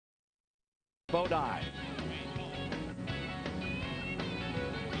Bodine.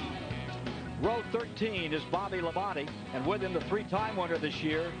 Row 13 is Bobby Labonte, and with him the three-time winner this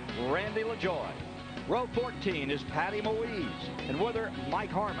year, Randy LaJoie. Row 14 is Patty Moise, and with her,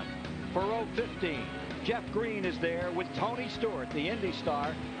 Mike Harmon. For row 15, Jeff Green is there with Tony Stewart, the Indy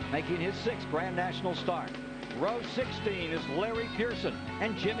star, making his 6th Grand National start. Row 16 is Larry Pearson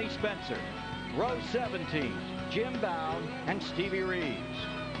and Jimmy Spencer. Row 17, Jim Bound and Stevie Reeves.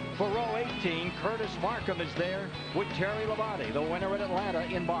 For row 18, Curtis Markham is there with Terry Labonte, the winner at Atlanta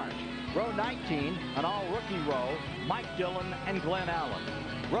in March. Row 19, an all-rookie row, Mike Dillon and Glenn Allen.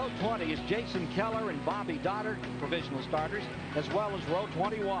 Row 20 is Jason Keller and Bobby Doddard, provisional starters, as well as row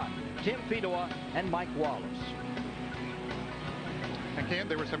 21, Tim Fedor and Mike Wallace. And Ken,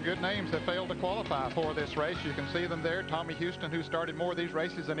 there were some good names that failed to qualify for this race. You can see them there. Tommy Houston, who started more of these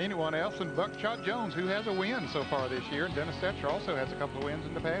races than anyone else, and Buckshot Jones, who has a win so far this year. And Dennis Setzer also has a couple of wins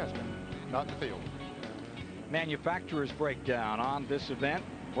in the past, and not in the field. Manufacturer's breakdown on this event.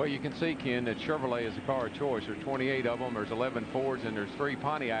 Well, you can see, Ken, that Chevrolet is the car of choice. There's 28 of them. There's 11 Fords, and there's 3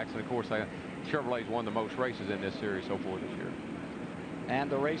 Pontiacs. And, of course, Chevrolet's won the most races in this series so far this year. And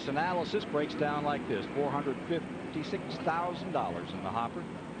the race analysis breaks down like this. $456,000 in the hopper.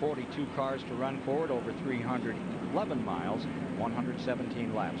 42 cars to run for it, over 311 miles,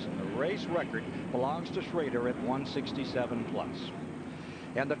 117 laps. And the race record belongs to Schrader at 167 plus.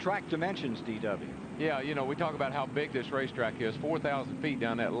 And the track dimensions, DW. Yeah, you know, we talk about how big this racetrack is. 4,000 feet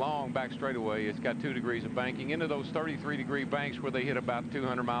down that long back straightaway. It's got 2 degrees of banking into those 33-degree banks where they hit about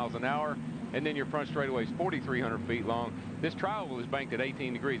 200 miles an hour. And then your front straightaway is 4,300 feet long. This triangle is banked at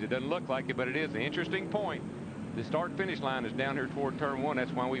 18 degrees. It doesn't look like it, but it is. The interesting point, the start-finish line is down here toward turn 1.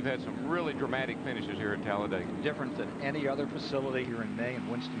 That's why we've had some really dramatic finishes here at Talladega. Different than any other facility here in May and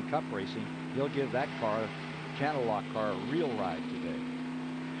Winston Cup racing. You'll give that car, channel lock car, a real ride today.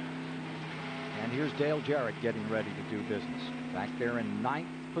 And here's Dale Jarrett getting ready to do business. Back there in 9th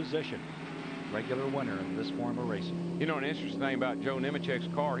position. Regular winner in this form of racing. You know, an interesting thing about Joe Nemechek's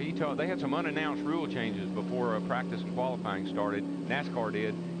car, they had some unannounced rule changes before practice and qualifying started. NASCAR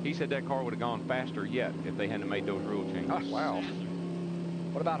did. He said that car would have gone faster yet if they hadn't made those rule changes. Oh, wow.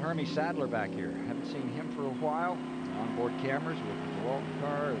 What about Hermie Sadler back here? Haven't seen him for a while. Onboard cameras with the Walton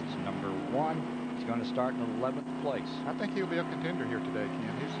car. It's number 1. He's going to start in 11th place. I think he'll be a contender here today,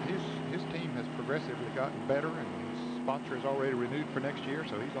 Ken. His team has progressively gotten better, and his sponsor is already renewed for next year,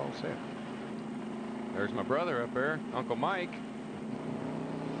 so he's all set. There's my brother up there, Uncle Mike.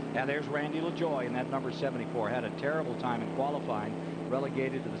 And there's Randy LaJoie in that number 74. Had a terrible time in qualifying.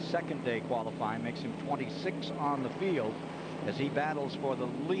 Relegated to the second day qualifying. Makes him 26 on the field as he battles for the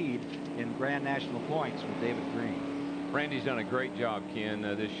lead in Grand National points with David Green. Randy's done a great job, Ken,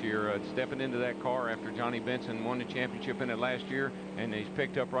 this year, stepping into that car after Johnny Benson won the championship in it last year, and he's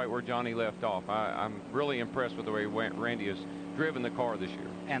picked up right where Johnny left off. I'm really impressed with the way Randy has driven the car this year.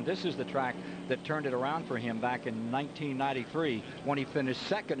 And this is the track that turned it around for him back in 1993 when he finished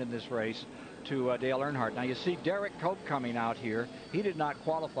second in this race to Dale Earnhardt. Now you see Derek Cope coming out here. He did not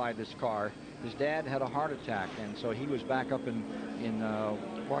qualify this car. His dad had a heart attack, and so he was back up in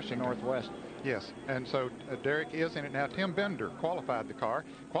Washington Northwest. Yes, and so Derek is in it now. Tim Bender qualified the car,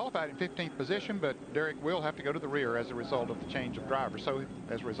 qualified in 15th position, but Derek will have to go to the rear as a result of the change of driver. So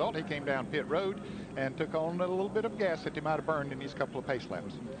as a result, he came down pit road and took on a little bit of gas that he might have burned in these couple of pace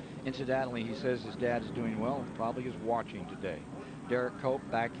laps. Incidentally, he says his dad's doing well, probably is watching today. Derek Cope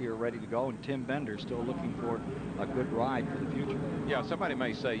back here ready to go, and Tim Bender still looking for a good ride for the future. Yeah, somebody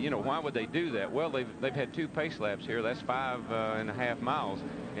may say, you know, why would they do that? Well, they've had 2 pace laps here. That's 5.5 miles,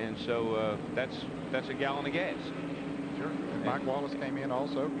 and so that's a gallon of gas. Sure. And Mike Wallace came in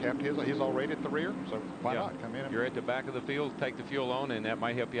also, capped his. He's already at the rear, so why not come in? You're at the back of the field, take the fuel on, and that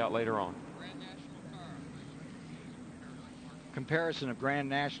might help you out later on. Comparison of Grand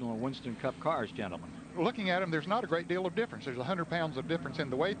National and Winston Cup cars, gentlemen. Looking at them, there's not a great deal of difference. There's 100 pounds of difference in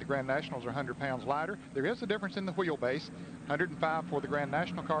the weight. The Grand Nationals are 100 pounds lighter. There is a difference in the wheelbase. 105 for the Grand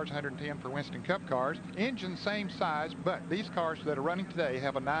National cars, 110 for Winston Cup cars. Engine same size, but these cars that are running today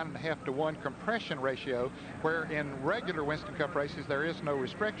have a 9.5 to 1 compression ratio, where in regular Winston Cup races there is no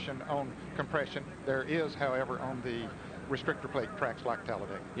restriction on compression. There is, however, on the restrictor plate tracks like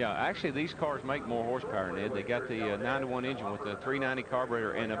Talladega. Yeah, actually these cars make more horsepower, Ned. They got the 9-to-1 engine with the 390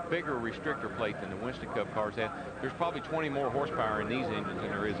 carburetor and a bigger restrictor plate than the Winston Cup cars had. There's probably 20 more horsepower in these engines than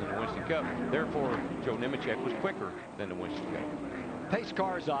there is in the Winston Cup. Therefore, Joe Nemechek was quicker than the Winston Cup. Pace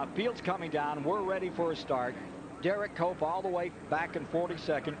cars up, field's coming down, we're ready for a start. Derek Cope all the way back in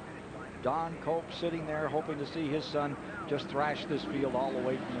 42nd. Don Cope sitting there hoping to see his son just thrash this field all the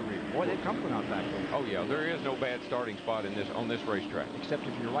way from the rear. Boy, they've come from out back there. Oh, yeah, there is no bad starting spot on this racetrack. Except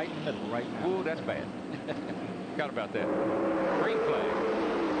if you're right in the middle right now. Ooh, that's bad. Forgot about that. Green flag.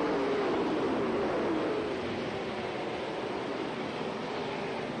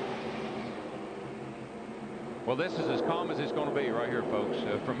 Well, this is as calm as it's going to be right here, folks.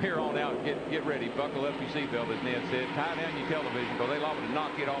 From here on out, get ready. Buckle up your seatbelt, as Ned said. Tie down your television, because they're liable to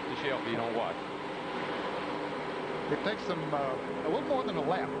knock it off the shelf if you don't watch. It takes them a little more than a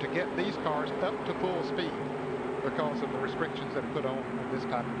lap to get these cars up to full speed because of the restrictions that are put on this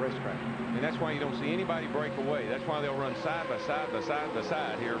type of racetrack. And that's why you don't see anybody break away. That's why they'll run side by side by side by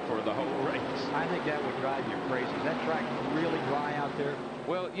side here for the whole race. I think that would drive you crazy. Is that track really dry out there?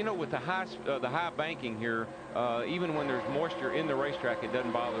 Well, you know, with the high banking here, even when there's moisture in the racetrack, it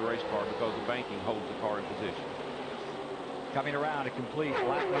doesn't bother the race car because the banking holds the car in position. Coming around to complete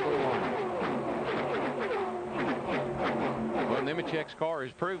lap number 1. Well, Nemechek's car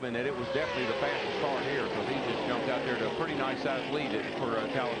has proven that it was definitely the fastest car here, because he just jumped out there to a pretty nice size lead for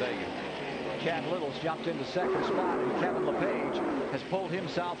Talladega. Chad Little's jumped into second spot, and Kevin LePage has pulled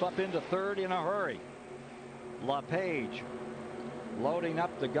himself up into third in a hurry. LePage loading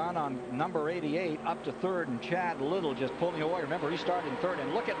up the gun on number 88 up to third, and Chad Little just pulling away. Remember, he started in third.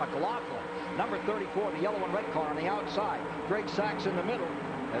 And look at McLaughlin, number 34, the yellow and red car on the outside. Greg Sachs in the middle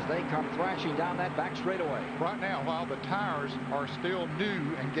as they come thrashing down that back straightaway. Right now, while the tires are still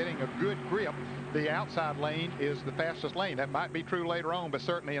new and getting a good grip, the outside lane is the fastest lane. That might be true later on, but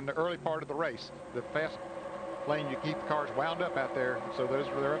certainly in the early part of the race, the fast lane, you keep the cars wound up out there, so those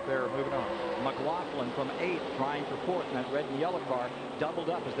who are up there are moving on. McLaughlin from 8th trying for 4th in that red and yellow car, doubled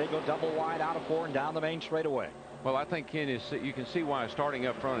up as they go double wide out of 4 and down the main straightaway. Well, I think, Ken, you can see why starting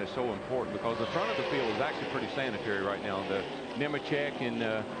up front is so important, because the front of the field is actually pretty sanitary right now. The Nemechek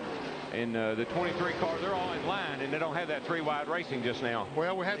and the 23 car, they're all in line, and they don't have that 3-wide racing just now.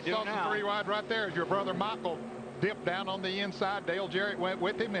 Well, we had some 3-wide right there as your brother Michael dipped down on the inside. Dale Jarrett went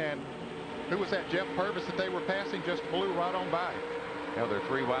with him, and who was that? Jeff Purvis that they were passing just blew right on by. Now they're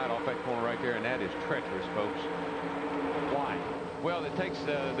 3-wide off that corner right there, and that is treacherous, folks. Why? Well, it takes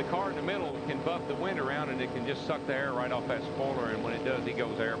the car in the middle can buff the wind around, and it can just suck the air right off that spoiler, and when it does, he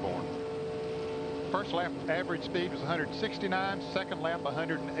goes airborne. First lap average speed was 169, second lap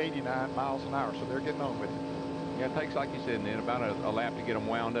 189 miles an hour, so they're getting on with it. Yeah, it takes, like you said, Ned, about a lap to get them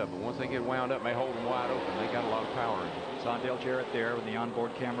wound up, but once they get wound up, they hold them wide open. They got a lot of power in them. Saw Dale Jarrett there with the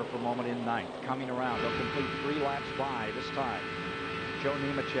onboard camera for a moment in 9th. Coming around, they'll complete 3 laps by this time. Joe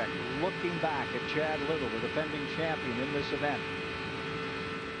Nemechek looking back at Chad Little, the defending champion in this event.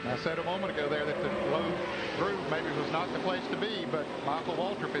 I said a moment ago there that the low groove maybe was not the place to be, but Michael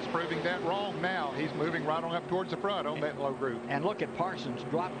Waltrip is proving that wrong now. He's moving right on up towards the front on that low groove. And look at Parsons,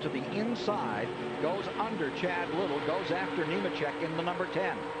 drop to the inside, goes under Chad Little, goes after Nemechek in the number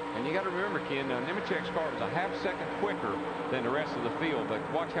 10. And you got to remember, Ken, Nemechek's car was a half-second quicker than the rest of the field, but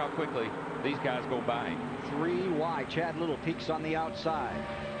watch how quickly these guys go by him. 3 wide. Chad Little peeks on the outside,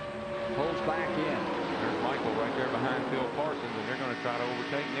 pulls back in. There's Michael right there behind Phil Parsons, and they're going to try to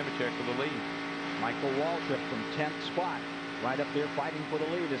overtake Nemechek for the lead. Michael Waltrip from 10th spot, right up there fighting for the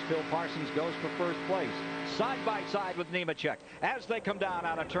lead as Phil Parsons goes for first place. Side by side with Nemechek as they come down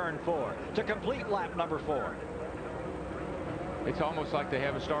out of turn 4 to complete lap number 4. It's almost like they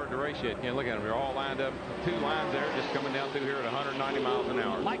haven't started the race yet. Ken, look at them. They're all lined up. 2 lines there, just coming down through here at 190 miles an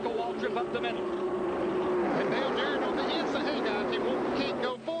hour. Michael Waltrip up the middle. And Dale Jarrett on the inside. Hey, guys, you can't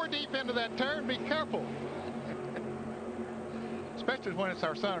go 4 deep into that turn. Be careful. Especially when it's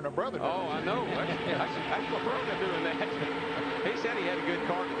our son and our brother. Oh, I know. That's my brother doing that. He said he had a good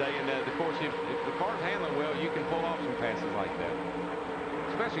car today, and of course, if the car's handling well, you can pull off some passes like that.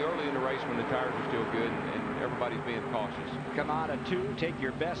 Especially early in the race when the tires are still good and everybody's being cautious. Come out of 2, take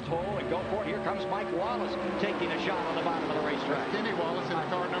your best hole and go for it. Here comes Mike Wallace taking a shot on the bottom of the racetrack. Kenny Wallace in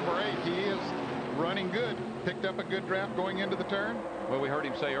car number 8. He is running good. Picked up a good draft going into the turn. Well, we heard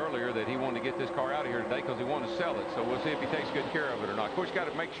him say earlier that he wanted to get this car out of here today because he wanted to sell it. So we'll see if he takes good care of it or not. Of course, you got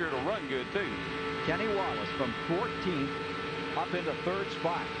to make sure it'll run good, too. Kenny Wallace from 14th up into 3rd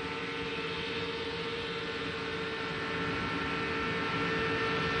spot.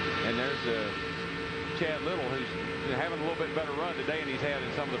 And there's Chad Little, who's having a little bit better run today than he's had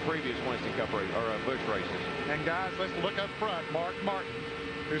in some of the previous Winston Cup races, or Busch races. And guys, let's look up front. Mark Martin,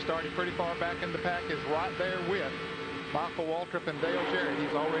 who started pretty far back in the pack, is right there with Michael Waltrip and Dale Jarrett.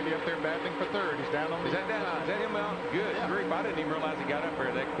 He's already up there battling for 3rd. He's down on the inside. Is that him out? Good grief. I didn't even realize he got up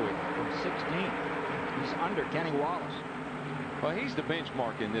there that quick. From 16th. He's under Kenny Wallace. Well, he's the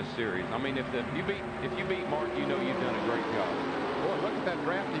benchmark in this series. I mean, if you beat Mark, you know you've done a great job. Boy, look at that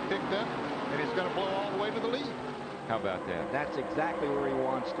draft he picked up, and he's going to blow all the way to the lead. How about that? That's exactly where he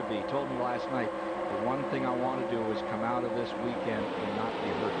wants to be. He told me last night, the one thing I want to do is come out of this weekend and not be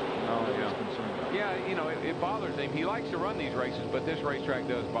hurt. Oh, yeah. Concerned about. Yeah, you know, it bothers him. He likes to run these races, but this racetrack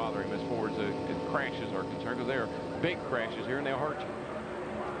does bother him as far as crashes are concerned, because there are big crashes here, and they'll hurt you.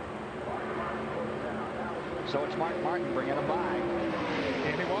 So it's Mark Martin bringing him by.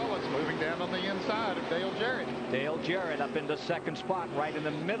 Kenny Wallace moving down on the inside of Dale Jarrett. Dale Jarrett up into second spot, right in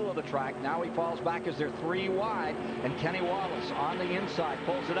the middle of the track. Now he falls back as they're 3 wide, and Kenny Wallace on the inside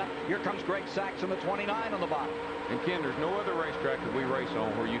pulls it up. Here comes Greg Sachs in the 29 on the bottom. And Ken, there's no other racetrack that we race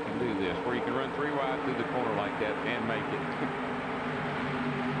on where you can do this, where you can run 3 wide through the corner like that and make it.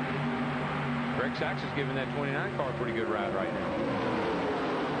 Greg Sachs is giving that 29 car a pretty good ride right now.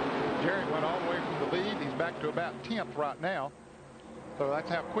 Jarrett went all the way from the lead. He's back to about 10th right now. So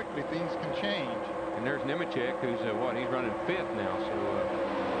that's how quickly things can change. And there's Nemechek, who's he's running 5th now. So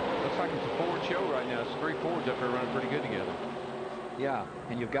looks like it's a Ford show right now. It's 3 Fords up there running pretty good together. Yeah,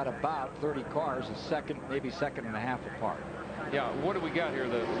 and you've got about 30 cars, a second, maybe second and a half apart. Yeah, what do we got here?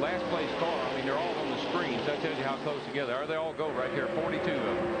 The last place car, I mean, they're all on the screen, so that tells you how close together are. They all go right here, 42 of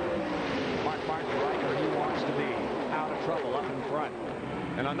them. Mark Martin right where he wants to be, out of trouble up in front.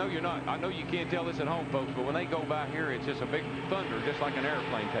 And I know you can't tell this at home, folks, but when they go by here, it's just a big thunder, just like an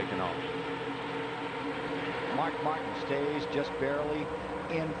airplane taking off. Mark Martin stays just barely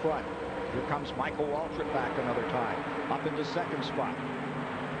in front. Here comes Michael Waltrip back another time, up into second spot.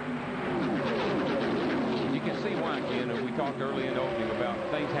 You can see why, Ken. We talked early in the opening about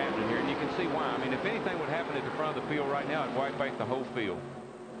things happening here, and you can see why. I mean, if anything would happen at the front of the field right now, it'd wipe out the whole field.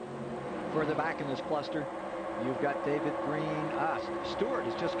 Further back in this cluster, you've got David Green. Stewart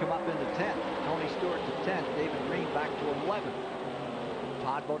has just come up into 10th. Tony Stewart to 10th. David Green back to 11th.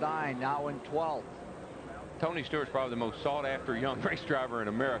 Todd Bodine now in 12th. Tony Stewart's probably the most sought-after young race driver in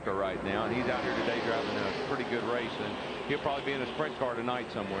America right now, and he's out here today driving a pretty good race, and he'll probably be in a sprint car tonight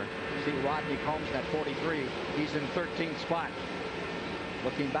somewhere. See Rodney Combs at 43. He's in 13th spot.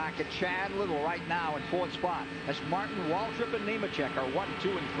 Looking back at Chad Little right now in 4th spot, as Martin, Waltrip, and Nemechek are 1, 2,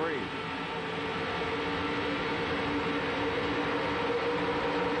 and 3.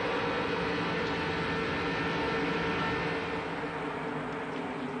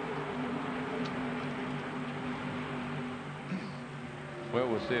 Well,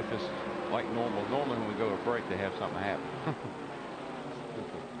 we'll see if it's like normal. Normally when we go to break, they have something happen.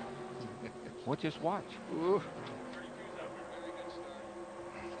 Well, just watch. Ooh.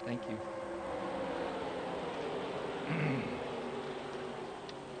 Thank you.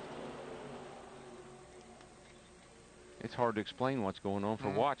 It's hard to explain what's going on for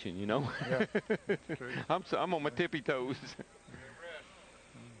watching, you know. Yeah. I'm on my tippy toes.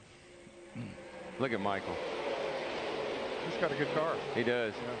 Look at Michael. He's got a good car. He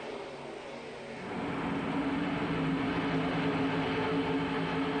does. Yeah.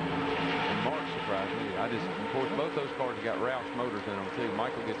 And Mark surprised me. Of course, both those cars have got Roush motors in them too.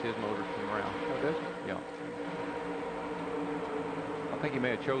 Michael gets his motors from Roush. Oh, does he? Yeah. I think he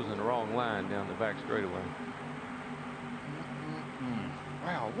may have chosen the wrong line down the back straightaway.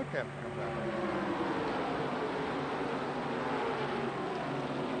 Wow, look at him come back.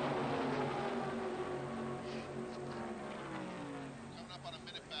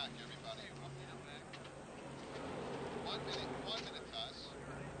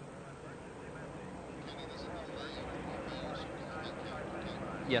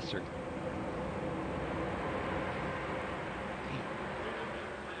 Yes, sir.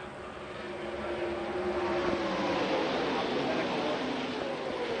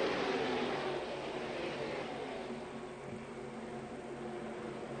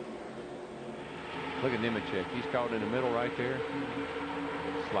 Look at Nemechek. He's caught in the middle right there,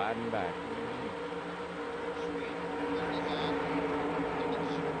 sliding back.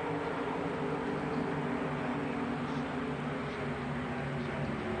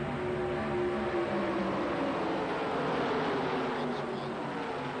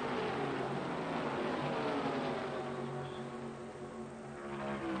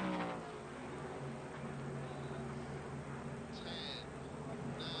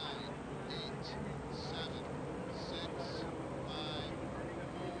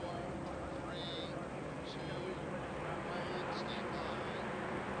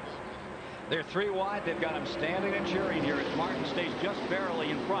 They're 3 wide. They've got him standing and cheering here as Martin stays just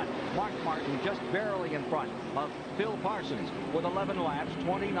barely in front. Mark Martin just barely in front of Phil Parsons with 11 laps,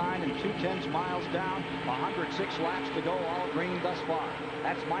 29 and 2/10 miles down, 106 laps to go, all green thus far.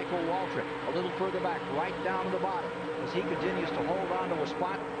 That's Michael Waltrip. A little further back, right down to the bottom. as he continues to hold on to a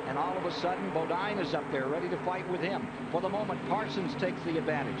spot, and all of a sudden Bodine is up there ready to fight with him. For the moment, Parsons takes the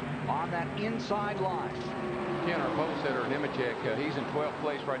advantage on that inside line. Ken, our pole sitter, Nemechek, he's in 12th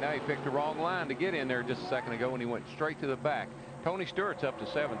place right now. He picked the wrong line to get in there just a second ago, and he went straight to the back. Tony Stewart's up to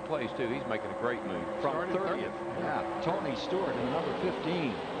 7th place, too. He's making a great move. From 30th. Yeah, Tony Stewart in the number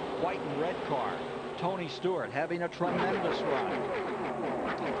 15. White and red car. Tony Stewart having a tremendous run.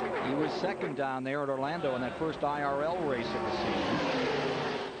 He was second down there at Orlando in that first IRL race of the season.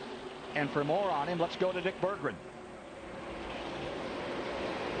 And for more on him, let's go to Dick Berggren.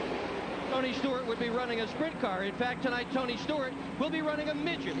 Tony Stewart would be running a sprint car. In fact, tonight Tony Stewart will be running a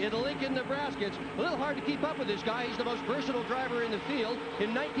midget in Lincoln, Nebraska. It's a little hard to keep up with this guy. He's the most versatile driver in the field.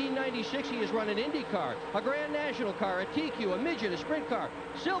 In 1996, he has run an Indy car, a Grand National car, a TQ, a midget, a sprint car,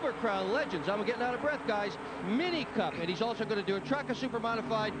 Silver Crown Legends. I'm getting out of breath, guys. Mini Cup, and he's also going to do a truck, a super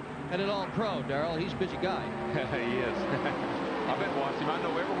modified, and an all-pro. Darrell, he's a busy guy. He is. I've been watching him. I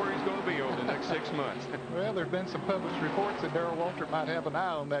know everywhere he's going to be over the next 6 months. Well, there have been some published reports that Darrell Waltrip might have an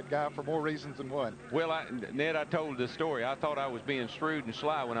eye on that guy for more reasons than one. Well, Ned, I told this story. I thought I was being shrewd and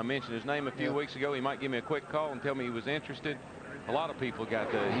sly when I mentioned his name a few weeks ago. He might give me a quick call and tell me he was interested. A lot of people got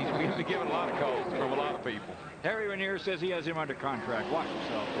he's given a lot of calls from a lot of people. Harry Ranier says he has him under contract. Watch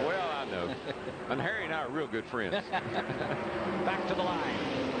yourself. Well, I know. And Harry and I are real good friends. Back to the line.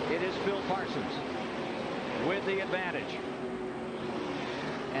 It is Phil Parsons with the advantage.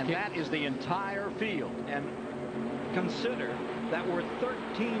 And that is the entire field. And consider that we're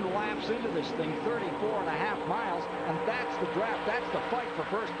 13 laps into this thing, 34.5 miles, and that's the draft. That's the fight for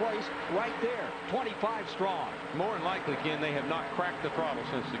first place right there, 25 strong. More than likely, Ken, they have not cracked the throttle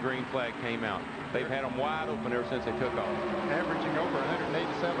since the green flag came out. They've had them wide open ever since they took off. Averaging over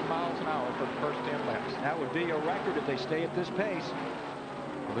 187 miles an hour for the first 10 laps. That would be a record if they stay at this pace.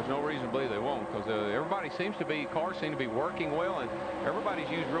 Well, there's no reason to believe they won't, because cars seem to be working well, and everybody's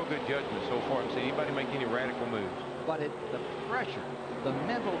used real good judgment so far. I haven't seen anybody make any radical moves. But the pressure, the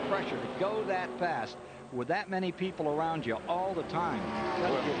mental pressure to go that fast with that many people around you all the time.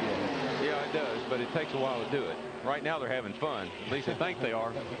 Yeah, it does, but it takes a while to do it. Right now they're having fun. At least they think they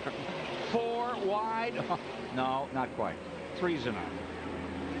are. 4 wide. No, not quite. 3's enough.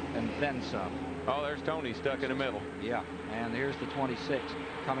 And then some. Oh, there's Tony stuck in the middle. Yeah, and here's the 26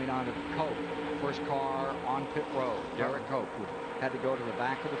 coming onto the Cope. First car on pit road. Derek Cope, who had to go to the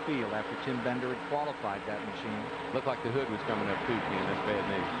back of the field after Tim Bender had qualified that machine. Looked like the hood was coming up too, Ken. That's bad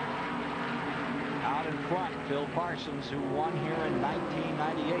news. Out in front, Phil Parsons, who won here in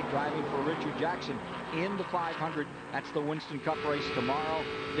 1998, driving for Richard Jackson in the 500. That's the Winston Cup race tomorrow.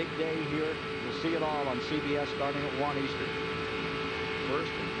 Big day here. You'll see it all on CBS starting at 1 Eastern.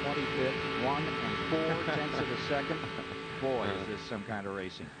 First and 25th, 1 and 4 tenths of a second. Boy, is this some kind of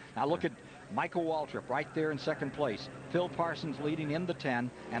racing. Now look at Michael Waltrip right there in second place. Phil Parsons leading in the 10,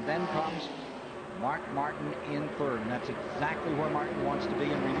 and then comes Mark Martin in third, and that's exactly where Martin wants to be.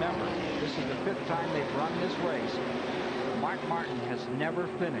 And remember, this is the 5th time they've run this race. Mark Martin has never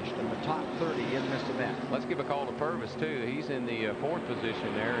finished in the top 30 in this event. Let's give a call to Purvis, too. He's in the 4th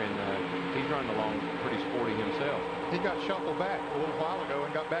position there, and he's running along pretty sporty himself. He got shuffled back a little while ago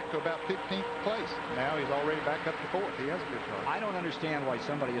and got back to about 15th place. Now he's already back up to 4th. He has a good car. I don't understand why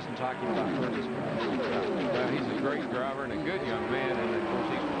somebody isn't talking about Purvis. He's a great driver and a good young man, and of course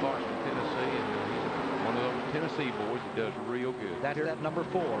he's from Clarksville, Tennessee, and he's one of those Tennessee boys that does real good. That's that number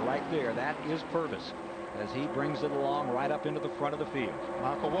 4 right there. That is Purvis, as he brings it along right up into the front of the field.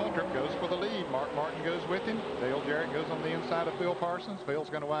 Michael Waltrip goes for the lead. Mark Martin goes with him. Dale Jarrett goes on the inside of Phil Parsons. Phil's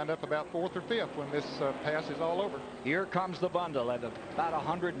going to wind up about 4th or 5th when this pass is all over. Here comes the bundle at about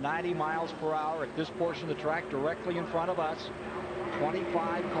 190 miles per hour at this portion of the track directly in front of us.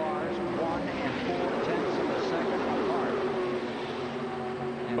 25 cars, 1 and 4 tenths of a second apart.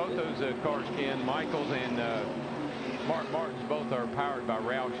 And both those cars, Ken, Michael's and Mark Martin's, both are powered by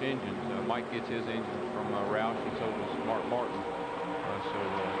Roush engines. Mike gets his engine from Roush, and so does Mark Martin. So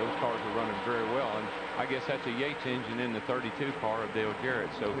those cars are running very well. And I guess that's a Yates engine in the 32 car of Dale Jarrett.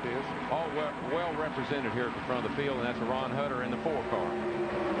 So it is. All well represented here at the front of the field, and that's a Ron Hutter in the 4 car.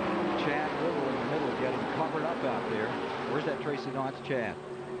 Chad Little in the middle getting covered up out there. Where's that Tracy? No, it's Chad.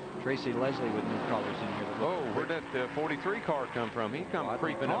 Tracy Leslie with new colors in here. Oh, where'd that 43 car come from? He come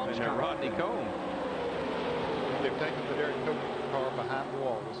creeping up in there. Rodney Combs. They've taken the Derek Cope car behind the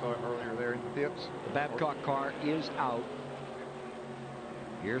wall. We saw him earlier there in the pits. The Babcock car is out.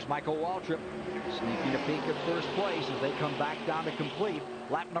 Here's Michael Waltrip sneaking a peek at first place as they come back down to complete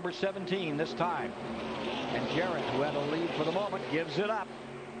lap number 17 this time. And Jarrett, who had a lead for the moment, gives it up.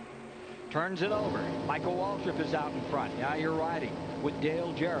 Turns it over. Michael Waltrip is out in front. Now you're riding with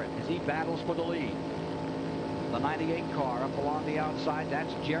Dale Jarrett as he battles for the lead. The 98 car up along the outside,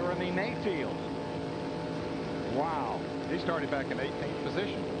 that's Jeremy Mayfield. Wow. He started back in 18th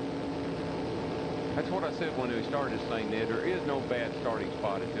position. That's what I said when we started this thing, Ned. There is no bad starting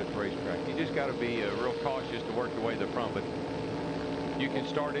spot at this racetrack. You just got to be real cautious to work your way to the front, but you can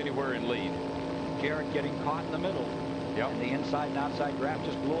start anywhere and lead. Jarrett getting caught in the middle. Yep. And the inside and outside draft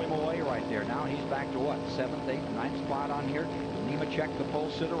just blew him away right there. Now he's back to what? 7th, 8th, 9th spot on here. Nemechek, the pole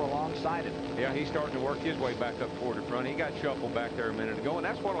sitter, alongside him. Yeah, he's starting to work his way back up toward the front. He got shuffled back there a minute ago, and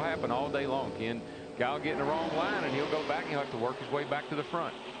that's what will happen all day long, Ken. Guy will get in the wrong line, and he'll go back, and he'll have to work his way back to the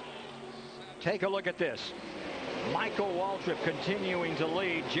front. Take a look at this. Michael Waltrip continuing to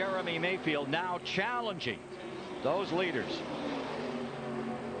lead. Jeremy Mayfield now challenging those leaders.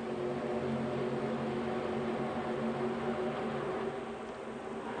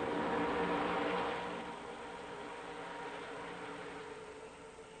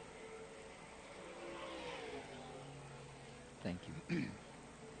 Thank you.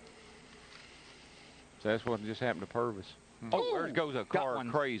 So that's what just happened to Purvis. Oh, there goes a car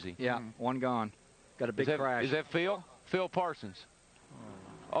crazy. Yeah, one gone. Got a big crash. Is that Phil? Phil Parsons.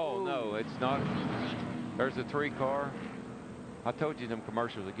 Oh, no, it's not. There's the 3 car. I told you them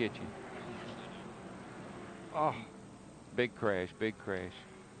commercials will get you. Oh. Big crash, big crash.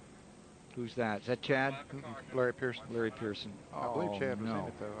 Who's that? Is that Chad? Larry Pearson. Larry Pearson. I believe Chad was in no.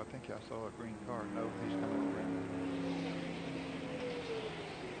 it, though. I think I saw a green car. No, he's coming over.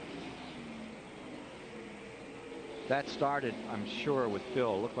 That started, I'm sure, with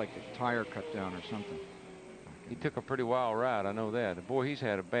Phil. It looked like a tire cut down or something. He took a pretty wild ride, I know that. Boy, he's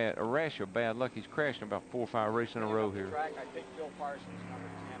had a rash of bad luck. He's crashed about 4 or 5 races in a row here. Track, I think Phil Parsons, number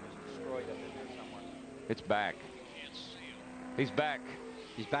 10, is destroyed up in there somewhere. It's back. He's back.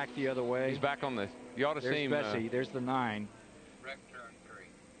 He's back the other way. He's back on the. You ought to see him. Bessie. There's the 9. Wreck turn 3.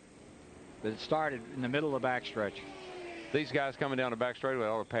 But it started in the middle of the backstretch. These guys coming down the back straightaway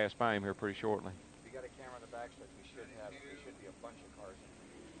ought to pass by him here pretty shortly. If you got a camera in the backstretch, there should be a bunch of cars.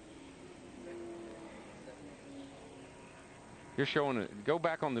 You're showing it. Go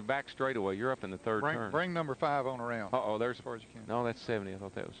back on the back straightaway. You're up in the 3rd turn. Bring number 5 on around. Uh-oh, there's as far as you can. No, that's 70. I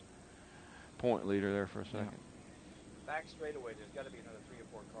thought that was point leader there for a second. Back straightaway, there's got to be another 3 or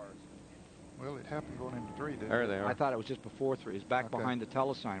 4 cars. Well, it happened going into 3, didn't There it? they are. I thought it was just before 3. It's back behind the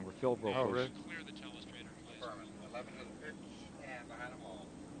telesign where Phil broke. Oh, really? Clear the telestrator, please. 11 to the pitch and behind them all.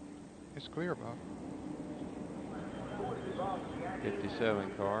 It's clear, Bob.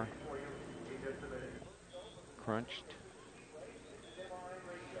 57 car. Crunched.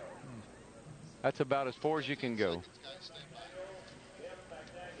 That's about as far as you can go.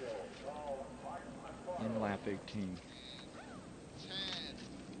 In lap 18.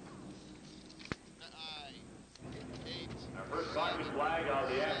 Our first caution flag of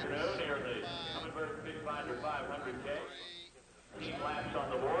the afternoon here at the Humminbird Fishfinder 500K. 8 laps on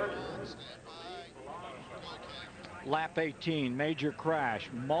the board. Lap 18, major crash,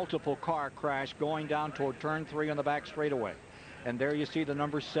 multiple car crash going down toward turn 3 on the back straightaway. And there you see the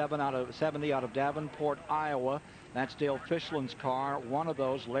number 70 out of Davenport, Iowa. That's Dale Fishland's car. One of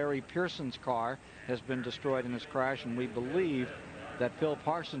those, Larry Pearson's car, has been destroyed in this crash, and we believe that Phil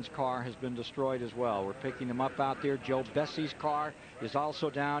Parsons' car has been destroyed as well. We're picking him up out there. Joe Bessie's car is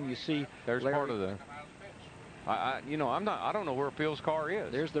also down. You see, there's Larry, part of the. I don't know where Phil's car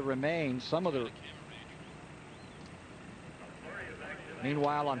is. There's the remains. Some of the.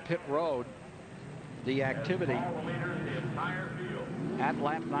 Meanwhile, on pit road, the activity at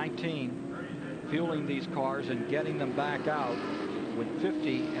lap 19, fueling these cars and getting them back out with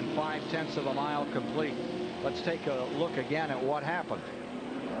 50 5/10 of a mile complete. Let's take a look again at what happened.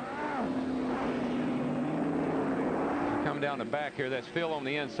 Coming down the back here, that's Phil on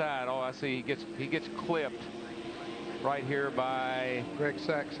the inside. Oh, I see he gets clipped right here by Greg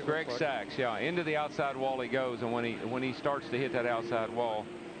Sachs. Greg Sachs, yeah. Into the outside wall he goes, and when he starts to hit that outside wall,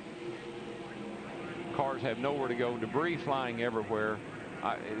 cars have nowhere to go. Debris flying everywhere.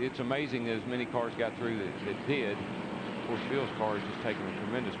 It's amazing that as many cars got through that did. Of course, Phil's car is just taking a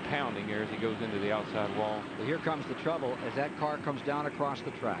tremendous pounding here as he goes into the outside wall. Well, here comes the trouble as that car comes down across the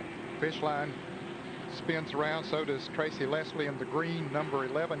track. Fish line spins around. So does Tracy Leslie in the green number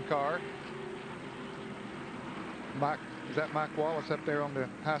 11 car. Is that Mike Wallace up there on the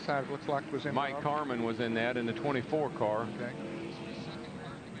high side? Looks like was in. Mike Carmen was in that in the 24 car. Okay.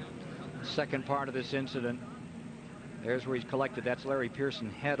 Second part of this incident. There's where he's collected. That's Larry Pearson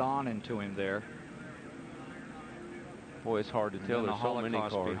head on into him there. Boy, it's hard to tell. There's so many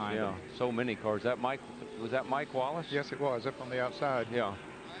cars. Yeah, so many cars. Was that Mike Wallace? Yes, it was up on the outside. Yeah.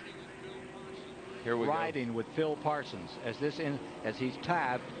 Here we go. Riding with Phil Parsons as he's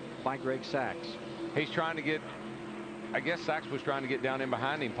tabbed by Greg Sachs. He's trying to get I guess Sachs was trying to get down in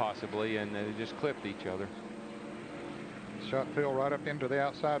behind him possibly, and they just clipped each other. Shot Phil right up into the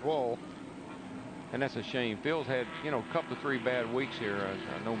outside wall. And that's a shame. Phil's had, you know, a couple of 3 bad weeks here.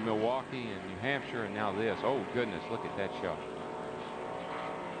 I know Milwaukee and New Hampshire, and now this. Oh, goodness, look at that shot.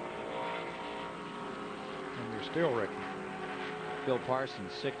 And they're still wrecking. Phil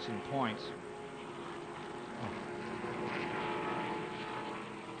Parsons, 6 in points.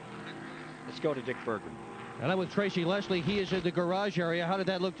 Let's go to Dick Berggren. And I'm with Tracy Leslie. He is in the garage area. How did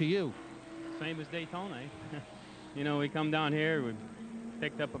that look to you? Same as Daytona. You know, we come down here, we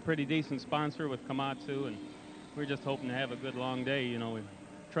picked up a pretty decent sponsor with Komatsu, and we're just hoping to have a good long day. You know,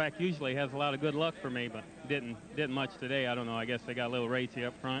 track usually has a lot of good luck for me, but didn't much today. I don't know. I guess they got a little racy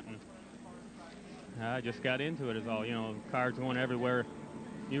up front, and I just got into it is all. You know, cars going everywhere.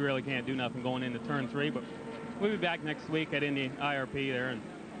 You really can't do nothing going into turn 3, but we'll be back next week at Indy IRP there and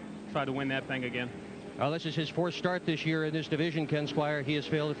try to win that thing again. This is his 4th start this year in this division, Ken Squire. He has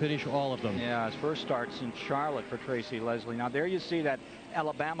failed to finish all of them. Yeah, his first start since Charlotte for Tracy Leslie. Now, there you see that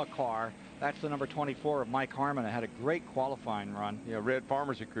Alabama car. That's the number 24 of Mike Harmon. It had a great qualifying run. Yeah, Red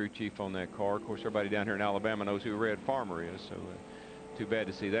Farmer's a crew chief on that car. Of course, everybody down here in Alabama knows who Red Farmer is, so too bad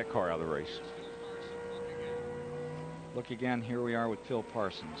to see that car out of the race. Look again, here we are with Phil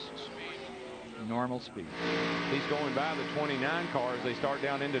Parsons. Normal speed. He's going by the 29 car as they start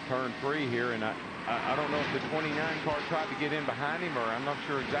down into turn 3 here, and I don't know if the 29 car tried to get in behind him, or I'm not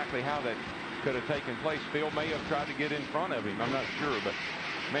sure exactly how that could have taken place. Phil may have tried to get in front of him. I'm not sure, but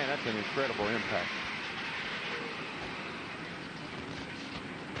man, that's an incredible impact.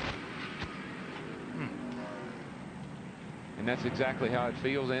 And that's exactly how it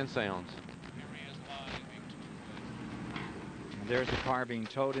feels and sounds. And there's the car being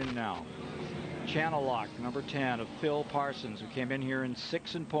towed in now. Channel lock, number 10 of Phil Parsons, who came in here in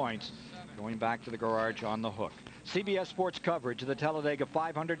 6 in points, going back to the garage on the hook. CBS Sports coverage of the Talladega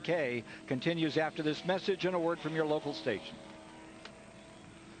 500K continues after this message and a word from your local station.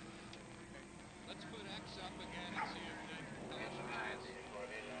 Let's put X up again and see everything.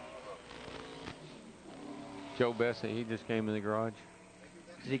 Joe Bessie, he just came in the garage.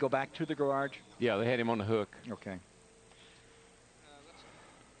 Did he go back to the garage? Yeah, they had him on the hook. Okay.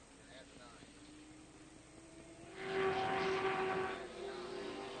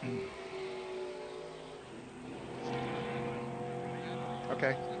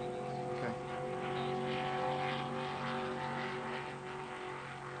 Okay.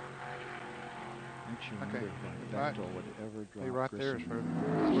 Okay. Right. Hey, right there is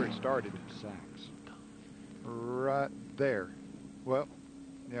where it started. Sachs. Right there. Well,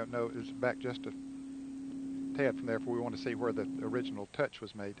 yeah, no, it's back just a tad from there, for we want to see where the original touch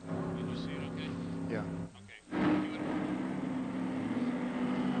was made. Did you see it okay? Yeah. Okay.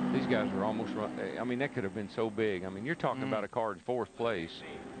 These guys were almost run. I mean, that could have been so big. I mean, you're talking about a car in 4th place.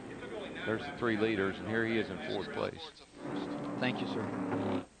 There's the 3 leaders, and here he is in 4th place. Thank you, sir.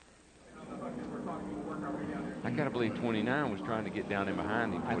 I gotta believe 29 was trying to get down in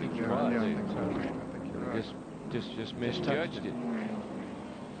behind him. I think he Yeah, was. I think so. I think you're right. Just misjudged it.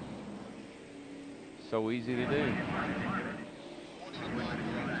 So easy to do.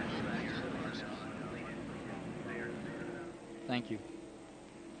 Thank you.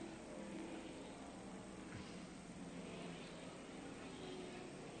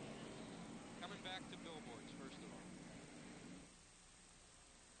 Coming back to billboards, first of all.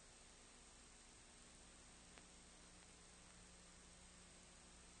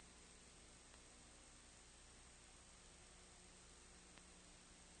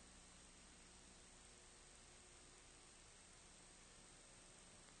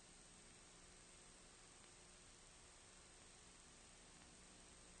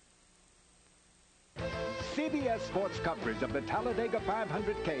 CBS Sports coverage of the Talladega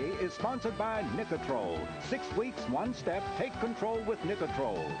 500K is sponsored by Nicotrol. 6 weeks, 1 step, take control with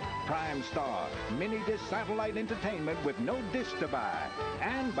Nicotrol. Prime Star, mini dish satellite entertainment with no dish to buy.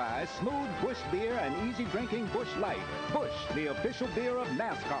 And by smooth Busch beer and easy drinking Busch Light. Busch, the official beer of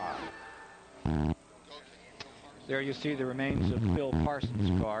NASCAR. There you see the remains of Phil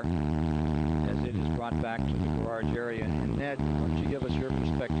Parsons' car as it is brought back to the garage area. And Ned, why don't you give us your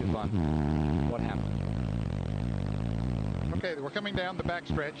perspective on what happened? Okay, we're coming down the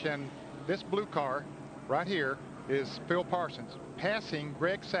backstretch, and this blue car right here is Phil Parsons passing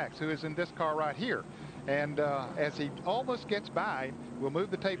Greg Sachs, who is in this car right here. And as he almost gets by, we'll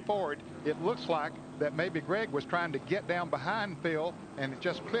move the tape forward. It looks like that maybe Greg was trying to get down behind Phil, and it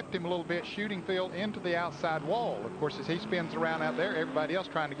just clipped him a little bit, shooting Phil into the outside wall. Of course, as he spins around out there, everybody else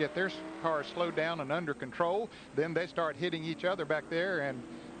trying to get their cars slowed down and under control. Then they start hitting each other back there, and,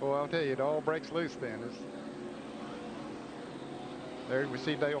 well, I'll tell you, it all breaks loose then. There we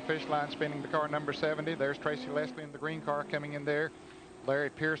see Dale Fishline spinning the car number 70. There's Tracy Leslie in the green car coming in there. Larry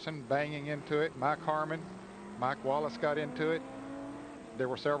Pearson banging into it. Mike Harmon, Mike Wallace got into it. There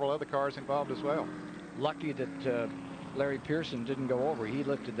were several other cars involved as well. Lucky that Larry Pearson didn't go over. He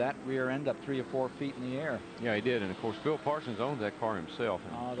lifted that rear end up 3 or 4 feet in the air. Yeah, he did. And of course, Bill Parsons owns that car himself.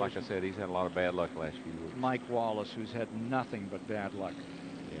 And like I said, he's had a lot of bad luck last few weeks. Mike Wallace, who's had nothing but bad luck.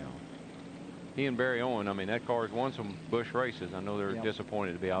 Yeah. He and Barry Owen, I mean, that car's won some Busch races. I know they're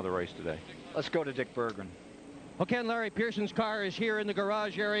disappointed to be out of the race today. Let's go to Dick Berggren. Well, Ken, Larry Pearson's car is here in the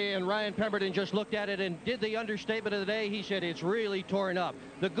garage area, and Ryan Pemberton just looked at it and did the understatement of the day. He said it's really torn up.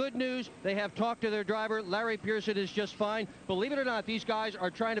 The good news, they have talked to their driver. Larry Pearson is just fine. Believe it or not, these guys are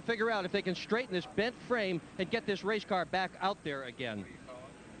trying to figure out if they can straighten this bent frame and get this race car back out there again.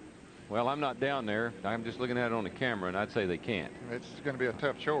 Well, I'm not down there. I'm just looking at it on the camera, and I'd say they can't. It's going to be a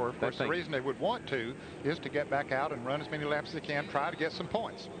tough chore. Of course, the reason they would want to is to get back out and run as many laps as they can, try to get some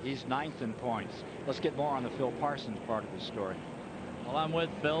points. He's 9th in points. Let's get more on the Phil Parsons part of the story. Well, I'm with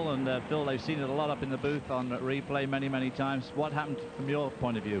Phil, and Phil, they've seen it a lot up in the booth on replay many times. What happened from your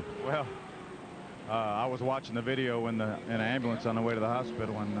point of view? Well, I was watching the video in an ambulance on the way to the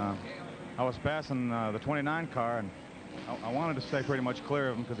hospital, and I was passing the 29 car, and I wanted to stay pretty much clear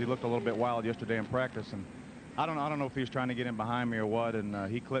of him because he looked a little bit wild yesterday in practice, and I don't know if he was trying to get in behind me or what, and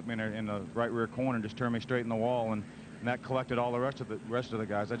he clipped me in the right rear corner and just turned me straight in the wall, and that collected all the rest of the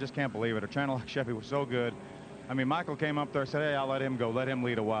guys. I just can't believe it. A channel like Chevy was so good. I mean, Michael came up there and said, "Hey, I'll let him go. Let him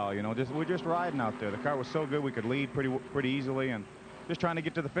lead a while." You know, we're just riding out there. The car was so good we could lead pretty easily, and just trying to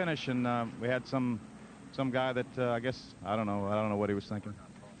get to the finish. And we had some guy that I guess I don't know what he was thinking.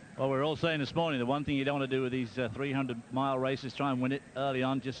 Well, we're all saying this morning the one thing you don't want to do with these 300-mile races, try and win it early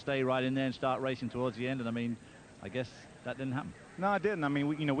on. Just stay right in there and start racing towards the end. And I mean, I guess that didn't happen. No, it didn't. I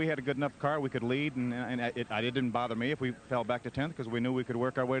mean, we had a good enough car. We could lead, and it didn't bother me if we fell back to 10th because we knew we could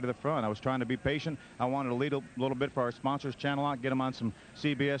work our way to the front. I was trying to be patient. I wanted to lead a little bit for our sponsors channel out, get them on some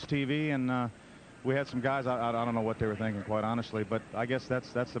CBS TV, and we had some guys. I don't know what they were thinking, quite honestly, but I guess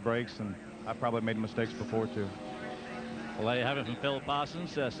that's the brakes, and I probably made mistakes before too. Well, there you have it from Phil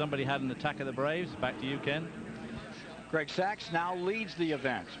Parsons. Somebody had an attack of the Braves. Back to you, Ken. Greg Sachs now leads the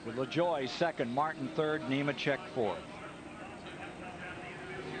event with LaJoie second, Martin third, Nemechek fourth.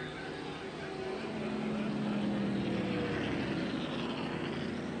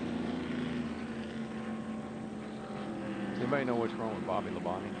 Anybody know what's wrong with Bobby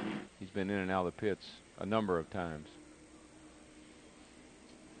Labonte? He's been in and out of the pits a number of times.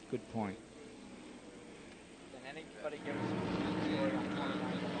 Good point. Can anybody give us a story on 29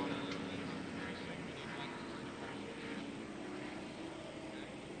 Labonte?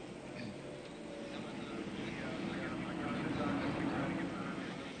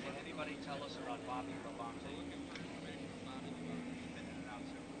 Can anybody tell us about Bobby Labonte?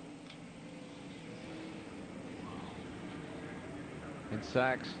 And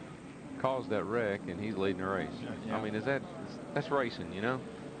Sachs caused that wreck, and he's leading the race. Yeah. I mean, that's racing, you know?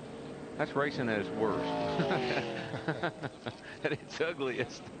 That's racing at its worst. At its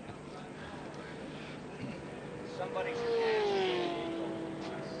ugliest. Somebody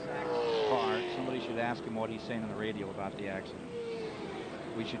should ask him what he's saying on the radio about the accident.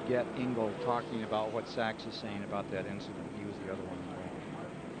 We should get Engel talking about what Sachs is saying about that incident. He was the other one.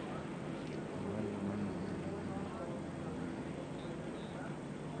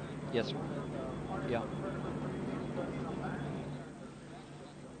 Yes, sir. Yeah.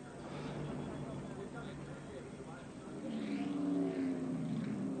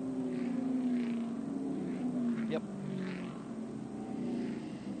 Yep.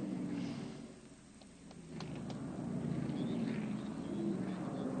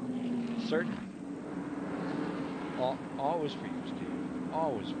 Certain. Always for you, Steve.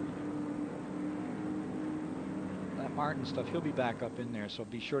 Always for you. That Martin stuff, he'll be back up in there, so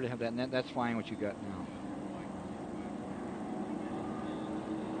be sure to have that. And that's fine what you got now.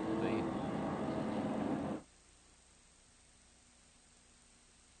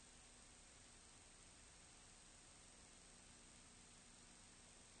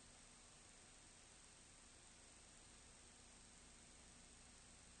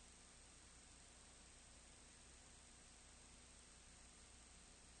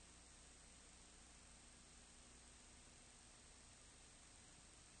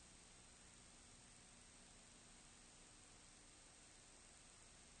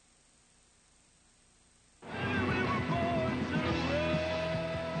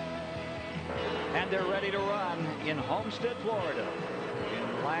 They're ready to run in Homestead, Florida.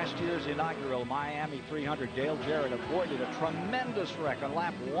 In last year's inaugural Miami 300, Dale Jarrett avoided a tremendous wreck on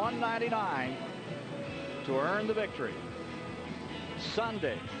lap 199 to earn the victory.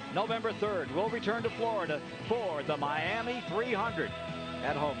 Sunday, November 3rd, we'll return to Florida for the Miami 300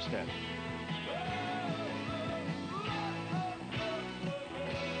 at Homestead.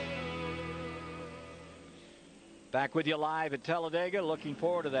 Back with you live at Talladega. Looking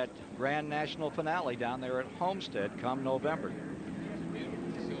forward to that Grand National finale down there at Homestead come November.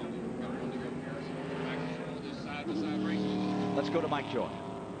 Let's go to Mike Joy.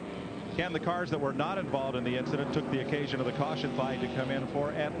 Ken, the cars that were not involved in the incident took the occasion of the caution flag to come in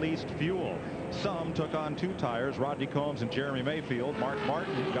for at least fuel. Some took on 2 tires. Rodney Combs and Jeremy Mayfield. Mark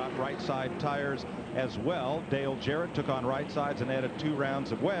Martin got right side tires as well. Dale Jarrett took on right sides and added 2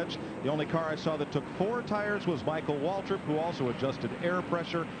 rounds of wedge. The only car I saw that took 4 tires was Michael Waltrip, who also adjusted air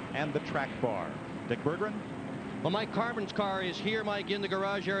pressure and the track bar. Dick Berggren. Well, Mike Carmen's car is here, Mike, in the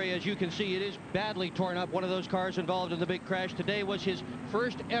garage area. As you can see, it is badly torn up. One of those cars involved in the big crash today was his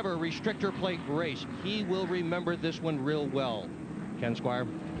first ever restrictor plate race. He will remember this one real well. Ken Squire.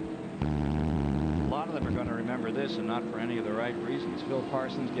 A lot of them are going to remember this, and not for any of the right reasons. Phil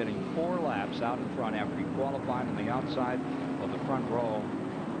Parsons getting 4 laps out in front after he qualified on the outside of the front row.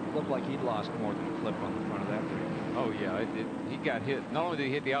 Looked like he'd lost more than a clip on the front of that thing. Oh, yeah, he got hit. Not only did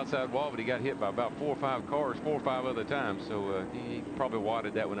he hit the outside wall, but he got hit by about 4 or 5 cars 4 or 5 other times. So he probably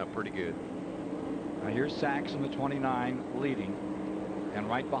wadded that one up pretty good. Now here's Sachs in the 29 leading. And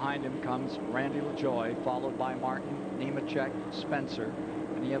right behind him comes Randy LaJoie, followed by Martin, Nemechek, Spencer.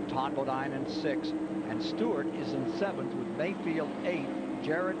 And you have Todd Bodine in 6th. And Stewart is in 7th with Mayfield 8th,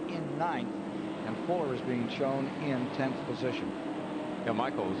 Jarrett in 9th. And Fuller is being shown in 10th position. Yeah,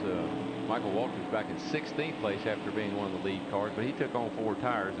 Michael Waltrip's back in 16th place after being one of the lead cars, but he took on 4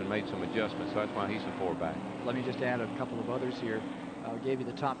 tires and made some adjustments, so that's why he's a 4 back. Let me just add a couple of others here. I gave you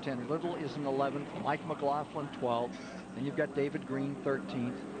the top 10. Little is in 11th, Mike McLaughlin 12th. Then you've got David Green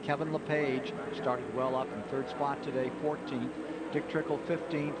 13th. Kevin LePage started well up in 3rd spot today, 14th. Dick Trickle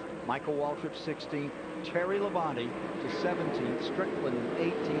 15th. Michael Waltrip 16th. Terry Labonte to 17th. Strickland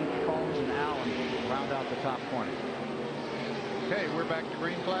in 18th. Combs and Allen round out the top 20. Okay, we're back to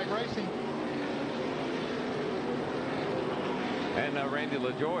green flag racing. And Randy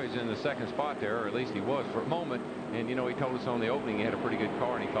LaJoie is in the 2nd spot there, or at least he was for a moment. And, you know, he told us on the opening he had a pretty good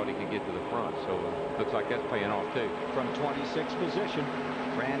car and he thought he could get to the front. So looks like that's paying off, too. From 26th position,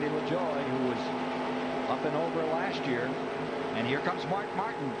 Randy LaJoie, who was up and over last year. And here comes Mark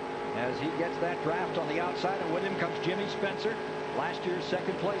Martin as he gets that draft on the outside. And with him comes Jimmy Spencer, last year's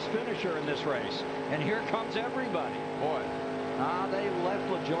 2nd place finisher in this race. And here comes everybody. Boy. They left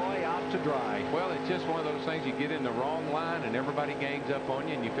LaJoie out to dry. Well, it's just one of those things. You get in the wrong line and everybody gangs up on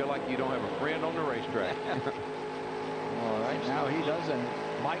you and you feel like you don't have a friend on the racetrack. All right, now he does, and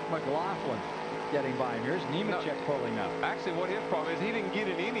Mike McLaughlin getting by him. Here's Nemechek pulling up. Actually, what his problem is, he didn't get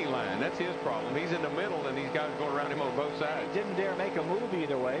in any line. That's his problem. He's in the middle and these guys going around him on both sides. He didn't dare make a move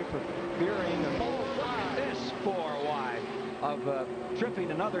either way for fearing this 4 wide of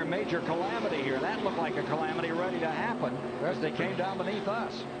tripping another major calamity here. That looked like a calamity ready to happen as they came down beneath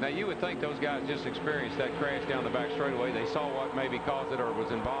us. Now, you would think those guys just experienced that crash down the back straightaway. They saw what maybe caused it or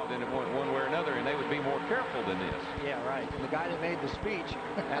was involved in it one way or another, and they would be more careful than this. Yeah, right. And the guy that made the speech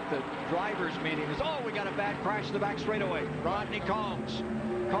at the drivers' meeting is, oh, we got a bad crash in the back straightaway. Rodney Combs.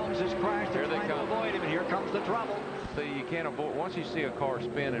 Combs has crashed. They're trying to avoid him, and here comes the trouble. See, you can't avoid. Once you see a car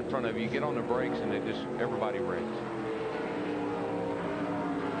spin in front of you, get on the brakes, and everybody brakes.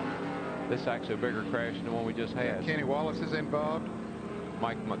 This is actually a bigger crash than the one we just had. Kenny Wallace is involved.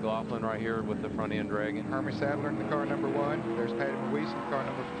 Mike McLaughlin right here with the front end dragging. Hermie Sadler in the car number 1. There's Patty Louise in car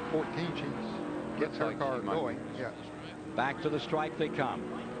number 14. She gets her car going. Yeah. Back to the strike they come.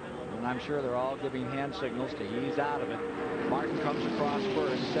 And I'm sure they're all giving hand signals to ease out of it. Martin comes across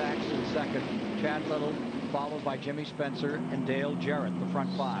first. Sachs in 2nd. Chad Little followed by Jimmy Spencer and Dale Jarrett, the front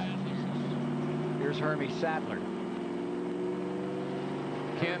 5. Here's Hermie Sadler.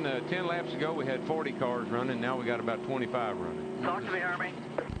 Ken, 10 laps ago we had 40 cars running. Now we got about 25 running. Talk to me, Hermie.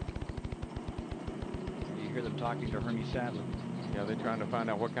 You hear them talking to Hermie Sadler. Yeah, they're trying to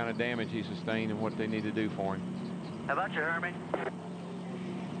find out what kind of damage he sustained and what they need to do for him. How about you, Hermie?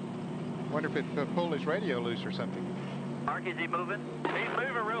 Wonder if it pulled his radio loose or something. Mark, is he moving? He's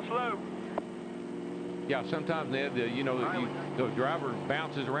moving real slow. Yeah, sometimes, Ned, the driver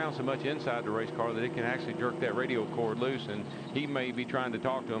bounces around so much inside the race car that it can actually jerk that radio cord loose, and he may be trying to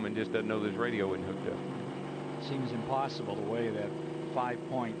talk to him and just doesn't know this radio isn't hooked up. Seems impossible the way that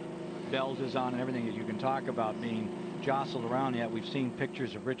 5-point belt is on and everything that you can talk about being jostled around. Yet we've seen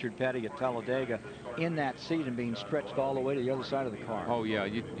pictures of Richard Petty at Talladega in that seat and being stretched all the way to the other side of the car. Oh, yeah.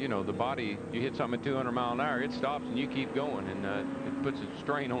 You know, the body, you hit something at 200 miles an hour, it stops and you keep going, and it puts a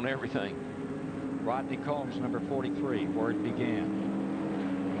strain on everything. Rodney Combs, number 43, where it began.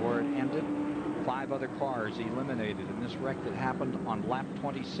 where it ended. 5 other cars eliminated in this wreck that happened on lap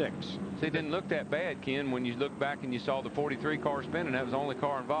 26. See, it didn't look that bad, Ken, when you look back and you saw the 43 car spinning. That was the only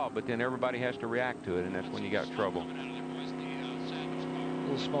car involved, but then everybody has to react to it, and that's when you got trouble. A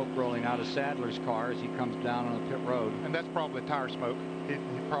little smoke rolling out of Sadler's car as he comes down on the pit road. And that's probably tire smoke. He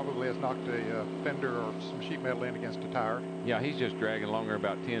probably has knocked a fender or some sheet metal in against a tire. Yeah, he's just dragging along there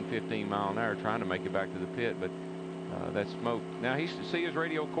about 10, 15 mile an hour trying to make it back to the pit, but that smoke. Now, he's see his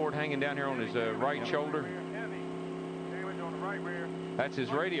radio cord hanging down here on his right shoulder. That's his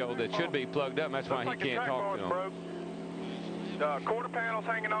radio that should be plugged up. That's why he can't talk to him. The quarter panel's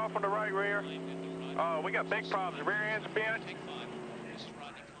hanging off on the right rear. We got big problems. Rear end's bent.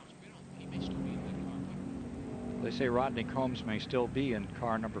 They say Rodney Combs may still be in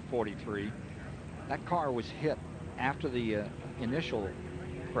car number 43. That car was hit after the initial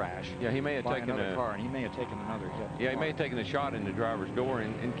crash. Yeah, he may have taken another car, and he may have taken another hit. Yeah, he may have taken a shot in the driver's door.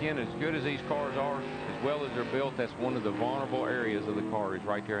 And Ken, as good as these cars are, as well as they're built, that's one of the vulnerable areas of the car is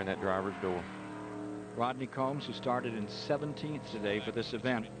right there in that driver's door. Rodney Combs, who started in 17th today for this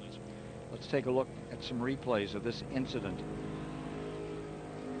event. Let's take a look at some replays of this incident.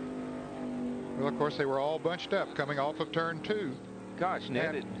 Well, of course, they were all bunched up coming off of turn 2. Gosh,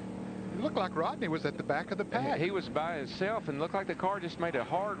 Ned, it looked like Rodney was at the back of the pack. He was by himself and looked like the car just made a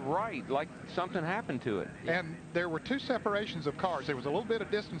hard right, like something happened to it. And there were 2 separations of cars. There was a little bit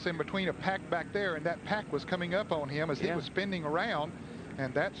of distance in between a pack back there, and that pack was coming up on him as he was spinning around,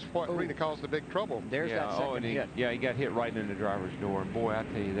 and that's what really caused the big trouble. There's that second hit. Yeah, he got hit right in the driver's door, and boy, I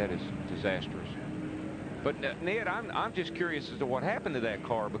tell you, that is disastrous. But Ned, I'm just curious as to what happened to that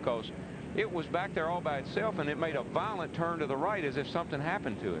car, because it was back there all by itself, and it made a violent turn to the right as if something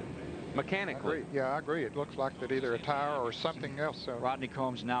happened to it, mechanically. I agree. It looks like that either a tire or something else. So. Rodney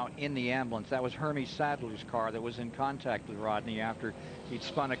Combs now in the ambulance. That was Hermie Sadler's car that was in contact with Rodney after he'd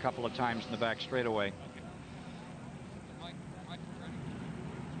spun a couple of times in the back straightaway.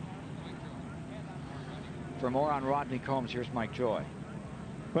 For more on Rodney Combs, here's Mike Joy.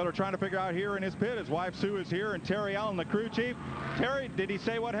 Well, they're trying to figure out here in his pit. His wife Sue is here, and Terry Allen, the crew chief. Terry, did he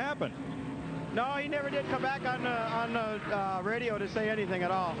say what happened? No, he never did come back on the radio to say anything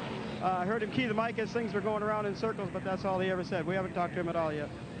at all. I heard him key the mic as things were going around in circles, but that's all he ever said. We haven't talked to him at all yet.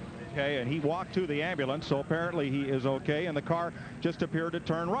 Okay, and he walked to the ambulance, so apparently he is okay, and the car just appeared to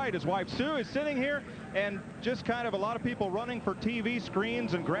turn right. His wife Sue is sitting here, and just kind of a lot of people running for TV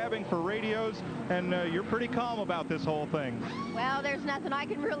screens and grabbing for radios, and you're pretty calm about this whole thing. Well, there's nothing I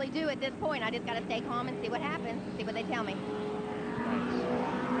can really do at this point. I just got to stay calm and see what happens, see what they tell me.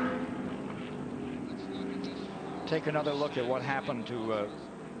 Take another look at what happened to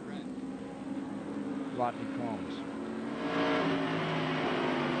Rodney Combs.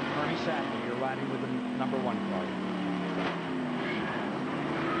 Ernie Sadler, you're riding with the number 1 car.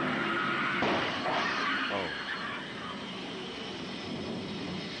 Oh.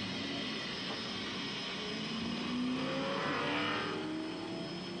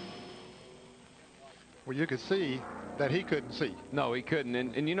 Well, you could see that he couldn't see. No, he couldn't.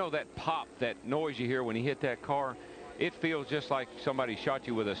 And you know that pop, that noise you hear when he hit that car, it feels just like somebody shot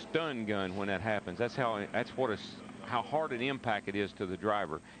you with a stun gun when that happens. That's how hard an impact it is to the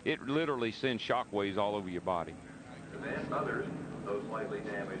driver. It literally sends shockwaves all over your body. And others, those slightly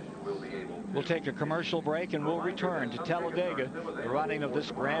damaged, will be able to. We'll take a commercial break, and we'll return to Talladega, the running of this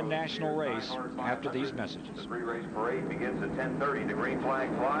Grand National race, after these messages. The pre-race parade begins at 10:30. The green flag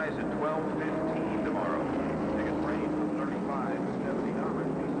flies at 12:15 tomorrow. Tickets range from $35 to $70.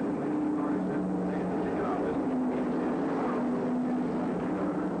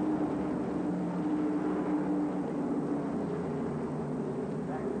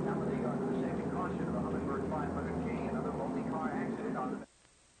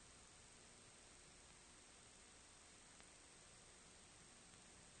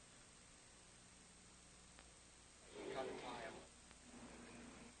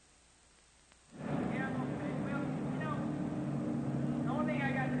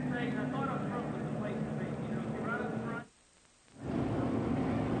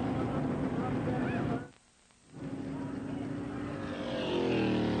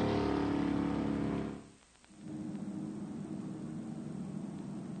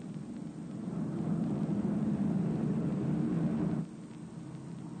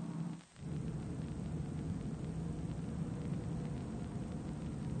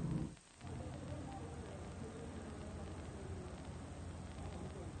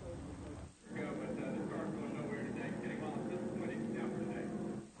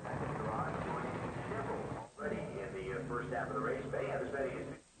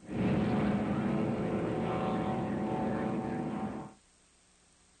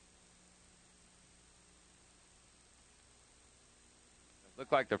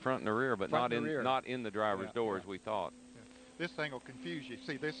 looked like the front and the rear, but not in the driver's door as we thought. This thing will confuse you.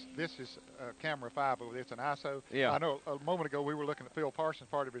 See, this is camera 5 over there. It's an ISO. Yeah. I know a moment ago we were looking at Phil Parsons'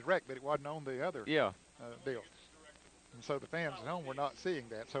 part of his wreck, but it wasn't on the other deal. And so the fans at home were not seeing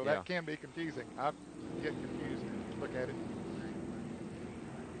that. So that can be confusing. I get confused and look at it.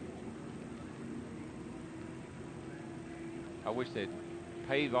 I wish they'd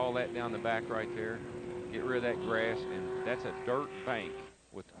pave all that down the back right there, get rid of that grass, and that's a dirt bank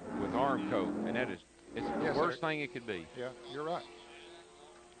with arm coat, and it's the worst thing it could be. Yeah, you're right.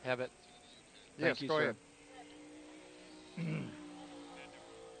 Have it. Yes, Thank you, go sir. ahead.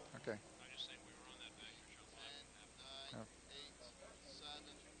 Okay.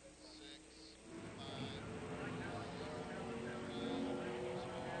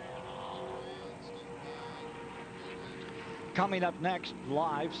 Coming up next,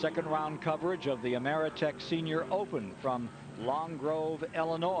 live second round coverage of the Ameritech Senior Open from Long Grove,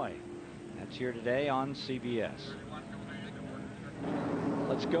 Illinois. That's here today on CBS.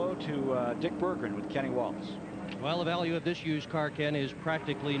 Let's go to Dick Berggren with Kenny Wallace. Well, the value of this used car, Ken, is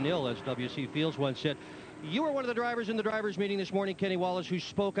practically nil, as W.C. Fields once said. You were one of the drivers in the drivers' meeting this morning, Kenny Wallace, who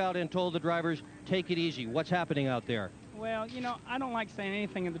spoke out and told the drivers, take it easy. What's happening out there? Well, you know, I don't like saying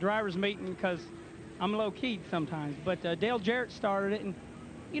anything in the drivers' meeting because I'm low-keyed sometimes. But Dale Jarrett started it, and,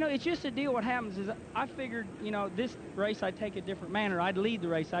 you know, it's just a deal. What happens is I figured, you know, this race I'd take a different manner. I'd lead the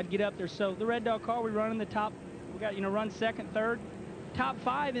race. I'd get up there. So the Red Dog car, we run in the top. We got, you know, run second, third, top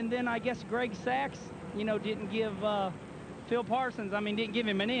 5, and then I guess Greg Sachs, you know, didn't give Phil Parsons, didn't give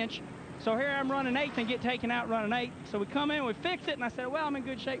him an inch. So here I'm running 8th and get taken out running 8th. So we come in, we fix it, and I said, well, I'm in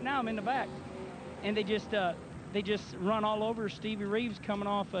good shape now. I'm in the back. And they just run all over Stevie Reeves coming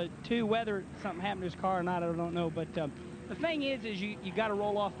off 2. Whether something happened to his car or not, I don't know. But the thing is you got to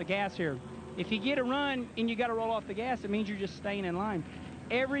roll off the gas here. If you get a run and you got to roll off the gas, it means you're just staying in line.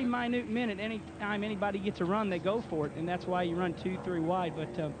 Every minute minute, any time anybody gets a run, they go for it, and that's why you run 2, 3 wide.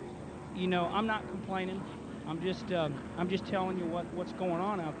 But you know, I'm not complaining. I'm just telling you what's going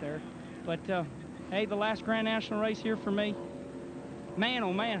on out there. But hey, the last Grand National race here for me. Man,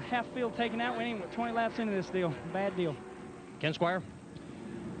 oh man, half field taken out. We ain't with 20 laps into this deal. Bad deal. Ken Squire.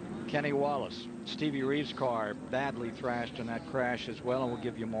 Kenny Wallace. Stevie Reeves' car badly thrashed in that crash as well, and we'll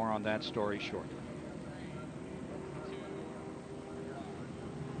give you more on that story shortly.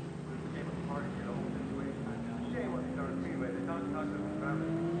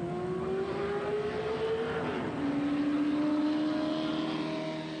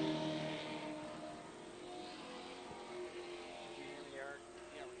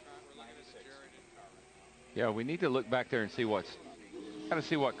 Yeah, we need to look back there and see got to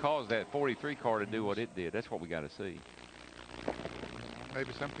see what caused that 43 car to do what it did. That's what we got to see.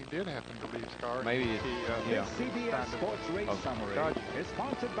 Maybe something did happen to Reeves' car. Maybe This CBS Sports Race Summary is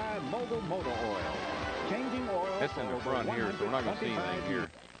sponsored by Mogul Motor Oil. Changing oil. That's in the front here, so we're not going to see anything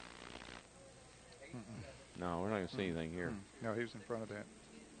here. No, we're not going to see anything here. No, he was in front of that.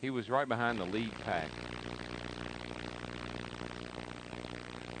 He was right behind the lead pack.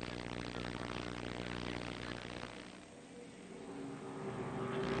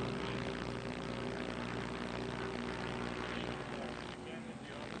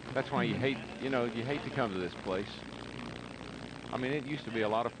 That's why you hate to come to this place. I mean, it used to be a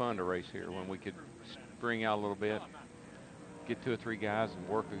lot of fun to race here when we could spring out a little bit, get 2 or 3 guys and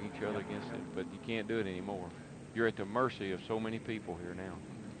work with each other against it, but you can't do it anymore. You're at the mercy of so many people here now.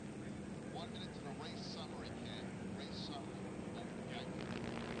 1 minute to the race summary, Ken. Race summary.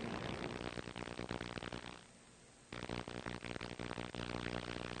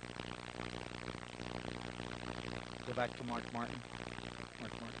 Go back to Mark Martin.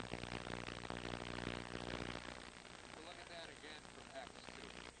 Mark Martin. We'll look at that again from X2.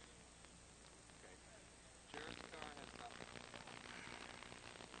 Okay. Jared's car has nothing.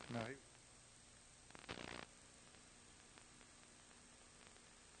 No,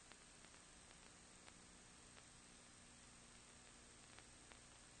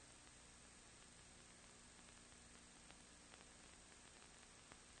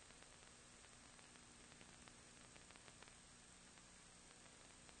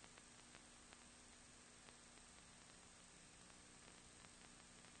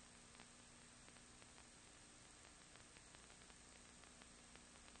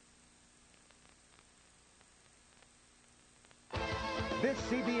 This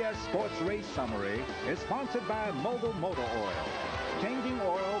CBS Sports Race Summary is sponsored by Mogul Motor Oil. Changing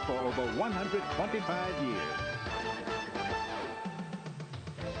oil for over 125 years.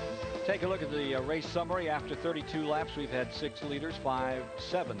 Take a look at the race summary. After 32 laps, we've had 6 leaders,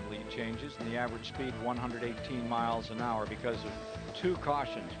 7 lead changes, and the average speed 118 miles an hour because of 2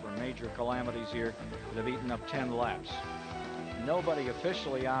 cautions for major calamities here that have eaten up 10 laps. Nobody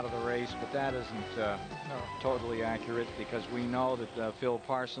officially out of the race, but that isn't totally accurate because we know that Phil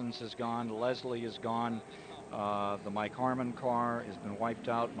Parsons has gone, Leslie is gone, the Mike Harmon car has been wiped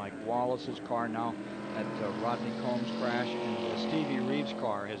out, Mike Wallace's car now at Rodney Combs crash, and Stevie Reeves'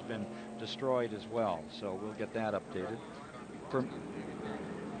 car has been destroyed as well. So we'll get that updated.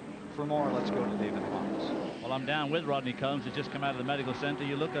 For more, let's go to David Thomas. Well, I'm down with Rodney Combs. Has just come out of the medical center.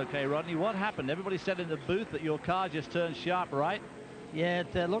 You look okay, Rodney. What happened? Everybody said in the booth that your car just turned sharp, right? Yeah,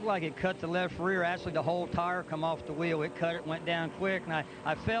 it looked like it cut the left rear. Actually, the whole tire come off the wheel. It cut it, went down quick, and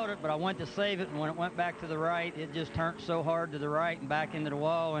I felt it, but I went to save it, and when it went back to the right, it just turned so hard to the right and back into the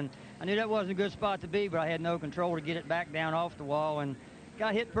wall, and I knew that wasn't a good spot to be, but I had no control to get it back down off the wall, and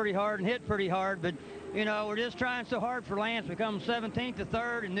got hit pretty hard, but you know, we're just trying so hard for Lance. We come 17th to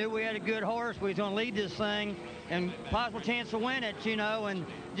 3rd and knew we had a good horse. We was going to lead this thing and possible chance to win it, you know, and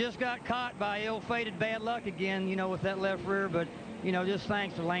just got caught by ill-fated bad luck again, you know, with that left rear. But, you know, just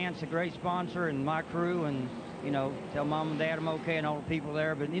thanks to Lance, a great sponsor, and my crew, and, you know, tell Mom and Dad I'm okay and all the people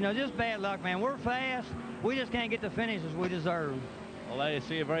there. But, you know, just bad luck, man. We're fast. We just can't get the finishes we deserve. Well, there you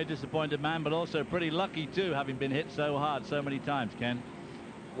see a very disappointed man, but also pretty lucky, too, having been hit so hard so many times, Ken.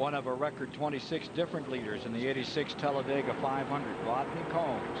 One of a record 26 different leaders in the 86 Talladega 500, Rodney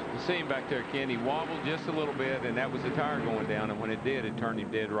Combs. You see him back there, Ken. He wobbled just a little bit, and that was the tire going down, and when it did, it turned him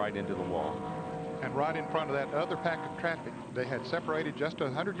dead right into the wall. And right in front of that other pack of traffic, they had separated just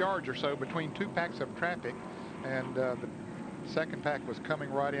 100 yards or so between 2 packs of traffic, and the second pack was coming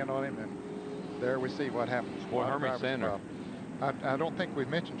right in on him, and there we see what happens. Boy, Hermie Center. I don't think we've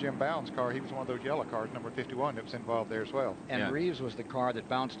mentioned Jim Bowen's car. He was one of those yellow cars, number 51, that was involved there as well. And Reeves was the car that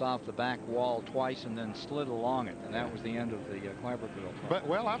bounced off the back wall twice and then slid along it, and that was the end of the Clever Girl car. But,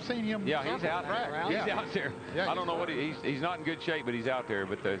 well, I've seen him. Yeah, he's out there. He's out there. Yeah, I don't know what he's not in good shape, but he's out there.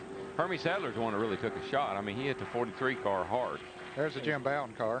 But the Hermie Sadler's one that really took a shot. I mean, he hit the 43 car hard. There's the Jim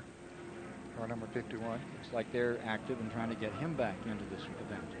Bowen car number 51. Looks like they're active in trying to get him back into this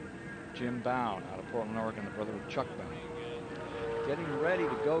event. Jim Bowen out of Portland, Oregon, the brother of Chuck Bowen. Getting ready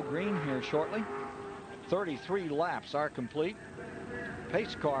to go green here shortly. 33 laps are complete.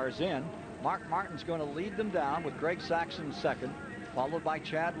 Pace car is in. Mark Martin's going to lead them down with Greg Saxon second, followed by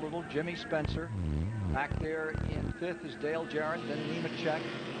Chad Little, Jimmy Spencer. Back there in 5th is Dale Jarrett, then Nemechek,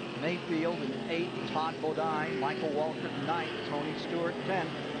 Mayfield in 8th, Todd Bodine, Michael Waltrip 9th, Tony Stewart 10th,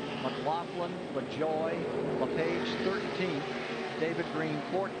 McLaughlin, LaJoy, LePage 13th, David Green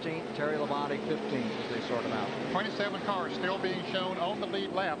 14th, Terry Labonte 15th as they sort them out. 27 cars still being shown on the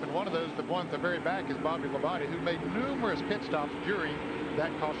lead lap, and one of those, the one at the very back, is Bobby Labonte, who made numerous pit stops during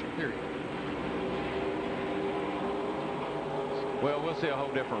that caution period. Well, we'll see a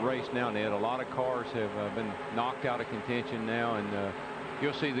whole different race now, Ned. A lot of cars have been knocked out of contention now, and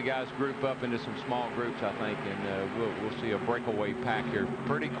you'll see the guys group up into some small groups, I think, and we'll see a breakaway pack here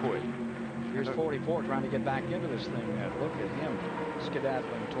pretty quick. Here's 44 trying to get back into this thing. Look at him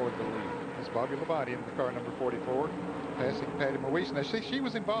skedaddling toward the lead. That's Bobby Labonte in the car number 44, passing Patty Moise. Now, she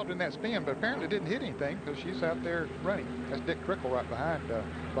was involved in that spin, but apparently didn't hit anything because she's out there running. That's Dick Trickle right behind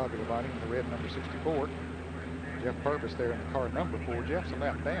Bobby Labonte in the red number 64. Jeff Purvis there in the car number 4. Jeff's a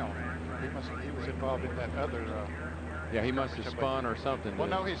lap down. He was involved in that other. Yeah, he must have spun or something. Well,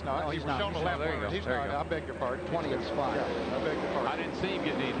 no, he's not. No, he's not. shown the lap. There you go. He's there not. you go. I beg your pardon. 20th spot. Yeah, I beg your pardon. I didn't see him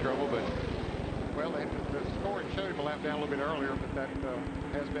getting any trouble, but. Well, the scoring showed him a lap down a little bit earlier, but that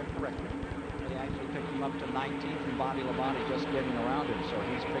has been corrected. They actually picked him up to 19th, and Bobby Labonte just getting around him, so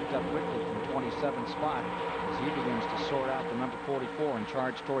he's picked up quickly from 27th spot as he begins to sort out the number 44 and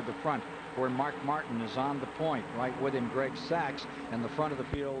charge toward the front, where Mark Martin is on the point. Right with him, Greg Sachs, and the front of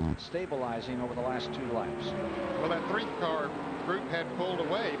the field stabilizing over the last 2 laps. Well, that 3-car group had pulled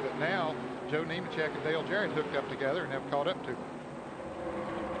away, but now Joe Nemechek and Dale Jarrett hooked up together and have caught up to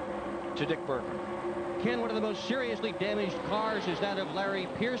Dick Bergman. Ken, one of the most seriously damaged cars is that of Larry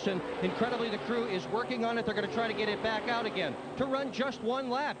Pearson. Incredibly, the crew is working on it. They're going to try to get it back out again to run just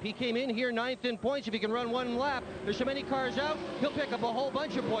 1 lap. He came in here 9th in points. If he can run 1 lap, there's so many cars out, he'll pick up a whole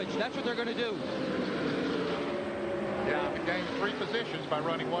bunch of points. That's what they're going to do. Yeah, he gained 3 positions by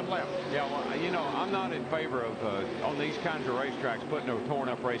running 1 lap. Yeah, well, you know, I'm not in favor of, on these kinds of racetracks, putting a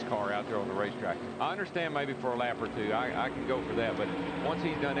torn-up race car out there on the racetrack. I understand maybe for a lap or 2. I can go for that, but once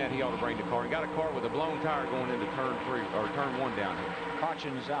he's done that, he ought to bring the car. He got a car with a blown tire going into turn 3 or turn 1 down here.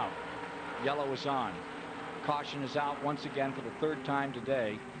 Caution is out. Yellow is on. Caution is out once again for the 3rd time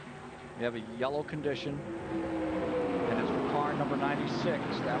today. We have a yellow condition, and it's for car number number 96.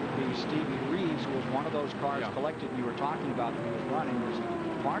 That would be Stevie Reeves, who was one of those cars collected you were talking about that he was running.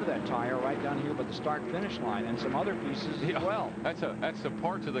 There's part of that tire right down here by the start-finish line, and some other pieces as well. That's the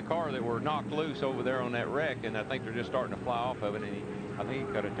parts of the car that were knocked loose over there on that wreck, and I think they're just starting to fly off of it, and I think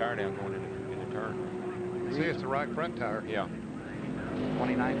he cut a tire down going in the turn. See, it's the right front tire. Yeah.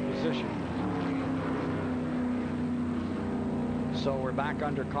 29th position. So we're back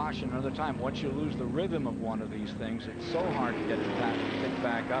under caution another time. Once you lose the rhythm of one of these things, it's so hard to get it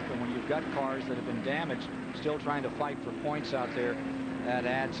back up. And when you've got cars that have been damaged, still trying to fight for points out there, that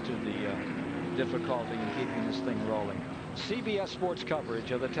adds to the difficulty in keeping this thing rolling. CBS Sports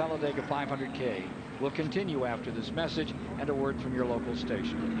coverage of the Talladega 500K will continue after this message and a word from your local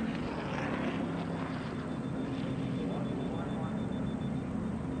station.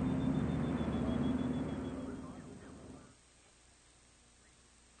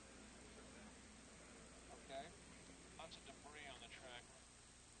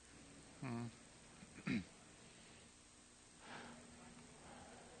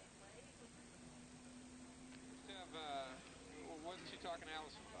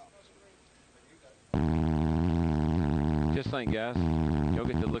 Just think, guys, you'll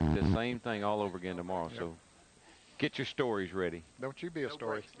get to look at the same thing all over again tomorrow. Yep. So get your stories ready. Don't you be a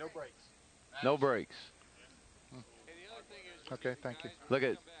story. No brakes. No brakes. Okay, thank you. Look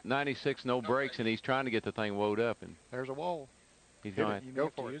at 96, no brakes, and he's trying to get the thing wound up. And there's a wall. He's going to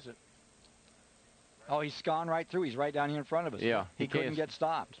go for it. Use it. Oh, he's gone right through. He's right down here in front of us. Yeah. He couldn't get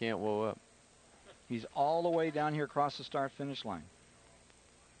stopped. Can't woe up. He's all the way down here across the start-finish line.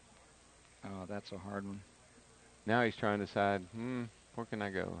 Oh, that's a hard one. Now he's trying to decide, where can I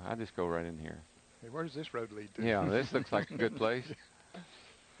go? I just go right in here. Hey, where does this road lead to? Yeah, this looks like a good place.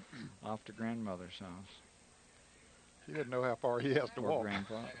 Off to grandmother's house. He doesn't know how far he has to walk.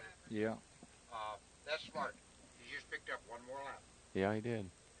 Grandpa. Yeah. That's smart. He just picked up one more lap. Yeah, he did.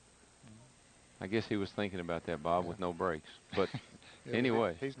 I guess he was thinking about that, Bob, with no brakes. But yeah,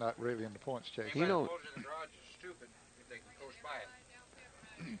 anyway. He's not really in the points chase. Anybody who goes in the garage is stupid if they can coast by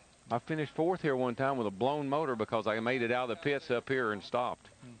it. I finished 4th here one time with a blown motor because I made it out of the pits up here and stopped.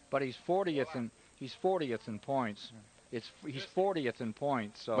 But he's 40th in points. He's 40th in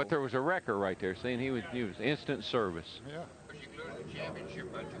points. So. But there was a wrecker right there, saying he was instant service. Yeah. But you lose the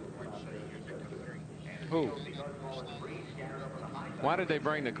championship by 2 points, so you get to 3. Who? Why did they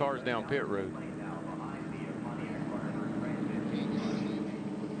bring the cars down pit road?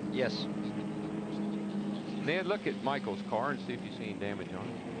 Yes. Ned, look at Michael's car and see if you see any damage on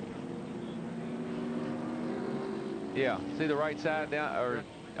it. Yeah, see the right side down,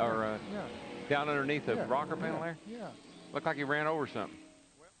 or down underneath the rocker panel there? Yeah. Looked like he ran over something.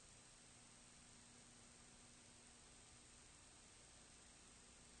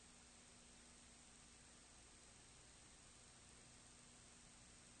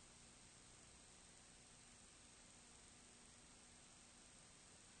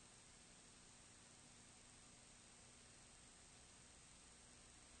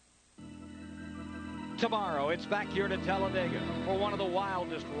 Tomorrow, it's back here to Talladega for one of the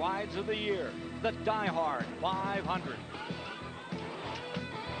wildest rides of the year, the Die Hard 500.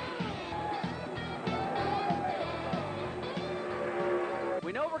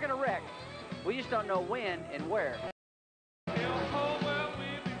 We know we're going to wreck. We just don't know when and where.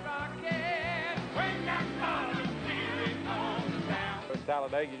 With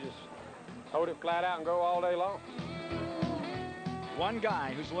Talladega, you just hold it flat out and go all day long. One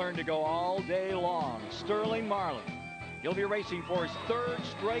guy who's learned to go all day long, Sterling Marlin. He'll be racing for his 3rd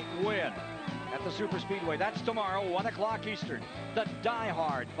straight win at the Superspeedway. That's tomorrow, 1 o'clock Eastern. The Die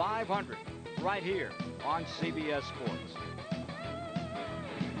Hard 500, right here on CBS Sports.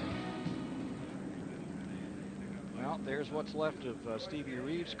 Well, there's what's left of Stevie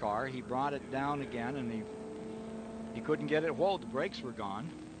Reeves' car. He brought it down again, and he couldn't get it. Whoa, the brakes were gone.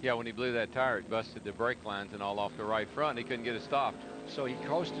 Yeah, when he blew that tire, it busted the brake lines and all off the right front. He couldn't get it stopped. So he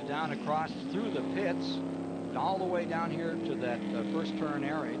coasted down across through the pits, all the way down here to that first turn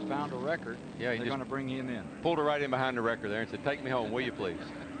area. He's found a record. Yeah, they're going to bring him in. Pulled her right in behind the wrecker there and said, "Take me home, will you please?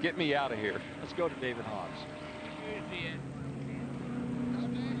 Get me out of here." Let's go to David Hawes.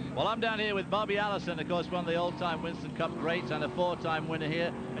 Well, I'm down here with Bobby Allison, of course, one of the old-time Winston Cup greats and a 4-time winner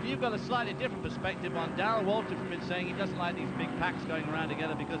here. And you've got a slightly different perspective on Darrell Waltrip, who's been saying he doesn't like these big packs going around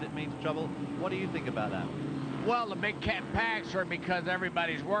together because it means trouble. What do you think about that? Well, the big cat packs are because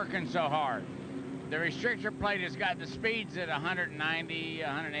everybody's working so hard. The restrictor plate has got the speeds at 190,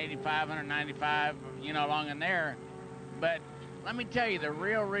 185, 195, you know, along in there. But let me tell you, the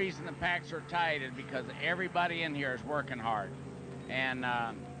real reason the packs are tight is because everybody in here is working hard. And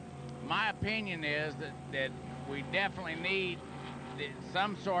my opinion is that we definitely need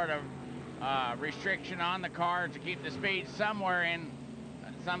some sort of restriction on the cars to keep the speed somewhere in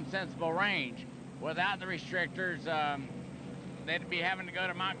some sensible range. Without the restrictors, they'd be having to go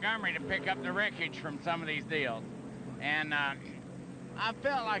to Montgomery to pick up the wreckage from some of these deals. And I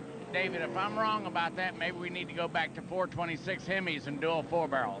felt like, David, if I'm wrong about that, maybe we need to go back to 426 Hemis and dual 4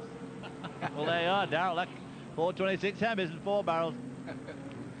 barrels. Well, there you are, Darrell. 426 Hemis and 4 barrels.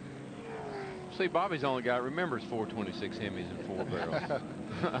 See, Bobby's only guy remembers 426 Hemis and 4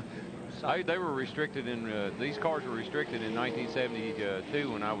 barrels. They were restricted in, these cars were restricted in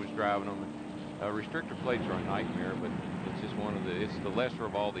 1972 when I was driving them. Restrictor plates are a nightmare, but it's just it's the lesser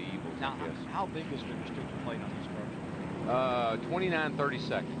of all the evils. Now, how big is the restrictor plate on these cars? 29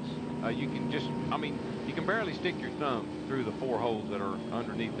 30-seconds. You can just, you can barely stick your thumb through the 4 holes that are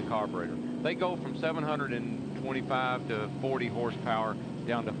underneath the carburetor. They go from 725 to 40 horsepower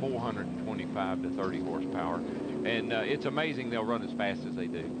down to 425 to 30 horsepower. And it's amazing they'll run as fast as they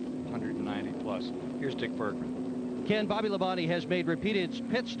do. 190 plus. Here's Dick Bergman. Ken, Bobby Labonte has made repeated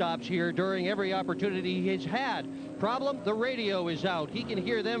pit stops here during every opportunity he's had. Problem, the radio is out. He can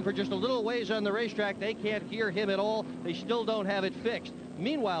hear them for just a little ways on the racetrack. They can't hear him at all. They still don't have it fixed.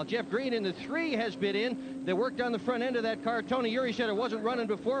 Meanwhile, Jeff Green in the 3 has been in. They worked on the front end of that car. Tony Uri said it wasn't running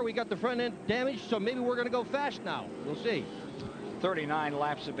before. We got the front end damaged, so maybe we're going to go fast now. We'll see. 39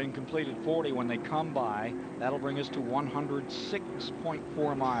 laps have been completed, 40 when they come by. That'll bring us to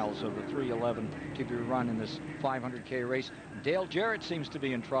 106.4 miles of the 311 to be run in this 500K race. Dale Jarrett seems to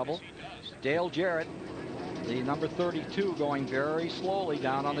be in trouble. Dale Jarrett, the number 32, going very slowly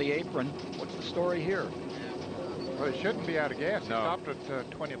down on the apron. What's the story here? Well, it shouldn't be out of gas. He stopped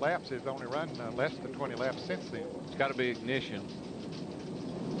at 20 laps. He's only run less than 20 laps since then. It's got to be ignition.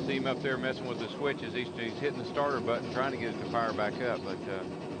 See him up there messing with the switches. He's hitting the starter button, trying to get it to fire back up, but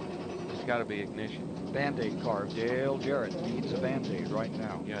it's got to be ignition. Band-Aid car. Dale Jarrett needs a Band-Aid right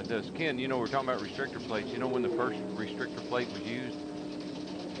now. Yeah, it does. Ken, you know, we're talking about restrictor plates. You know when the first restrictor plate was used?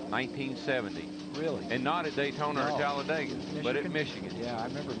 1970. Really? And not at Daytona or Talladega, but at Michigan. Yeah, I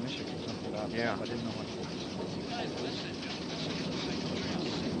remember Michigan, something about that. I didn't know what it was.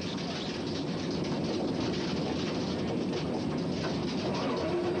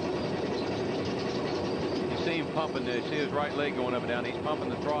 See him pumping see his right leg going up and down. He's pumping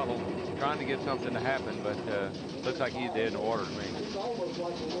the throttle, trying to get something to happen, but looks like he's dead in the water to me.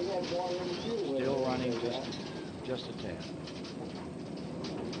 Still running just a tad.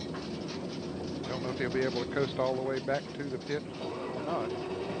 I don't know if he'll be able to coast all the way back to the pit or not.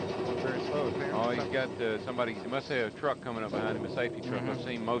 It's very slow, apparently. Oh, he's got somebody, he must have a truck coming up behind him, a safety truck. I've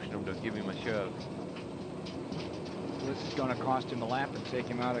seen motion him to give him a shove. This is going to cost him a lap and take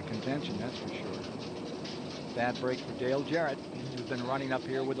him out of contention, that's for sure. Bad break for Dale Jarrett, who's been running up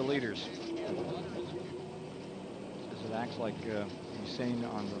here with the leaders. As it acts like he's saying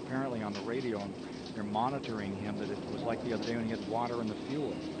apparently on the radio, and they're monitoring him, that it was like the other day when he had water in the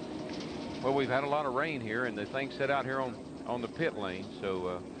fuel. Well, we've had a lot of rain here, and the thing set out here on the pit lane,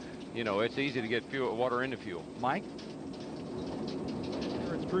 so you know, it's easy to get water in the fuel. Mike?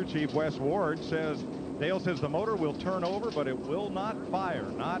 Its crew chief Wes Ward says, Dale says the motor will turn over, but it will not fire,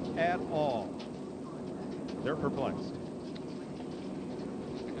 not at all. They're perplexed.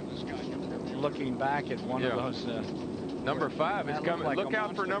 Looking back at one of those. Number 5 is coming. Like look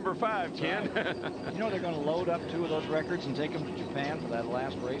out for number 5, Ken. You know they're going to load up 2 of those records and take them to Japan for that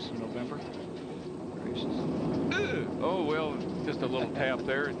last race in November. Oh, well, just a little tap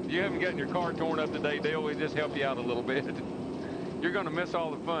there. You haven't gotten your car torn up today, Dale. We just help you out a little bit. You're going to miss all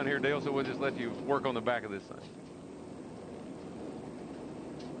the fun here, Dale, so we'll just let you work on the back of this thing.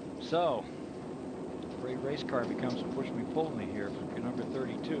 So, great race car becomes a push-me-pull-me here for number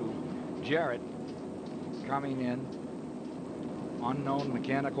 32. Jarrett coming in. Unknown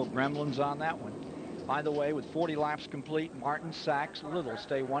mechanical gremlins on that one. By the way, with 40 laps complete, Martin, Sachs, Little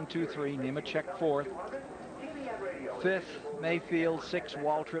stay 1, 2, 3. Nemechek 4th. 5th, Mayfield. 6th,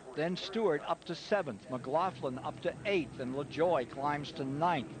 Waltrip. Then Stewart up to 7th. McLaughlin up to 8th. And LaJoie climbs to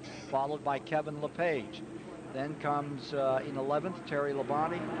 9th, followed by Kevin LePage. Then comes in 11th, Terry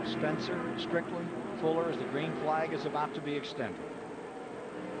Labonte, Spencer, Strickland, Fuller as the green flag is about to be extended.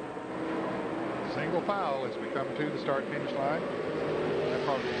 Single file as we come to the start-finish line. That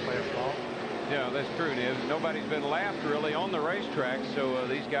probably won't last long. Yeah, that's true, Niv. Nobody's been lapped really on the racetrack, so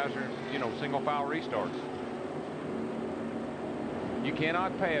these guys are, you know, single file restarts. You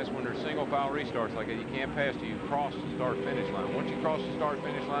cannot pass when there's single file restarts like that. You can't pass till you cross the start-finish line. Once you cross the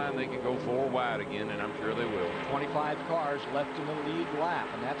start-finish line, they can go 4 wide again, and I'm sure they will. 25 cars left in the lead lap,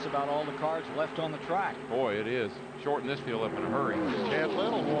 and that's about all the cars left on the track. Boy, it is. Shorten this field up in a hurry. Chad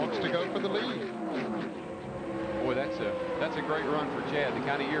Little wants to go for the lead. Boy, Boy, that's a great run for Chad. The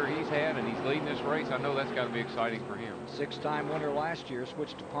kind of year he's had, and he's leading this race, I know that's got to be exciting for him. Six-time winner last year,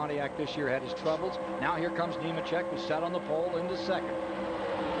 switched to Pontiac this year, had his troubles. Now here comes Nemechek, who's set on the pole into second.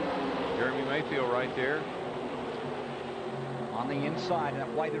 Jeremy Mayfield right there. On the inside, that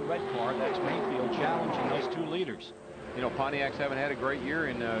white and red car, that's Mayfield challenging those two leaders. You know, Pontiacs haven't had a great year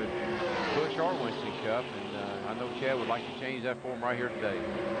in Busch or Winston Cup, and I know Chad would like to change that for him right here today.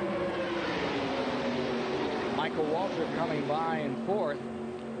 Michael Waltrip coming by in fourth,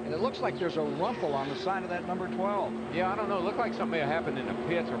 and it looks like there's a rumple on the side of that number 12. Yeah, I don't know. It looked like something may have happened in the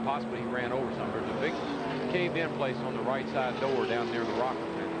pits, or possibly he ran over something. There's a big caved-in place on the right side door down near the rocker.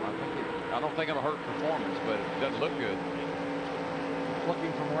 I don't think it'll hurt performance, but it doesn't look good.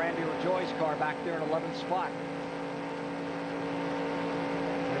 Looking from Randy LaJoie's car back there in 11th spot.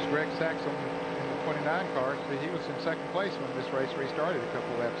 There's Greg Sachs in the 29 car. See, he was in second place when this race restarted a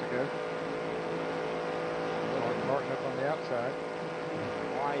couple laps ago. Martin up on the outside.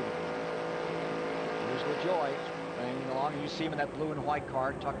 Wide. Here's LaJoie banging along. You see him in that blue and white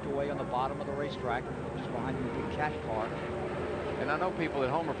car tucked away on the bottom of the racetrack, just behind the big cat car. And I know people at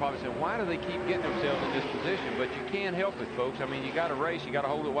home are probably saying, why do they keep getting themselves in this position? But you can't help it, folks. I mean, you got to race, you got to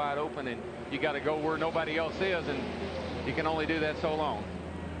hold it wide open, and you got to go where nobody else is, and you can only do that so long.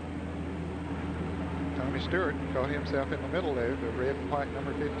 Tony Stewart caught himself in the middle there, the red and white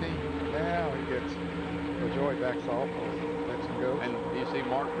number 15. Now he gets LaJoie backs off or lets him go. And you see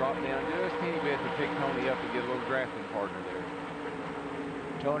Mark drop down just a teeny bit to pick Tony up and get a little drafting partner there.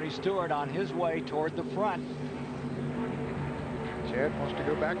 Tony Stewart on his way toward the front. Chad wants to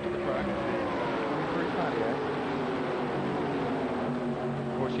go back to the front. 23 Pontiac.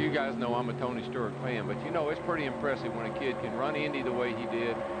 Of course, you guys know I'm a Tony Stewart fan, but you know it's pretty impressive when a kid can run Indy the way he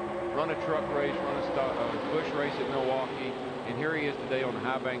did, run a truck race, run a Busch race at Milwaukee, and here he is today on the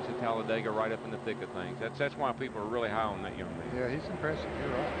high banks of Talladega, right up in the thick of things. That's why people are really high on that young man. Yeah, he's impressive.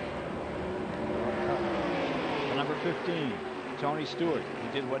 You're right. The number 15, Tony Stewart.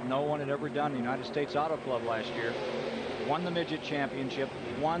 He did what no one had ever done in the United States Auto Club last year. Won the midget championship,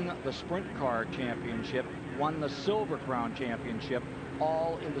 won the sprint car championship, won the Silver Crown championship,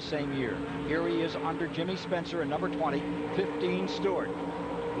 all in the same year. Here he is under Jimmy Spencer in number 20, 15 Stewart,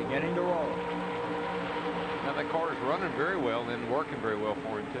 beginning to roll. Now that car is running very well and working very well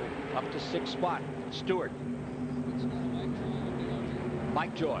for him too. Up to 6th spot, Stewart.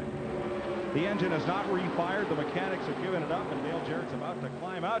 Mike Joy. The engine is not refired. The mechanics have given it up, and Dale Jarrett's about to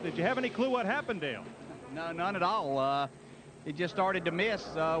climb out. Did you have any clue what happened, Dale? No, none at all. It just started to miss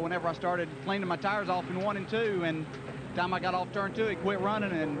whenever I started cleaning my tires off in 1 and 2, and the time I got off turn 2, it quit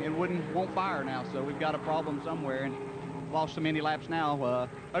running and it won't fire now. So we've got a problem somewhere, and lost so many laps now.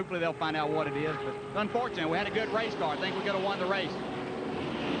 Hopefully they'll find out what it is. But unfortunately, we had a good race car. I think we could have won the race.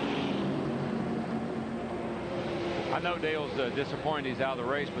 I know Dale's disappointed he's out of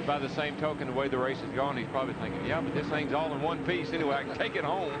the race, but by the same token, the way the race has gone, he's probably thinking, yeah, but this thing's all in one piece anyway. I can take it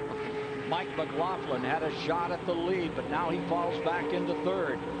home. Mike McLaughlin had a shot at the lead, but now he falls back into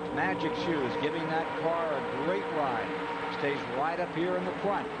 3rd. Magic Shoes giving that car a great ride. Stays right up here in the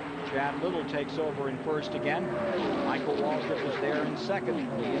front. Chad Little takes over in 1st again. Michael Waltrip is there in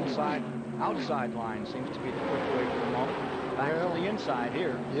 2nd. The inside-outside line seems to be the quick way for the moment. Back to the inside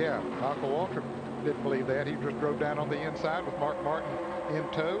here. Yeah, Michael Waltrip didn't believe that. He just drove down on the inside with Mark Martin in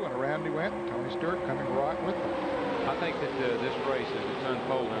tow, and around he went. Tony Stewart coming right with him. I think that this race, as it's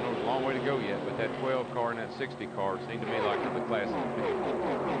unfolding, I know there's a long way to go yet, but that 12 car and that 60 car seem to me like the classic pick.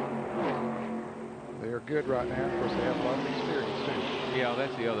 They're good right now. Of course, they have a lot of experience, too. Yeah,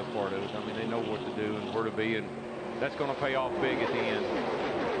 that's the other part of it. I mean, they know what to do and where to be, and that's going to pay off big at the end.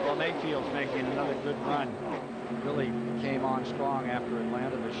 Well, Mayfield's making another good run. Really came on strong after